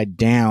upside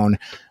down.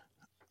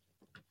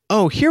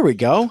 Oh, here we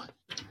go.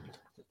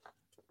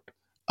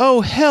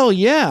 Oh, hell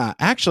yeah.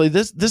 Actually,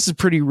 this is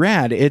pretty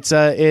rad. It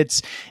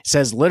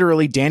says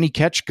literally Danny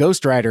Ketch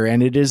Ghost Rider,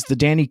 and it is the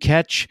Danny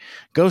Ketch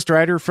Ghost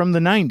Rider from the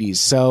 90s.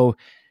 So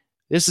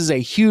this is a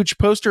huge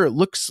poster. It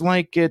looks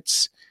like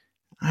it's,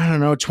 I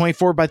don't know,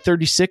 24 by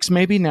 36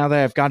 maybe, now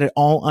that I've got it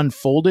all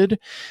unfolded.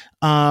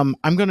 I'm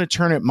going to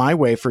turn it my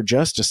way for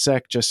just a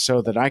sec, just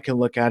so that I can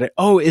look at it.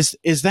 Oh, is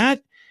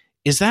that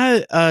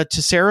a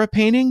Tessera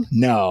painting?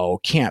 No,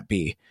 can't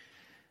be.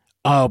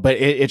 Oh, but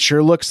it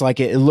sure looks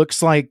like it. It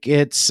looks like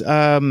it's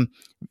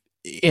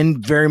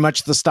in very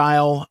much the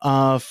style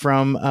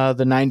from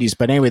the 90s.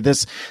 But anyway,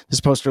 this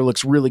poster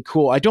looks really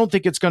cool. I don't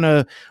think it's going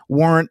to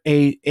warrant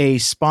a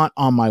spot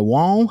on my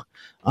wall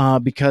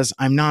because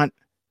I'm not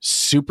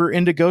super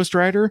into Ghost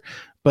Rider,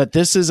 but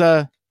this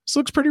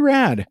looks pretty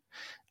rad.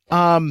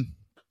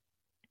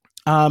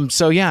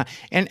 So yeah,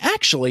 and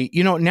actually,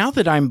 now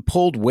that I'm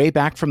pulled way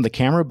back from the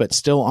camera, but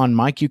still on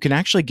mic, you can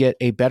actually get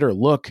a better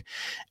look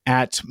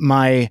at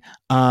my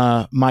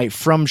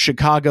From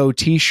Chicago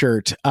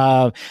t-shirt.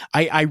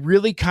 I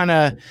really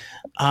kind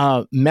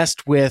of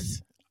messed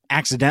with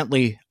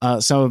accidentally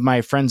some of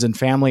my friends and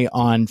family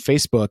on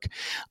Facebook.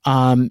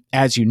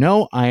 As you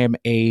know, I am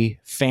a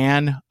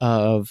fan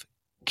of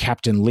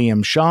Captain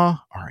Liam Shaw,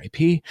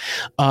 R.I.P.,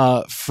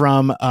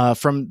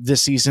 from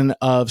this season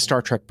of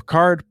Star Trek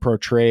Picard,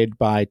 portrayed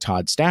by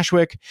Todd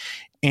Stashwick.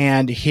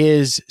 And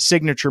his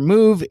signature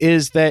move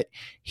is that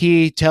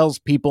he tells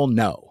people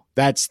no.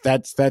 That's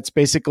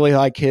basically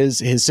like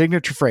his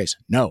signature phrase,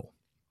 no.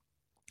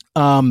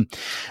 But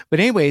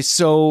anyway,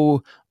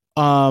 so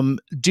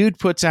dude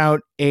puts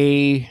out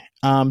a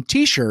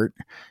t-shirt,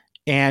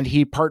 and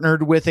he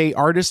partnered with a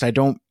artist. I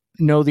don't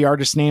know the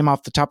artist's name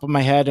off the top of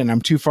my head, and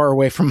I'm too far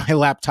away from my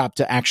laptop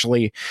to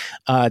actually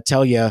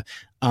tell you,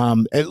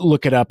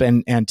 look it up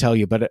and tell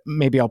you, but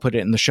maybe I'll put it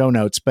in the show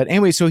notes. But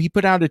anyway, so he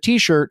put out a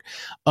t-shirt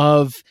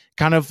of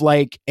kind of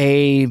like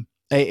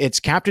it's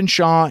Captain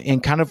Shaw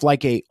in kind of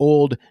like a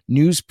old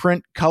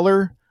newsprint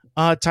color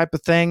type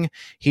of thing.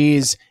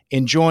 He's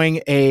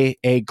enjoying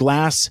a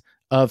glass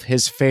of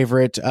his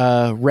favorite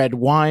red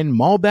wine,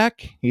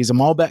 Malbec. He's a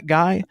Malbec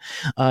guy,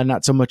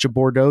 not so much a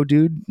Bordeaux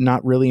dude,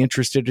 not really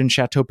interested in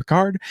Chateau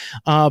Picard.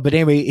 But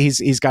anyway,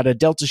 he's got a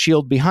Delta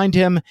shield behind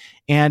him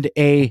and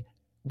a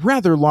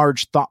rather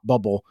large thought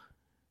bubble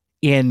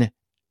in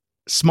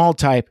small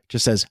type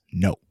just says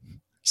no.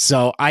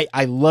 So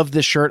I love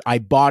this shirt. I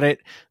bought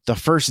it the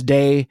first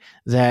day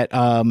that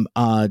Todd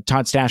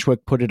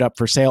Stashwick put it up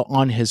for sale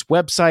on his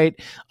website,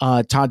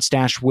 Todd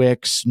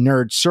Stashwick's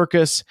Nerd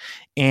Circus.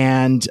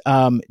 And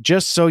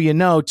just so you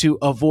know, to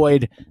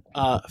avoid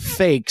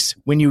fakes,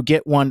 when you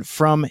get one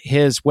from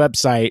his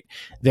website,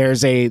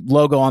 there's a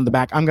logo on the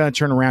back. I'm going to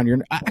turn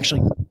around.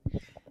 Actually,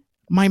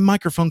 my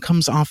microphone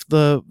comes off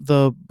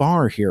the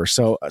bar here,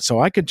 so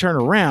I could turn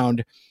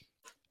around.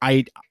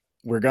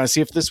 We're going to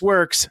see if this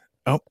works.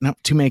 Oh, no,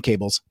 too many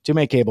cables.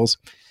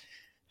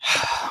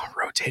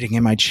 Rotating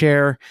in my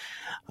chair.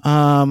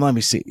 Let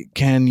me see.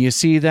 Can you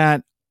see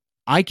that?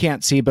 I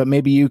can't see, but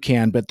maybe you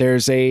can. But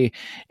there's a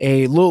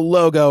little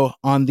logo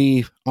on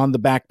the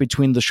back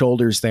between the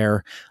shoulders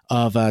there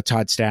of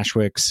Todd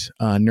Stashwick's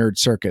Nerd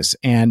Circus.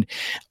 And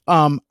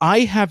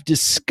I have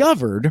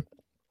discovered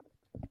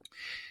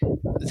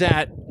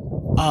that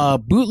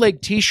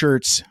bootleg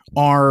t-shirts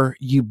are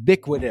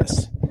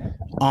ubiquitous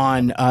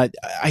on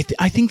I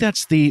think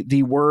that's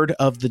the word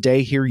of the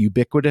day here,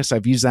 ubiquitous.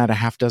 I've used that a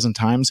half dozen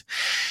times.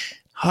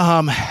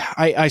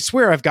 I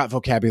swear I've got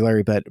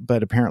vocabulary, but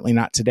apparently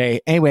not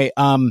today. Anyway,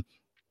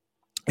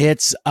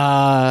 it's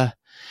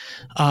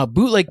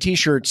bootleg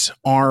t-shirts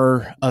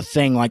are a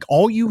thing. Like,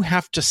 all you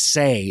have to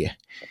say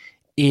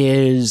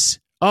is,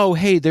 oh,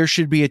 hey, there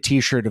should be a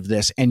t-shirt of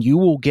this, and you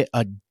will get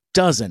a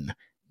dozen,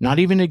 not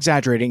even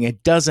exaggerating, a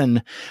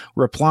dozen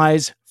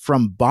replies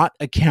from bot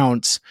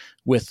accounts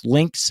with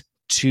links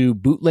to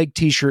bootleg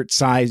t-shirt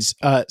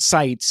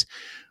sites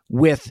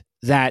with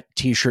that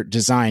t-shirt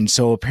design.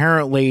 So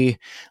apparently,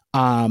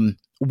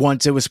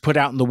 once it was put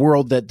out in the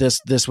world that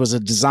this was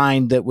a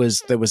design that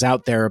was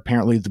out there,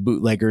 apparently the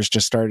bootleggers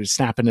just started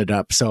snapping it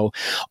up. So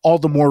all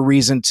the more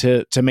reason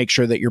to make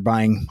sure that you're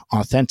buying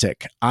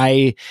authentic.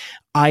 I'm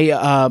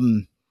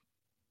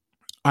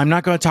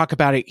not going to talk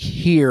about it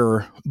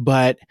here,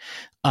 but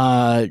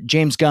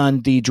James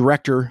Gunn, the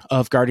director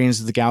of Guardians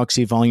of the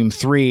Galaxy Volume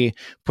 3,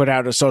 put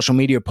out a social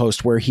media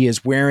post where he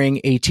is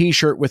wearing a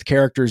t-shirt with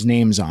characters'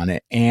 names on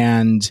it.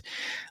 And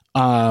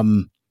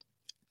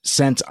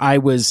since I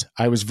was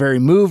very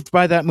moved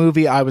by that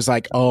movie, I was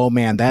like, oh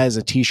man, that is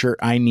a t-shirt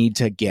I need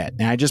to get.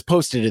 And I just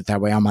posted it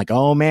that way. I'm like,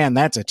 oh man,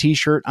 that's a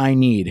t-shirt I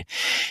need.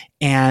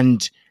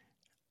 And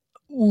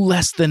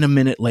less than a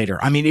minute later,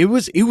 I mean, it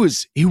was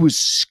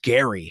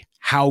scary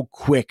how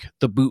quick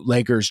the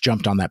bootleggers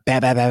jumped on that. Bam,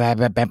 bam, bam,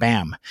 bam, bam,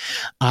 bam.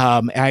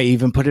 I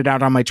even put it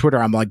out on my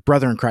Twitter. I'm like,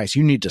 brother in Christ,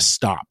 you need to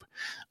stop.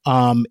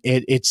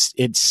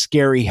 It's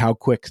scary how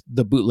quick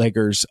the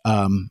bootleggers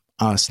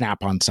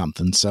snap on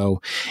something.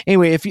 So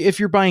anyway, if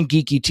you're buying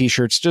geeky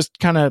t-shirts, just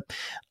kind of,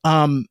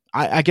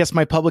 I guess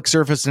my public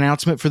service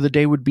announcement for the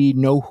day would be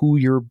know who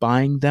you're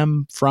buying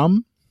them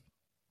from.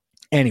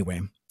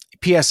 Anyway,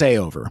 PSA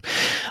over.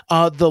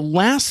 The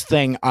last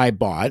thing I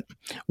bought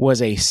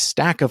was a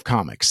stack of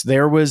comics.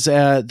 There was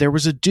a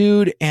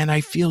dude, and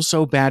I feel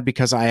so bad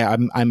because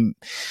I'm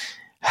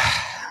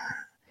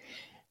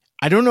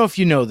I don't know if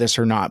you know this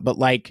or not, but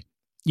like,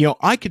 you know,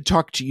 I could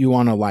talk to you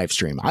on a live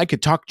stream. I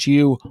could talk to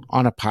you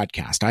on a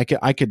podcast.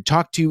 I could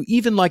talk to you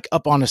even like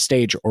up on a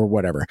stage or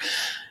whatever.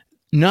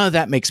 None of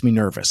that makes me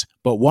nervous,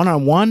 but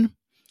one-on-one,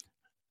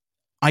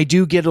 I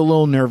do get a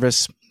little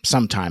nervous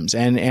sometimes,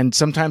 and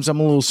sometimes I'm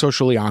a little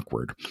socially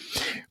awkward.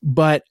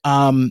 But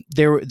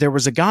there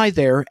was a guy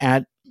there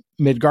at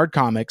Midgard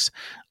Comics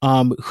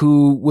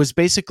who was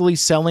basically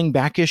selling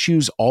back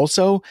issues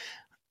also.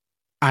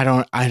 I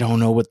don't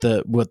know what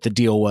the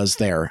deal was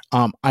there.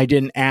 I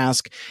didn't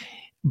ask,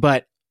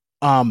 but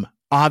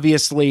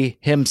obviously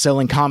him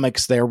selling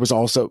comics there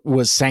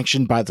was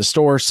sanctioned by the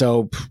store,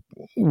 so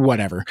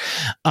whatever.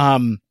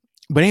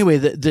 But anyway,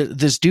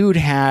 this dude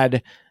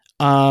had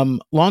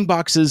long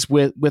boxes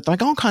with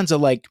like all kinds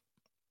of like,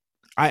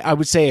 I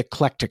would say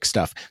eclectic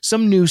stuff,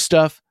 some new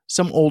stuff,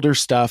 some older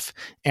stuff,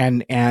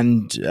 and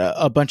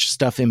a bunch of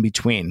stuff in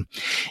between.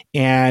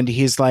 And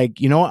he's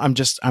like, you know what, I'm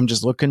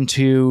just looking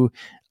to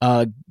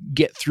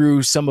get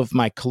through some of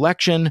my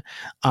collection,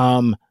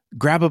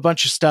 grab a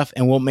bunch of stuff,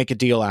 and we'll make a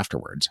deal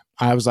afterwards.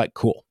 I was like,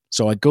 cool.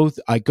 So I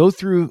go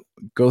through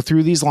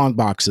these long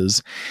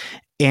boxes,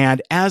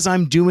 and as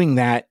I'm doing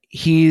that,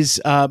 he's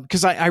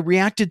because I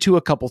reacted to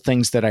a couple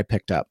things that I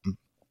picked up,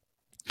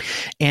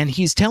 and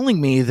he's telling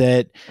me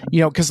that,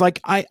 you know, because like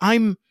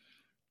I'm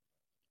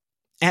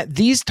at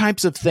these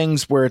types of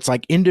things where it's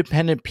like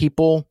independent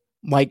people,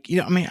 like, you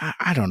know, I mean,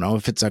 I don't know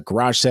if it's a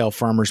garage sale,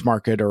 farmer's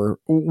market, or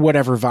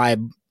whatever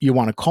vibe you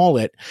want to call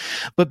it,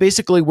 but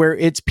basically where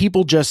it's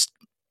people just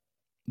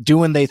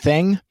doing their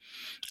thing.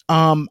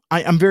 I'm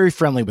very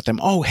friendly with them.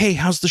 Oh, hey,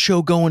 how's the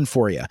show going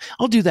for you?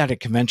 I'll do that at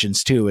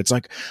conventions too. It's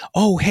like,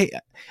 oh, hey,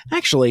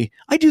 actually,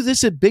 I do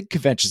this at big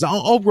conventions.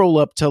 I'll roll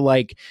up to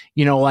like,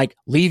 you know, like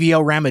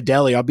Livio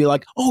Ramadelli. I'll be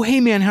like, oh,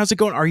 hey man, how's it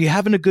going? Are you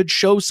having a good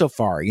show so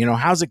far? You know,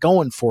 how's it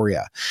going for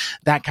you?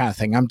 That kind of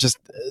thing. I'm just,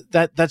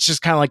 that's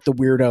just kind of like the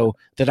weirdo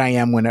that I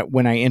am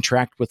when I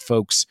interact with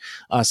folks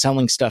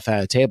selling stuff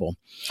at a table.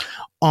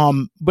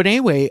 But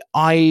anyway,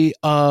 I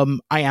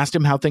asked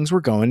him how things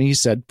were going. He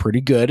said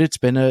pretty good. It's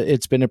been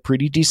a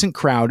pretty decent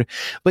crowd,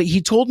 but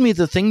he told me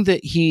the thing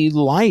that he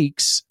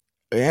likes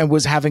and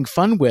was having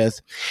fun with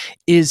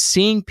is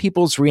seeing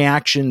people's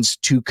reactions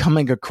to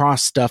coming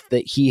across stuff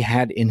that he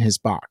had in his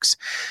box.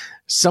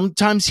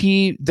 Sometimes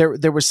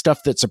there was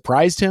stuff that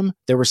surprised him.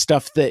 There was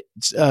stuff that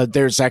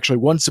there's actually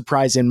one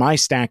surprise in my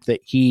stack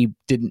that he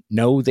didn't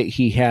know that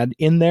he had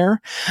in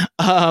there.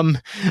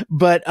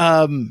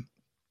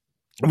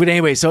 But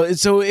anyway, so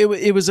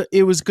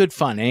it was good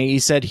fun. And he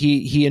said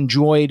he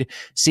enjoyed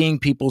seeing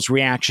people's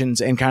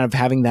reactions and kind of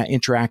having that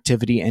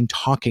interactivity and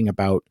talking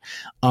about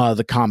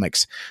the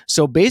comics.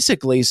 So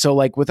basically,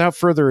 like without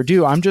further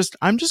ado, I'm just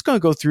going to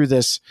go through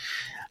this.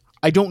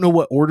 I don't know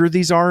what order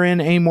these are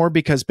in anymore,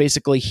 because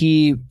basically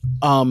he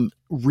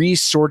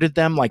resorted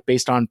them like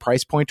based on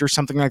price point or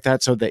something like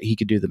that so that he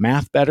could do the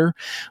math better.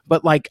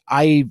 But like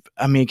I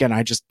mean, again,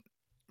 I just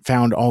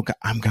found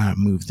I'm gonna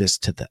move this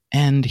to the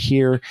end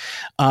here.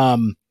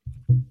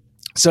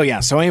 So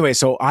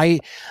I,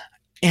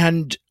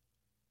 and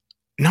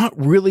not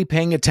really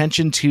paying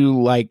attention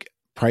to like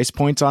price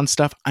points on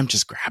stuff. I'm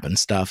just grabbing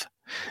stuff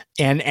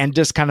and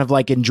just kind of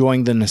like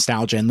enjoying the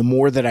nostalgia. And the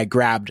more that I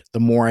grabbed, the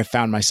more I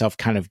found myself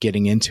kind of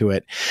getting into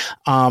it.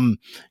 You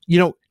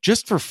know,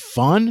 just for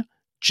fun,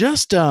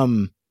 just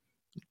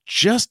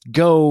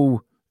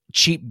go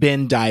cheap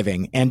bin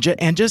diving and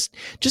just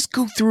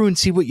go through and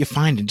see what you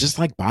find and just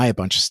like buy a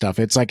bunch of stuff.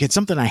 It's like, it's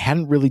something I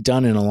hadn't really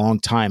done in a long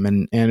time,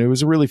 and it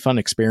was a really fun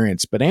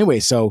experience. But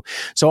anyway, so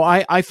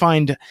I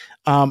find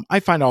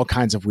all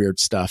kinds of weird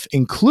stuff,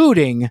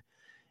 including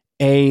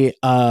a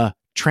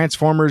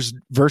Transformers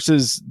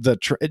versus the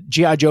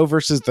G.I. Joe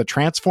versus the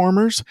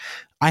Transformers.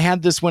 I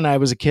had this when I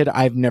was a kid.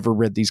 I've never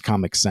read these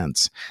comics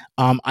since.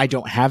 I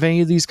don't have any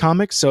of these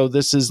comics, so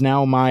this is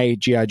now my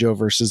G.I. Joe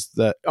versus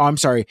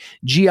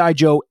G.I.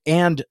 Joe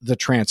and the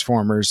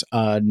Transformers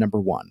number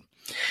 1.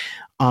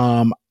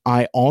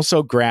 I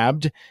also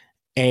grabbed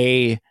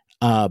a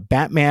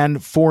Batman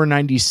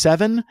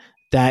 497.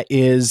 That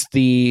is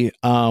the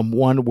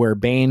one where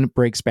Bane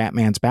breaks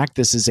Batman's back.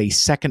 This is a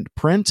second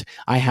print.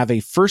 I have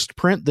a first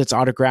print that's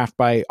autographed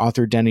by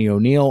author Denny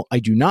O'Neil. I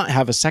do not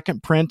have a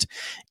second print,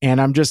 and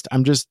I'm just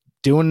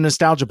doing a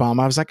nostalgia bomb.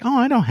 I was like, oh,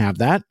 I don't have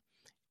that.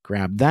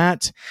 Grab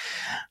that.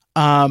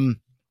 Found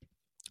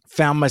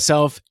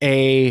myself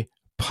a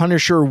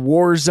Punisher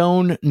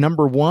Warzone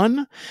number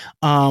 1.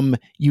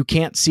 You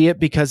can't see it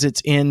because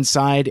it's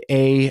inside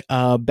a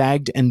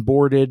bagged and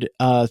boarded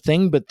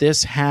thing, but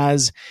this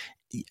has...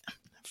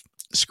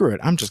 Screw it.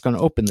 I'm just going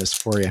to open this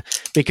for you,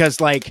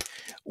 because like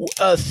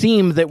a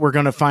theme that we're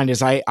going to find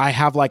is I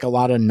have like a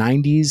lot of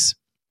 90s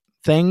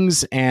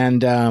things,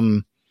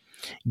 and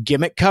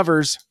gimmick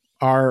covers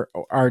are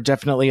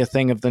definitely a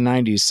thing of the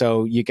 90s.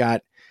 So you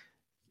got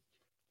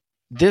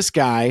this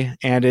guy,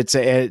 and it's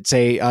a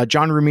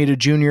John Romita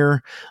Jr.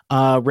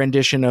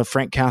 Rendition of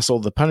Frank Castle,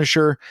 the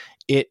Punisher.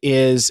 It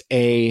is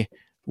a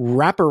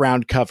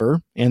wraparound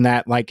cover in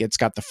that, like, it's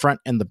got the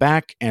front and the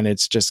back, and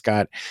it's just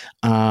got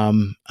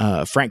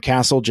Frank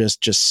Castle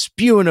just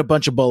spewing a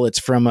bunch of bullets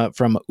from a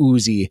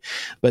Uzi.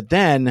 But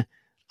then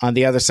on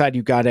the other side,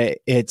 you got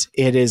it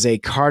is a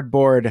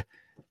cardboard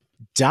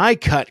die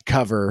cut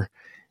cover,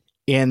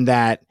 in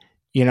that,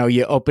 you know,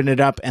 you open it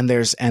up and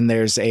there's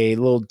a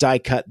little die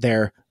cut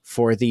there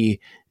for the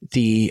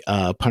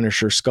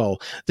Punisher skull.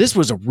 This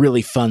was a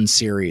really fun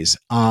series.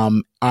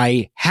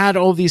 I had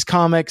all these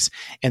comics,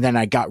 and then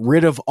I got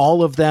rid of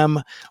all of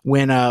them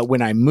when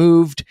I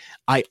moved.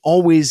 I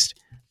always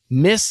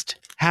missed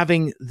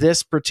having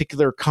this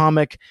particular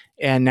comic,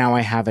 and now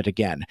I have it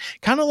again.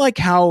 Kind of like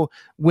how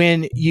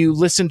when you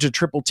listen to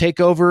Triple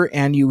Takeover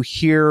and you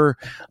hear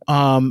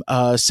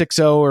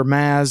Sixo or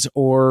Maz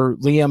or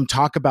Liam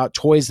talk about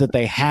toys that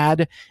they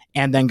had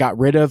and then got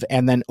rid of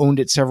and then owned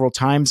it several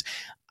times.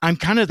 I'm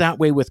kind of that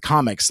way with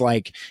comics.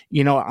 Like,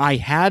 you know, I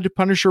had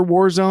Punisher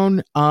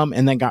Warzone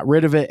and then got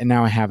rid of it, and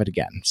now I have it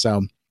again.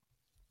 So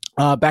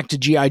back to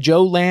G.I.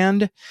 Joe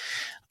land.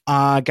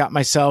 Got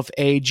myself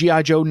a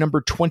G.I. Joe number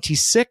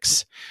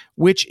 26,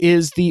 which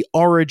is the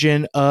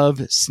origin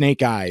of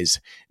Snake Eyes.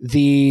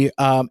 The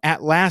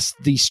at last,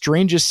 the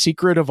strangest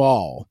secret of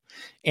all.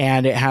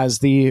 And it has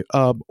the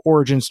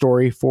origin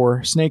story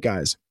for Snake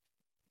Eyes.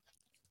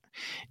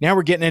 Now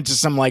we're getting into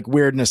some like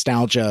weird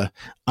nostalgia.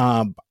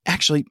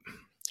 Actually,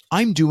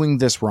 I'm doing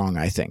this wrong,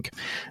 I think.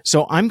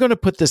 So I'm going to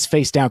put this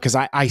face down because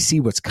I see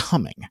what's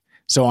coming.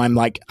 So I'm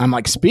like,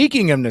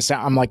 speaking of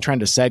nostalgia, I'm like trying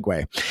to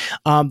segue.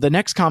 The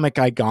next comic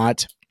I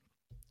got,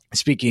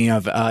 speaking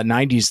of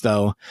 90s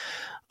though,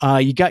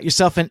 you got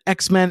yourself an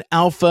X-Men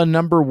Alpha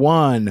number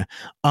 1,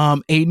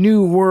 a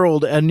new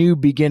world, a new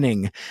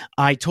beginning.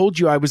 I told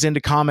you I was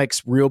into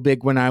comics real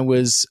big when I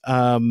was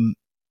in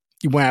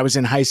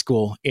high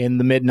school in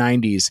the mid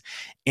 90s.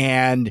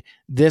 And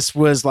this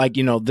was like,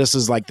 you know, this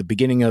is like the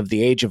beginning of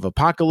the Age of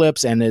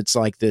Apocalypse. And it's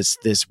like this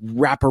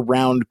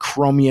wraparound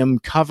chromium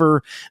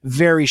cover,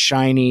 very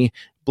shiny,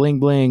 bling,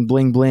 bling,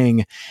 bling,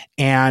 bling.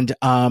 And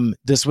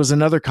this was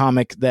another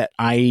comic that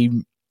I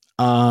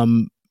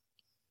don't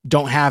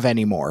have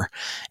anymore.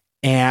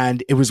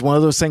 And it was one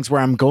of those things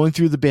where I'm going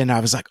through the bin. I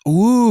was like,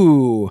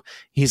 ooh,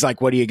 he's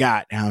like, what do you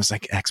got? And I was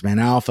like, X-Men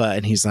Alpha.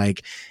 And he's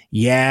like,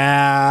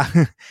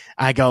 yeah.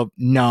 I go,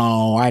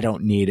 no, I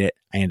don't need it.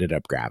 I ended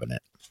up grabbing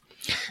it.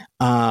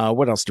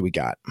 What else do we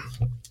got?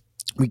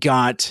 We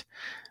got,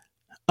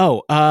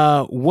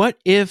 what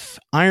if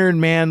Iron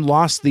Man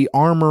lost the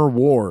Armor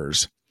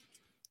Wars?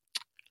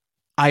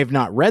 I have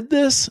not read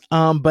this,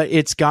 but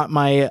it's got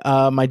my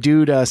my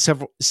dude,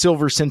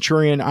 Silver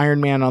Centurion Iron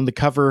Man on the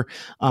cover.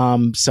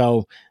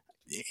 So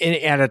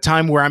at a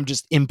time where I'm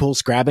just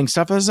impulse grabbing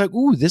stuff, I was like,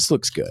 ooh, this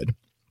looks good.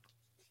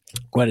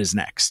 What is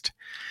next?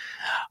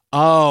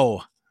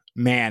 Oh,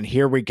 man,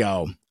 here we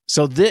go.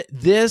 So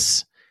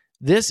this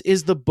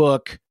is the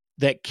book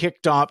that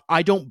kicked off.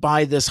 I don't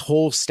buy this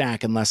whole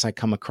stack unless I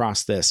come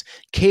across this.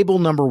 Cable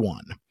number 1.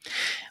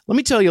 Let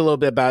me tell you a little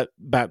bit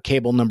about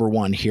Cable number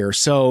 1 here.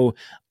 So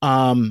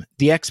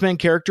the X-Men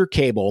character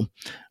Cable,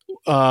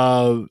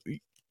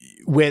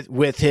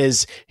 with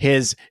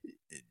his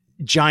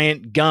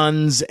giant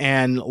guns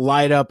and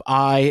light up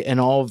eye and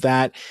all of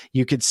that,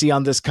 you could see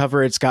on this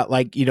cover, it's got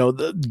like, you know,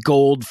 the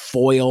gold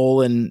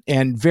foil and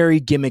very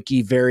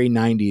gimmicky, very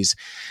 90s.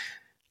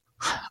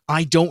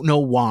 I don't know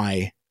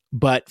why,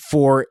 but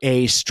for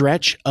a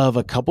stretch of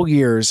a couple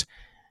years,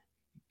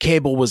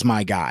 Cable was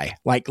my guy.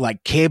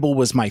 Like Cable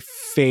was my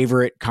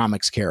favorite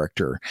comics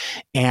character.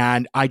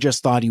 And I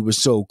just thought he was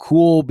so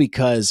cool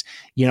because,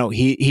 you know,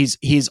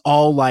 he's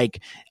all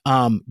like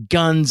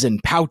guns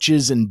and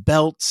pouches and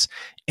belts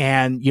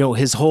and, you know,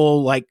 his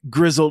whole like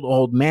grizzled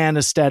old man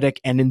aesthetic.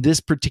 And in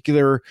this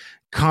particular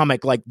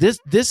comic, like this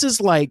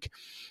is like,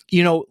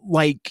 you know,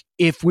 like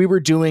if we were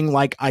doing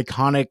like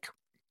iconic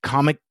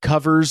comic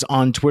covers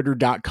on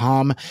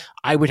twitter.com,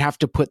 I would have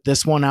to put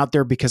this one out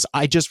there because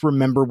I just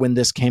remember when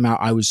this came out,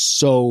 I was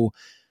so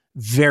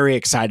very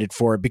excited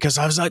for it because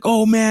I was like,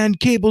 oh man,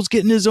 Cable's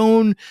getting his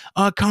own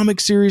comic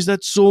series.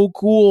 That's so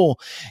cool.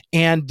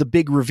 And the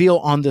big reveal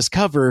on this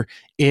cover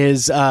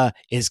is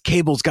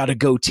Cable's got a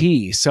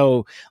goatee.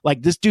 So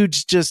like this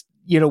dude's just,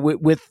 you know,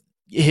 with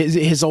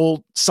his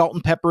old salt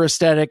and pepper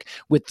aesthetic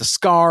with the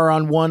scar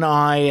on one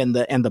eye and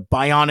the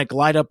bionic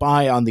light up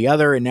eye on the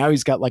other. And now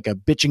he's got like a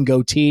bitchin'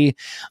 goatee.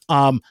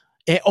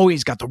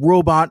 He's got the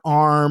robot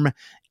arm.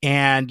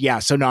 And yeah,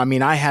 so no, I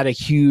mean, I had a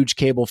huge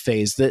Cable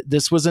phase.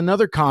 This was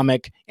another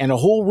comic and a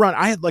whole run.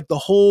 I had like the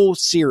whole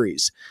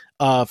series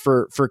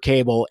for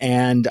Cable.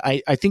 And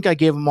I think I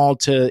gave them all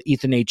to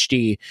Ethan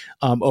HD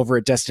over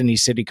at Destiny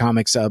City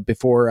Comics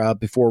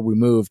before we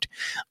moved.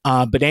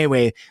 But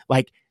anyway,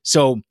 like,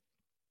 so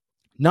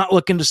not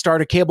looking to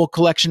start a Cable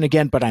collection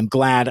again, but I'm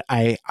glad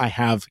I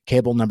have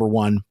Cable number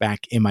 1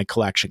 back in my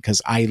collection because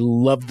I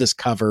love this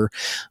cover.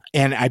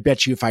 And I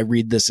bet you if I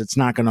read this, it's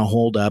not going to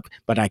hold up,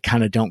 but I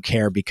kind of don't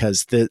care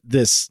because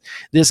this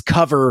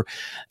cover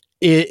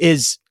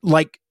is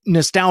like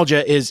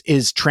nostalgia is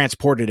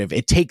transportative.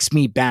 It takes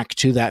me back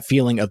to that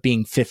feeling of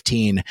being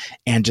 15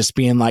 and just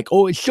being like,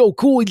 oh, it's so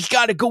cool. He's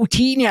got a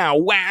goatee now.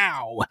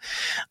 Wow.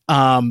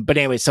 But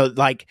anyway, so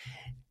like,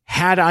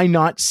 had I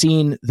not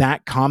seen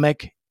that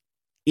comic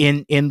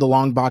in the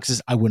long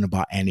boxes, I wouldn't have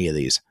bought any of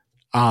these.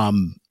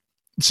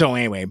 So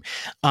anyway,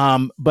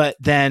 but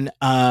then,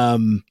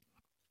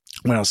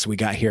 what else do we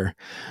got here?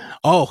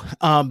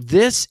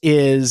 This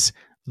is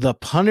the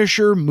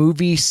Punisher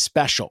movie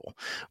special,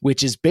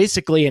 which is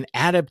basically an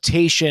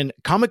adaptation,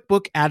 comic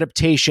book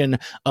adaptation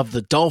of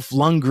the Dolph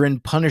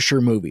Lundgren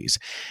Punisher movies.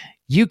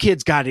 You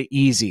kids got it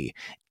easy.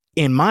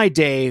 In my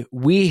day,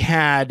 we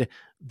had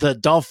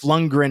Dolph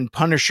Lundgren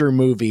Punisher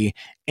movie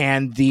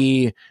and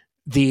the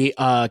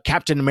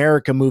Captain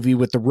America movie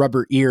with the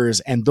rubber ears,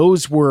 and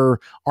those were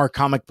our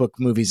comic book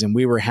movies, and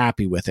we were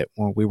happy with it.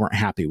 Well, we weren't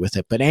happy with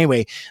it, but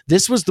anyway,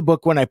 this was the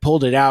book when I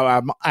pulled it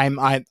out.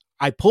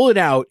 I pull it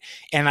out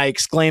and I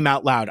exclaim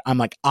out loud, I'm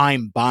like,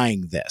 I'm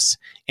buying this.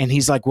 And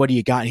he's like, what do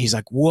you got? And he's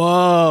like,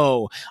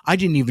 whoa, I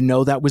didn't even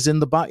know that was in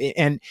the box.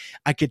 And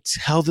I could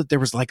tell that there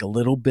was like a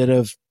little bit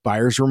of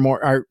buyer's remorse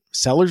or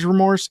seller's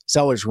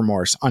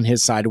remorse on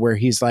his side, where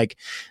he's like,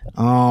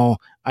 oh,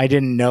 I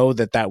didn't know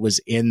that was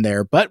in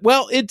there, but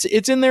well, it's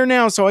in there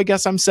now. So I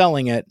guess I'm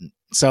selling it.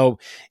 So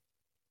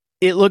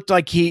it looked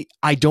like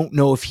I don't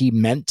know if he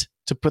meant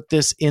to put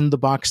this in the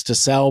box to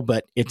sell,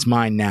 but it's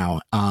mine now.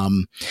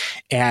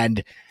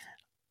 And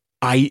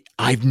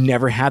I've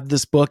never had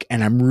this book,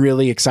 and I'm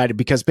really excited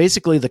because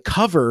basically the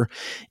cover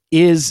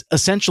is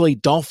essentially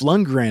Dolph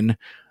Lundgren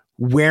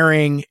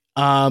wearing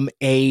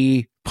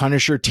a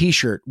Punisher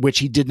t-shirt, which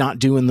he did not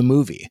do in the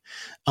movie.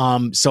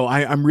 So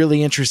I'm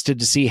really interested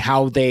to see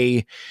how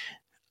they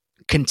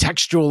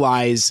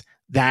contextualize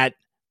that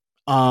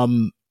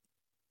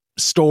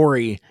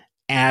story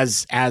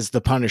as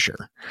the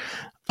Punisher.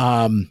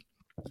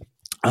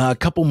 A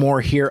couple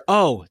more here.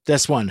 Oh,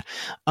 this one.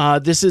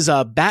 This is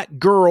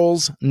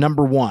Batgirls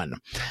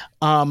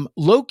 #1.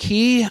 Low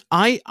key,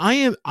 I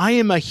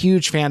am a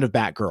huge fan of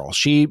Batgirl.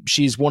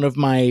 She's one of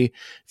my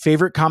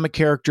favorite comic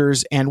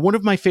characters and one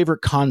of my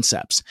favorite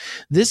concepts.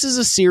 This is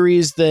a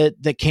series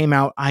that came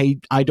out. I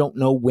don't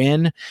know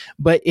when,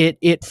 but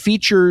it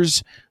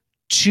features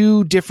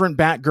two different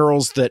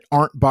Batgirls that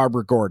aren't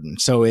Barbara Gordon.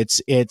 So it's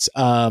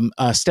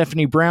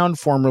Stephanie Brown,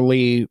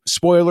 formerly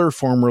Spoiler,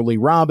 formerly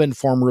Robin,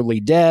 formerly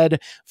dead,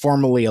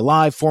 formerly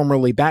alive,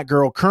 formerly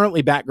Batgirl,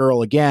 currently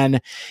Batgirl again,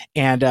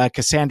 and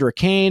Cassandra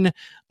Cain,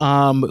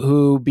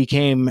 who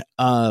became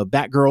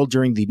Batgirl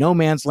during the No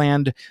Man's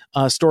Land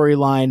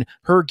storyline.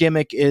 Her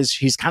gimmick is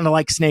she's kind of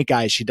like Snake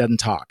Eyes. She doesn't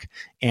talk.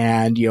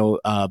 And,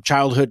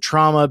 childhood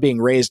trauma, being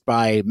raised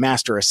by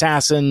master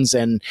assassins.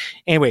 And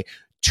anyway,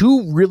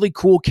 two really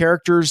cool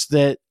characters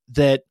that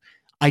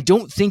I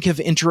don't think have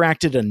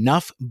interacted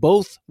enough,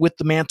 both with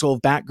the mantle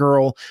of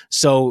Batgirl.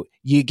 So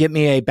you get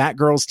me a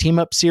Batgirls team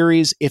up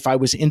series. If I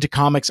was into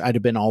comics, I'd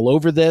have been all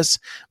over this,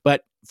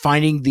 but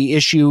finding the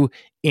issue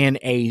in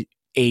a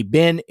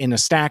bin in a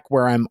stack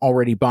where I'm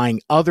already buying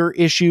other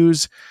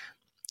issues,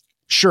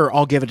 sure,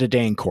 I'll give it a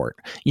day in court,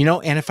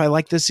 and if I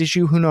like this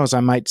issue, who knows, I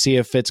might see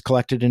if it's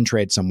collected in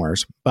trade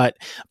somewheres. But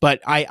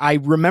I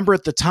remember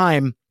at the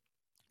time,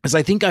 because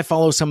I think I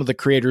follow some of the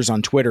creators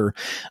on Twitter,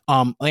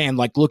 and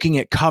like looking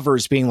at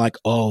covers being like,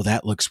 oh,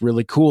 that looks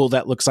really cool.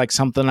 That looks like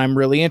something I'm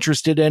really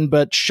interested in,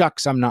 but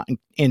shucks, I'm not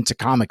into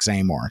comics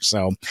anymore.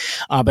 So,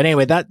 but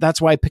anyway, that's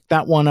why I picked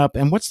that one up.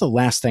 And what's the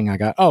last thing I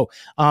got? Oh,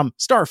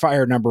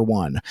 Starfire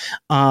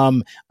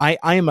 #1. I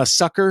am a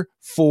sucker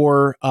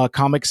for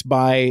comics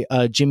by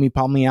Jimmy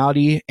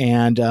Palmiotti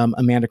and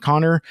Amanda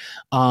Connor.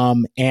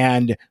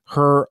 And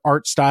her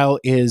art style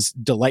is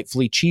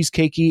delightfully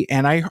cheesecakey.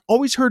 And I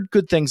always heard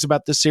good things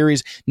about this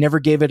series. Never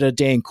gave it a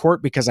day in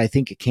court because I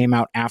think it came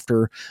out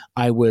after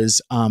I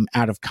was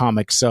out of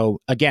comics.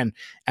 So again,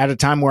 at a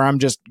time where I'm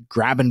just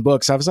grabbing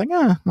books, I was like,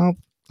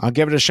 I'll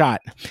give it a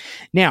shot.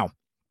 Now,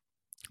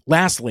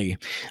 lastly,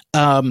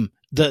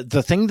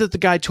 the thing that the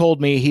guy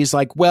told me, he's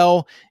like,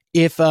 well,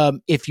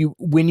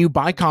 when you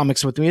buy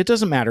comics with me, it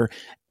doesn't matter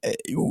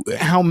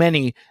how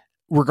many,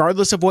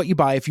 regardless of what you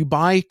buy, if you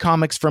buy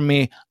comics from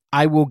me,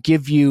 I will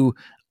give you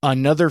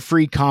another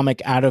free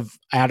comic out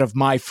of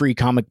my free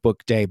comic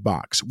book day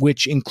box,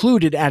 which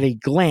included at a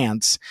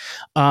glance,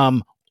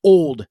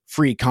 old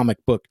free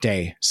comic book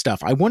day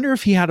stuff. I wonder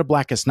if he had a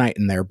Blackest Night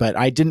in there, but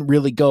I didn't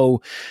really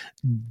go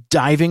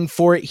diving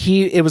for it.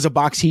 It was a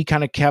box he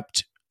kind of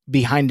kept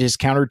behind his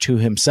counter to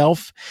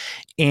himself,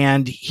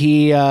 and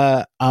he's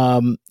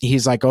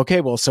like,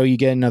 okay, well, so you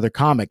get another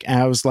comic.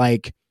 And I was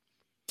like,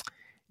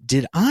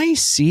 did I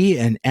see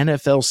an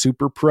NFL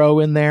Super Pro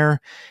in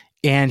there?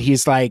 And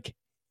he's like,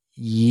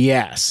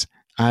 yes.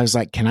 I was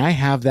like, can I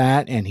have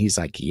that? And he's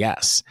like,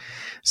 yes.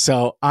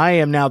 So I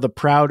am now the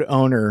proud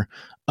owner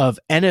of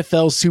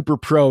NFL Super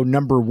Pro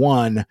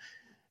 #1,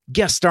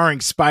 guest starring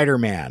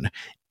Spider-Man.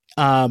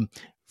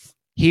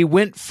 He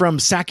went from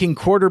sacking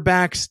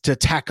quarterbacks to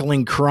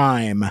tackling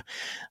crime.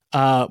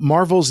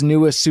 Marvel's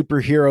newest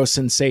superhero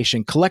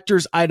sensation.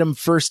 Collector's item,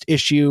 first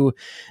issue,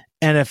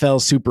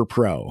 NFL Super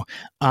Pro.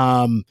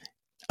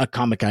 A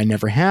comic I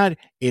never had.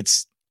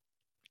 It's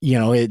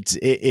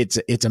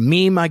a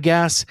meme, I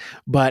guess.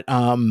 But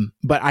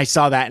I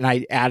saw that, and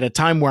I, at a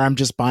time where I'm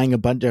just buying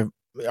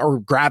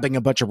grabbing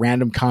a bunch of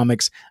random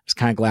comics, I was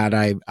kind of glad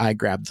I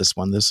grabbed this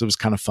one. This was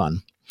kind of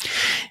fun.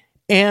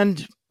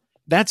 And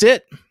that's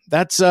it.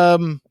 That's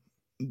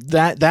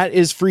that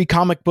is Free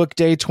Comic Book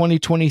Day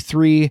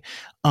 2023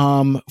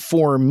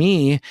 for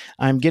me.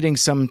 I'm getting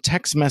some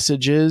text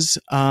messages.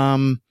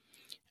 Let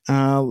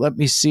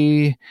me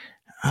see.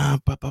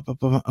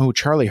 Oh,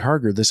 Charlie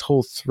Harger, this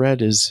whole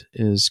thread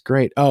is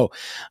great.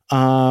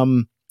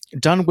 Done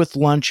with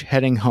lunch,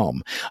 heading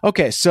home.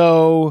 Okay,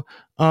 so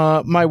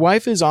My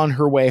wife is on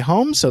her way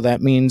home, so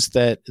that means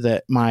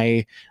that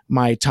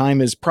my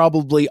time is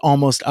probably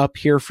almost up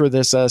here for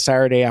this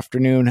Saturday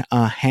afternoon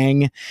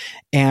hang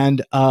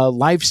and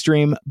live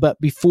stream. But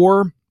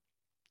before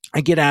I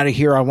get out of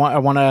here, I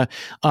want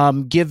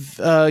to give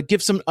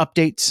some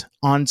updates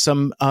on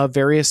some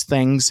various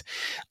things.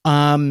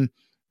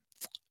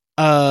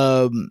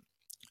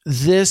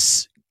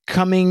 This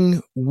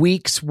coming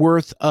week's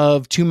worth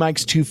of Two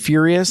Mics Too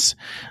Furious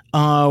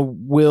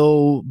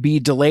will be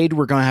delayed.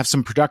 We're going to have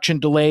some production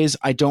delays.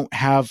 I don't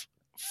have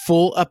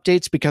full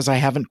updates because I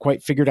haven't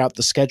quite figured out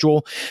the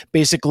schedule.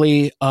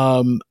 Basically,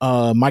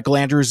 Michael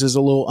Andrews is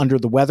a little under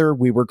the weather.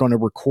 We were going to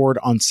record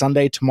on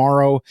Sunday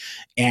tomorrow,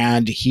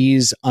 and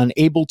he's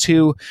unable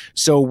to.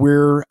 So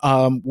we're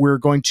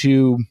going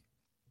to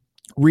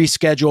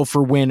reschedule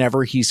for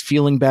whenever he's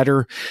feeling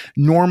better.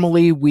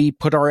 Normally, we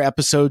put our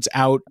episodes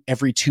out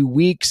every 2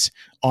 weeks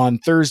on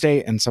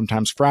Thursday and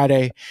sometimes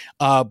Friday,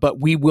 but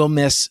we will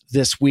miss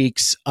this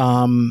week's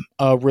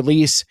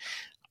release.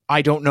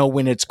 I don't know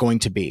when it's going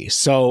to be.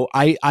 So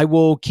I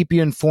will keep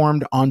you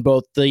informed on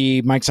both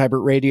the Mike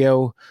Seibert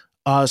Radio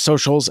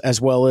socials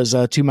as well as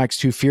Two Mics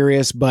Too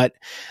Furious, but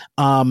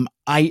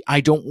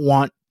I don't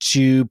want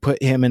to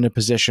put him in a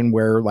position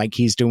where like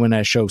he's doing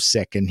a show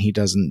sick and he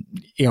doesn't,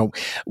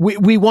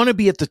 we want to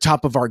be at the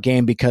top of our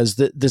game because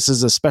this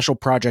is a special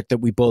project that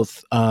we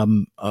both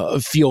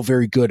feel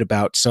very good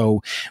about.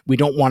 So we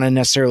don't want to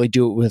necessarily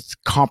do it with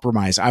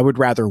compromise. I would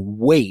rather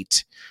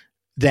wait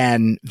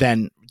than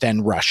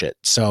rush it.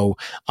 So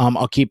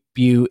I'll keep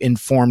you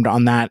informed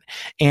on that.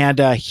 And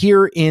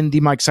here in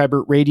the Mike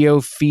Seibert Radio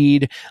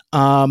feed,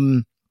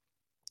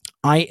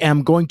 I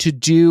am going to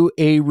do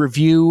a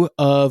review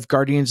of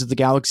Guardians of the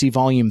Galaxy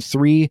Volume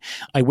 3.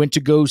 I went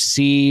to go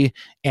see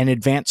an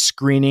advanced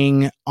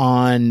screening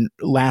on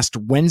last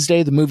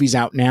Wednesday. The movie's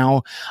out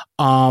now.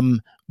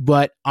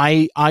 But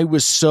I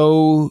was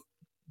so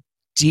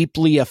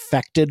deeply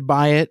affected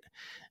by it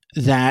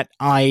that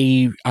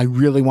I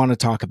really want to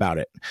talk about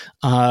it.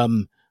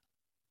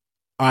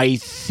 I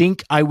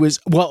think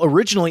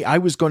originally I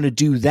was going to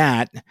do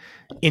that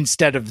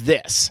instead of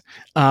this.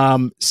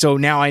 So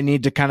now I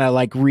need to kind of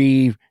like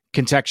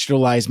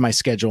recontextualize my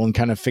schedule and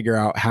kind of figure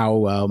out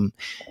how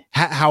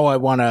I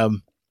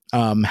want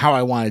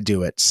to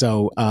do it.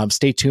 So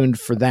stay tuned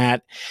for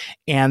that.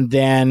 And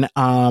then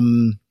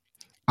I'm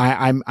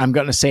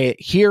going to say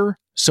it here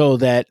so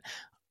that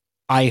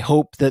I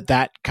hope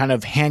that kind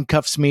of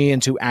handcuffs me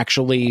into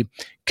actually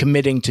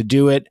committing to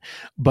do it.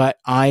 But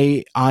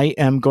I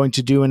am going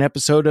to do an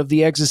episode of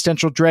the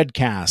Existential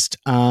Dreadcast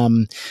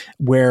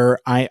where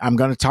I'm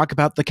going to talk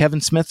about the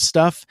Kevin Smith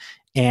stuff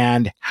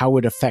and how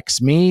it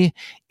affects me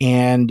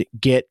and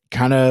get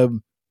kind of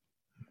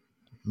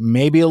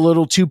maybe a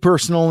little too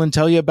personal and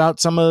tell you about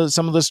some of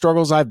the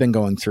struggles I've been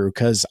going through.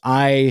 Cause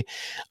I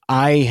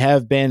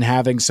have been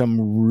having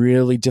some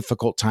really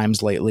difficult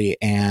times lately,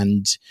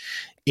 and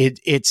it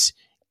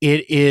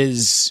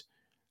is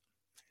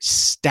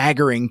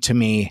staggering to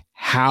me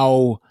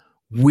how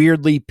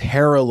weirdly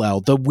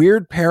the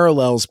weird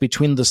parallels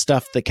between the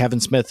stuff that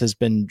Kevin Smith has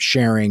been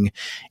sharing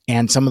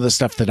and some of the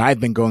stuff that I've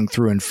been going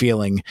through and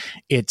feeling.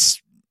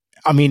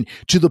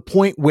 To the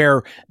point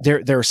where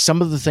there are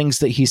some of the things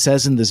that he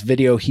says in this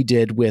video he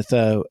did with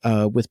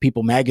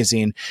People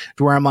Magazine,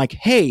 to where I'm like,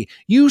 hey,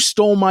 you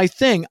stole my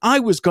thing.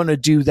 I was going to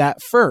do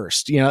that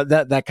first,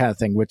 that kind of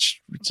thing,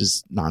 which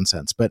is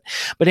nonsense. But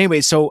anyway,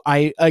 so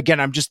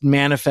I'm just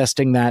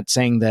manifesting that,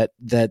 saying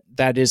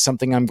that is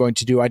something I'm going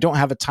to do. I don't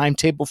have a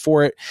timetable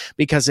for it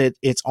because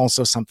it's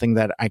also something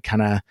that I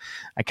kind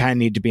of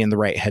need to be in the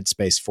right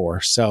headspace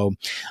for. So,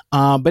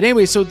 but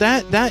anyway, so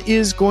that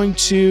is going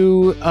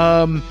to,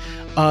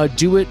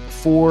 do it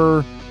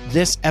for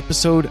this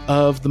episode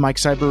of the Mike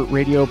Seibert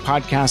Radio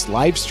podcast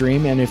live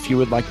stream. And if you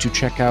would like to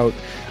check out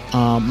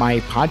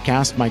my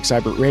podcast, Mike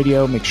Seibert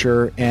Radio, make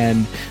sure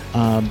and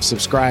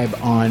subscribe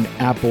on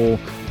Apple,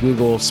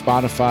 Google,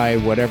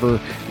 Spotify, whatever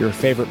your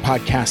favorite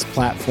podcast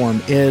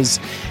platform is.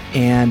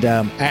 And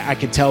I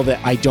can tell that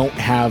I don't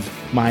have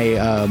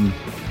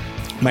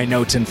my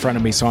notes in front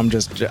of me, so I'm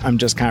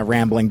just kind of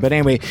rambling. But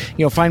anyway,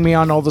 find me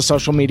on all the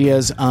social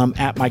medias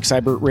at Mike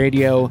Seibert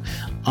Radio,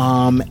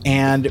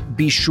 and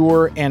be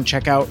sure and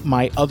check out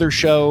my other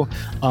show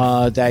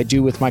that I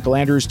do with Michael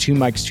Andrews, Two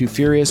Mics Too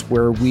Furious,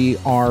 where we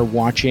are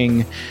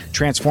watching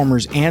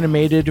Transformers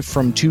animated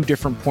from two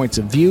different points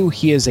of view.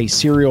 He is a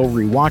serial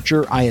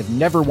rewatcher. I have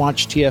never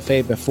watched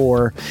TFA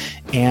before,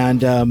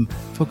 and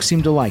folks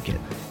seem to like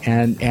it.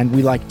 And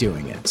we like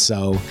doing it,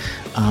 so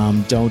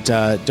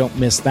don't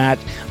miss that.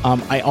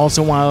 I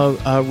also want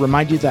to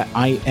remind you that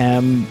I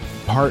am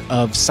part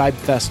of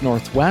Cybfest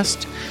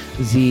Northwest,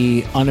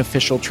 the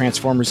unofficial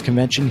Transformers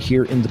convention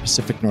here in the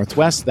Pacific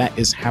Northwest. That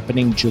is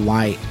happening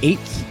July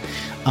 8th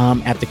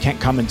at the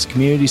Kent Commons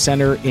Community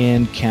Center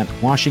in Kent,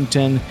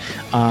 Washington.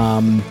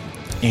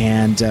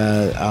 And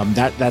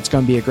that's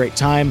going to be a great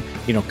time.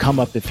 Come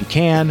up if you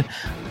can.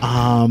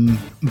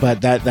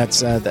 But that's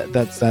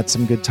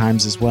some good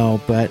times as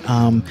well. But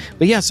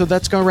yeah, so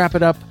that's going to wrap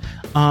it up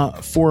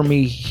for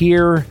me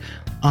here.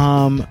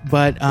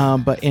 But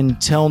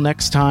until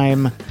next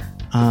time,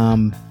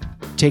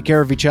 take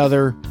care of each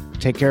other,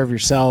 take care of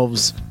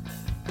yourselves,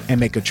 and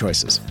make good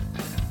choices.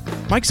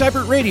 Mike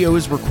Seibert Radio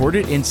is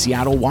recorded in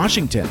Seattle,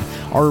 Washington.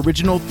 Our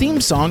original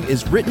theme song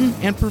is written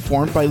and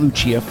performed by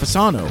Lucia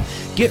Fasano.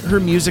 Get her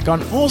music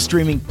on all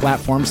streaming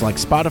platforms like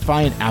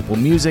Spotify and Apple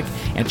Music,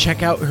 and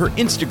check out her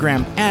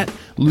Instagram at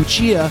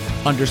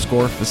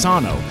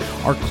Lucia_Fasano.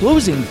 Our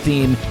closing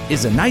theme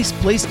is A Nice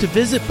Place to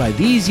Visit by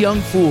These Young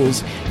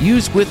Fools,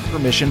 used with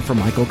permission from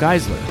Michael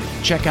Geisler.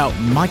 Check out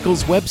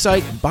Michael's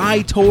website,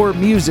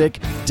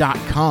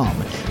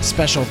 bytormusic.com.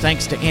 Special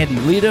thanks to Andy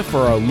Lita for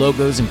our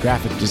logos and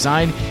graphic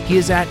design. He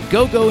is at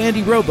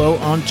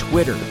GoGoAndyRobo on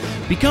Twitter.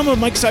 Become a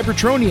Mike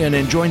Cybertronian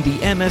and join the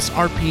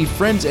MSRP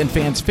Friends and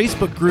Fans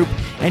Facebook group,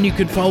 and you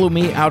can follow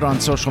me out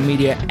on social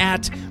media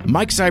at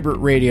Mike Seibert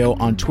Radio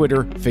on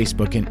Twitter,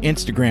 Facebook, and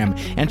Instagram.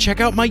 And check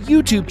out my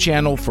YouTube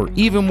channel for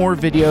even more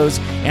videos,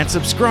 and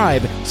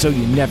subscribe so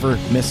you never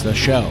miss the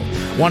show.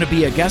 Want to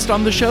be a guest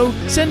on the show?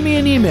 Send me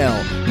an email,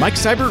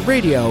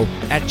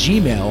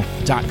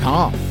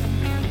 MikeSeibertRadio@gmail.com.